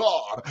of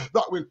God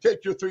that will take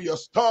take you through your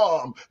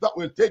storm, that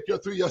will take you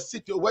through your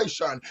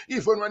situation.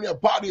 Even when your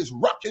body is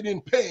rocking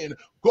in pain,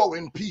 go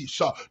in peace,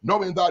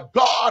 knowing that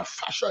God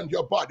fashioned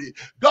your body,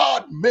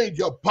 God made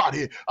your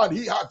body, and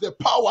He has the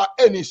power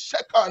any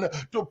second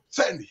to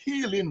send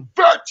healing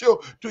virtue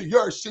to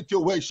your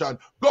situation.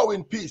 Go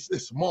in peace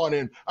this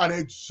morning and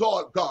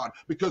exalt God,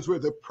 because where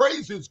the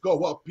praises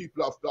go up,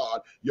 people of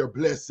God, your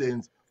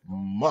blessings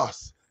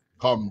must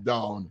come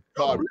down.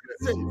 God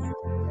bless you.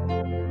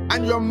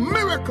 And your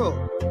miracle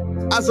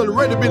has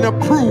already been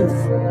approved.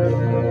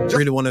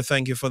 Really want to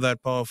thank you for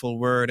that powerful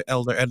word,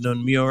 Elder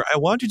Edmund Muir. I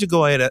want you to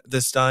go ahead at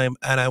this time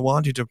and I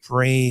want you to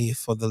pray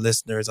for the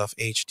listeners of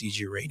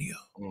HTG Radio.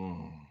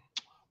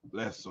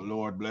 Bless the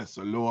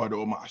Lord,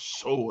 oh my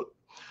soul,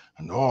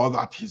 and all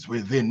that is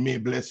within me.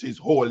 Bless His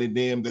holy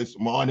name this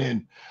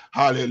morning.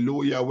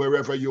 Hallelujah.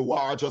 Wherever you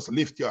are, just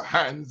lift your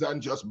hands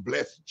and just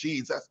bless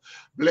Jesus.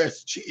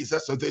 Bless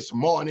Jesus this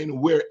morning.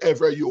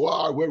 Wherever you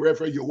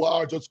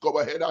are, just go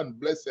ahead and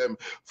bless Him.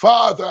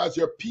 Father, as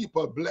your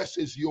people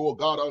blesses you, oh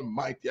God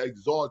Almighty, I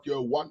exalt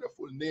your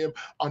wonderful name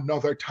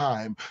another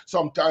time.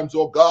 Sometimes,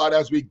 oh God,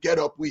 as we get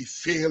up, we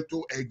fail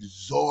to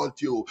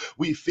exalt you.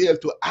 We fail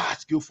to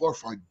ask you for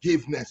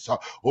forgiveness,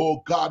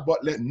 oh God,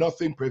 but let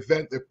nothing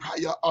prevent the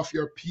prayer of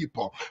your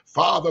people.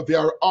 Father, they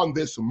are on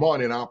this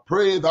morning. I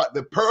pray that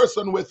the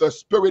person with the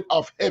spirit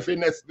of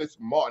heaviness this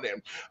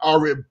morning, I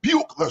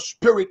rebuke the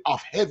spirit of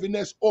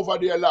heaviness over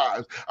their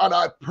lives. And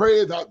I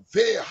pray that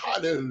they,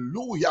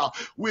 hallelujah,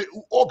 will,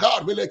 oh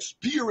God, will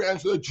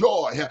experience the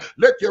joy.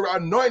 Let your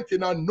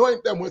anointing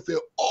anoint them with the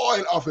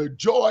oil of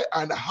joy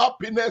and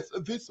happiness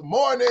this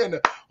morning.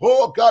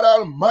 Oh God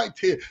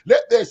Almighty,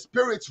 let their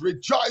spirits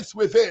rejoice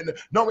within,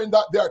 knowing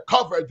that they're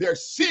covered, they're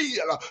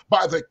sealed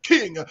by the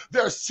King,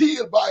 they're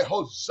sealed by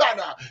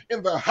Hosanna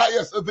in the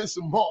highest this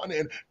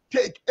morning.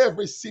 Take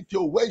every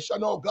situation,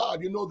 oh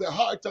God. You know the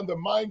hearts and the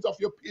minds of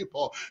your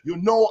people. You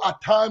know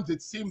at times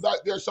it seems like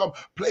there's some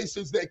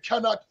places they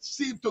cannot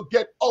seem to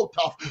get out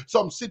of.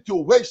 Some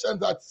situations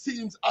that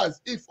seems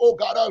as if, oh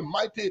God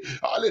Almighty,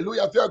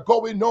 hallelujah, they're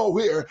going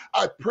nowhere.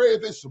 I pray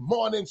this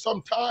morning,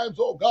 sometimes,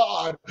 oh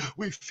God,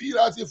 we feel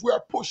as if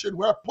we're pushing,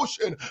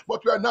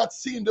 but we're not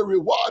seeing the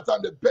rewards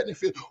and the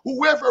benefit.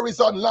 Whoever is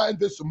online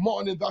this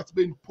morning that's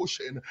been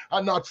pushing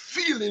and not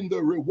feeling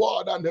the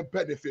reward and the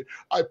benefit,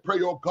 I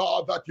pray, oh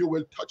God, that you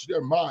will touch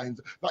their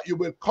minds, that you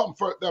will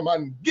comfort them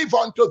and give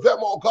unto them,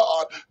 oh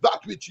God,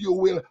 that which you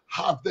will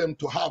have them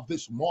to have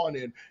this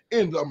morning,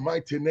 in the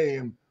mighty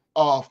name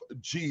of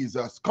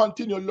Jesus.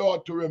 Continue,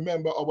 Lord, to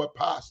remember our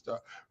pastor.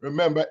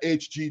 Remember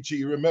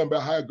HGG. Remember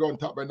High Ground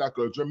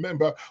Tabernacles.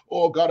 Remember,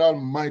 oh God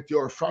Almighty,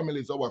 our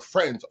families, our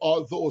friends,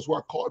 all those who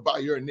are called by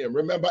your name.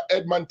 Remember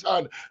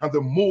Edmonton and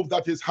the move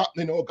that is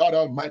happening, oh God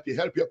Almighty.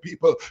 Help your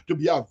people to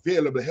be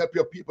available. Help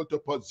your people to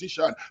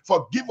position.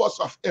 Forgive us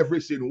of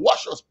every sin.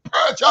 Wash us,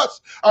 purge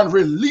us, and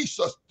release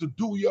us to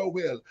do your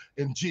will.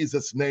 In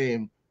Jesus'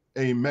 name,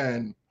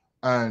 amen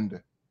and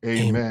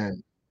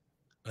amen.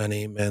 And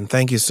amen.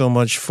 Thank you so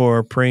much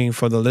for praying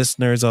for the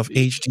listeners of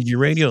HTG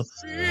Radio.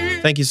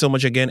 Thank you so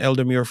much again,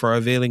 Elder Muir, for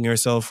availing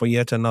yourself for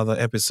yet another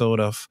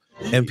episode of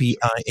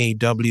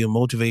MPIAW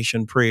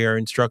Motivation, Prayer,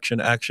 Instruction,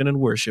 Action,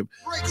 and Worship.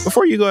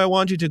 Before you go, I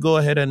want you to go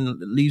ahead and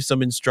leave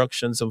some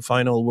instructions, some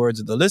final words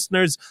to the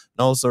listeners,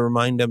 and also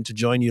remind them to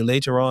join you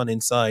later on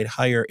inside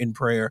Higher in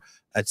Prayer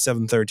at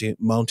 7:30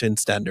 Mountain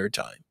Standard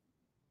Time.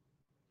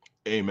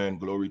 Amen.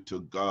 Glory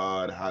to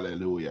God.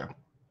 Hallelujah.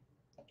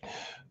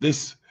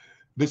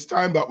 This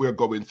time that we're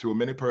going through,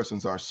 many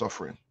persons are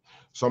suffering.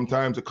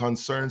 Sometimes the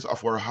concerns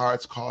of our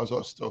hearts cause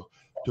us to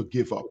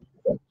give up.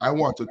 I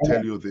want to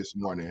tell you this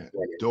morning,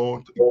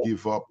 don't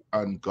give up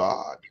on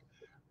God,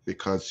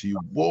 because He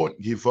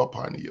won't give up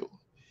on you.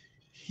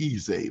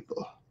 He's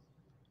able.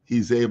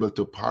 He's able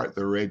to part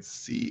the Red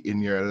Sea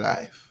in your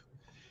life.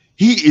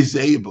 He is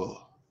able.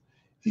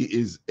 He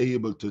is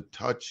able to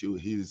touch you.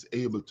 He is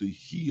able to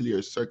heal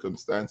your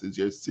circumstances,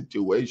 your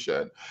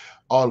situation.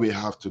 All we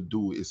have to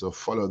do is to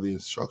follow the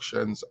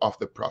instructions of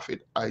the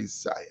prophet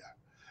Isaiah.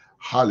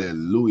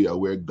 Hallelujah,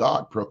 where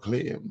God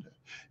proclaimed,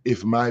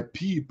 if my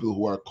people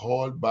who are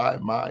called by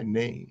my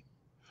name,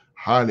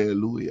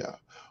 hallelujah,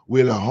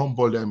 will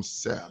humble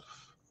themselves.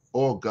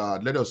 Oh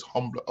God, let us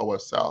humble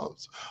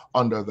ourselves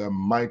under the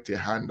mighty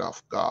hand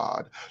of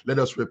God. Let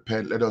us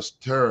repent. Let us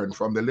turn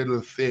from the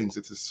little things.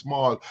 It's a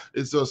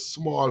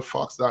small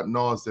fox that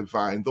gnaws the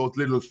vine. Those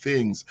little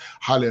things,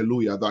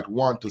 hallelujah, that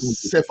want to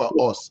sever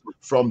us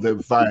from the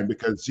vine,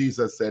 because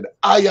Jesus said,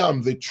 I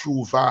am the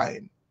true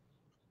vine.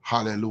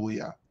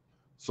 Hallelujah.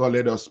 So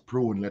let us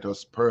prune, let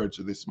us purge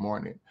this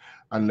morning,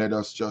 and let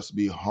us just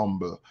be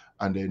humble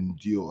and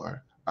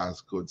endure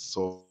as good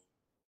soldiers.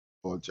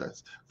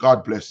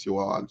 God bless you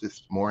all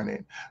this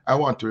morning. I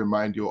want to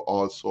remind you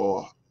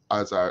also,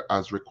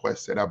 as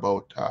requested,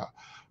 about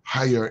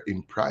Higher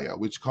in Prayer,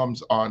 which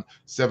comes on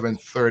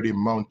 7:30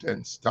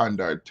 Mountain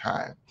Standard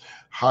Time.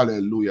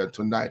 Hallelujah.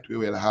 Tonight we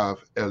will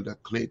have Elder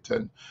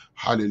Clayton.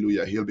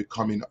 Hallelujah. He'll be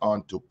coming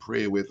on to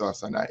pray with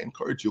us. And I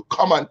encourage you,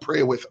 come and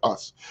pray with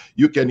us.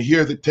 You can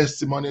hear the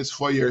testimonies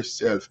for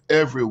yourself.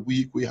 Every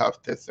week we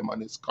have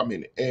testimonies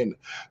coming in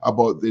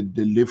about the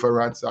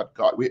deliverance that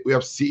God. We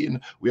have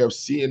seen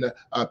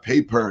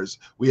papers.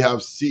 We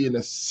have seen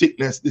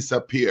sickness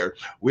disappear.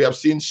 We have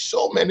seen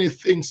so many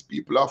things,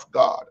 people of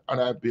God.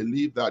 And I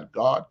believe that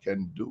God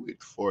can do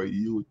it for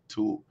you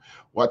too.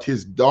 What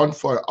he's done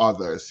for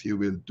others, he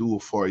will do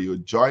for you.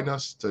 Join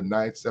us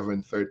tonight,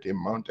 7:30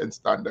 Mountain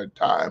Standard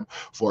Time,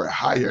 for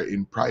Higher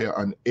in Prayer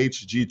on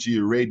HGG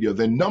Radio.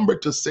 The number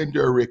to send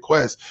your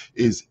request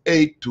is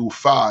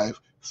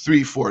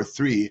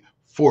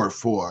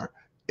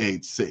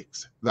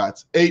 825-343-4486.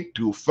 That's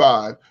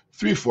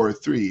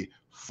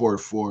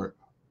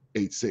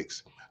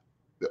 825-343-4486.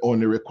 The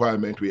only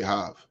requirement we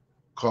have,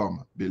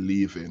 come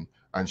believing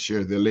and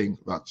share the link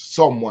that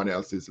someone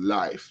else's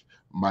life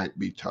might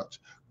be touched.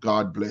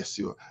 God bless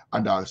you,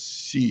 and I'll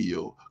see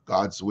you,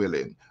 God's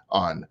willing,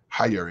 on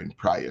Higher in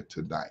Prayer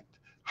tonight.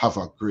 Have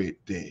a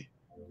great day.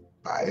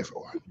 Bye,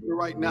 everyone.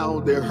 Right now,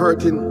 they're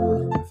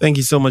hurting. Thank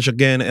you so much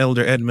again,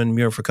 Elder Edmund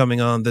Muir, for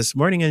coming on this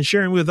morning and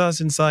sharing with us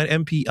inside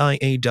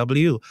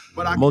MPIAW,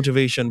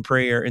 Motivation,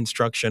 Prayer,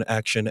 Instruction,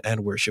 Action,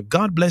 and Worship.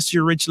 God bless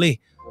you richly.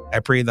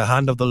 I pray the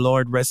hand of the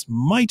Lord rest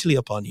mightily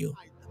upon you,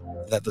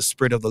 that the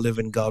Spirit of the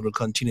living God will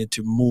continue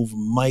to move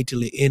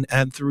mightily in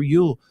and through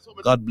you.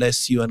 God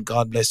bless you, and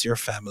God bless your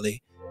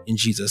family. In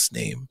Jesus'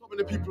 name.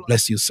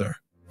 Bless you, sir.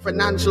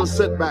 Financial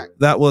setback.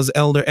 That was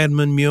Elder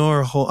Edmund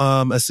Muir,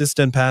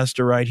 assistant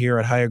pastor right here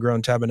at Higher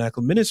Ground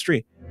Tabernacle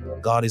Ministry.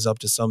 God is up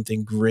to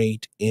something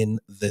great in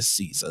this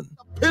season.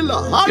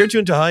 You're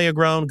tuned to Higher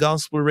Ground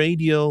Gospel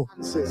Radio.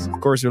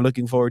 Of course, we're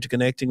looking forward to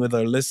connecting with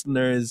our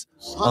listeners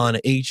on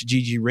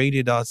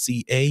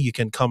hggradio.ca. You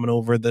can come on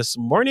over this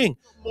morning.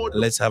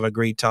 Let's have a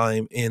great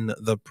time in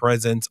the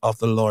presence of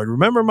the Lord.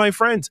 Remember, my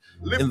friends,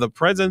 in the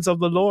presence of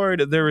the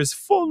Lord, there is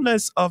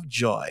fullness of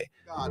joy.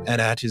 And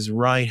at his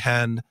right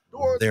hand,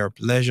 there are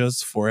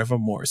pleasures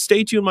forevermore.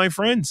 Stay tuned, my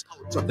friends.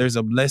 There's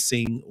a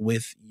blessing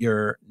with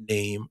your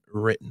name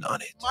written on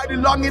it. Mighty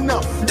long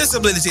enough.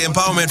 Disability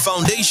Empowerment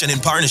Foundation, in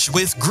partnership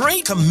with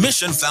Great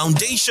Commission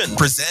Foundation,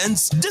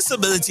 presents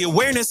Disability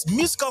Awareness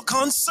Musical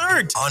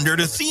Concert under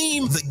the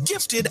theme The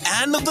Gifted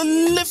and the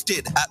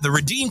Lifted at the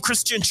Redeemed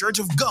Christian Church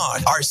of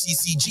God,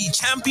 RCCG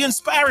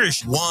Champions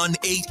Parish,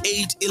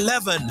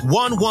 18811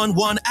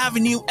 111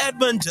 Avenue,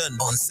 Edmonton,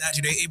 on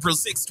Saturday, April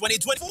 6,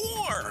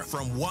 2024,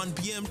 from 1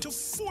 p.m. to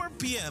 4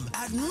 p.m.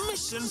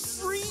 Admission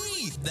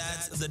free.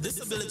 That's the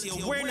Disability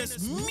Awareness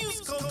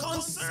Musical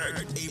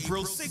Concert,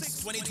 April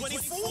 6,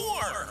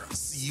 2024.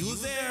 See you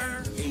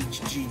there.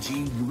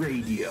 HGG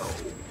Radio.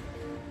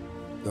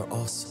 You're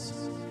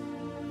awesome.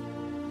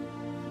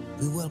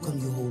 We welcome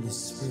you, Holy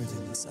Spirit,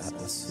 in this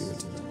atmosphere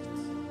tonight.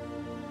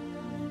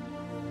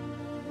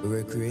 We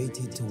were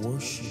created to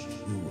worship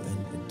you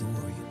and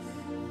adore you.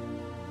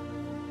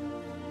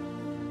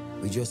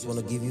 We just want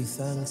to give you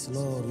thanks,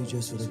 Lord. We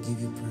just want to give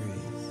you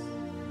praise.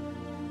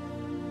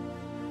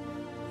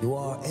 You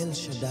are El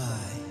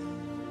Shaddai,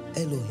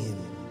 Elohim,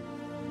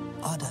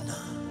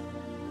 Adonai,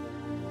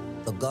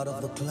 the God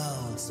of the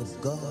clouds, the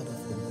God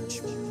of the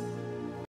nourishment.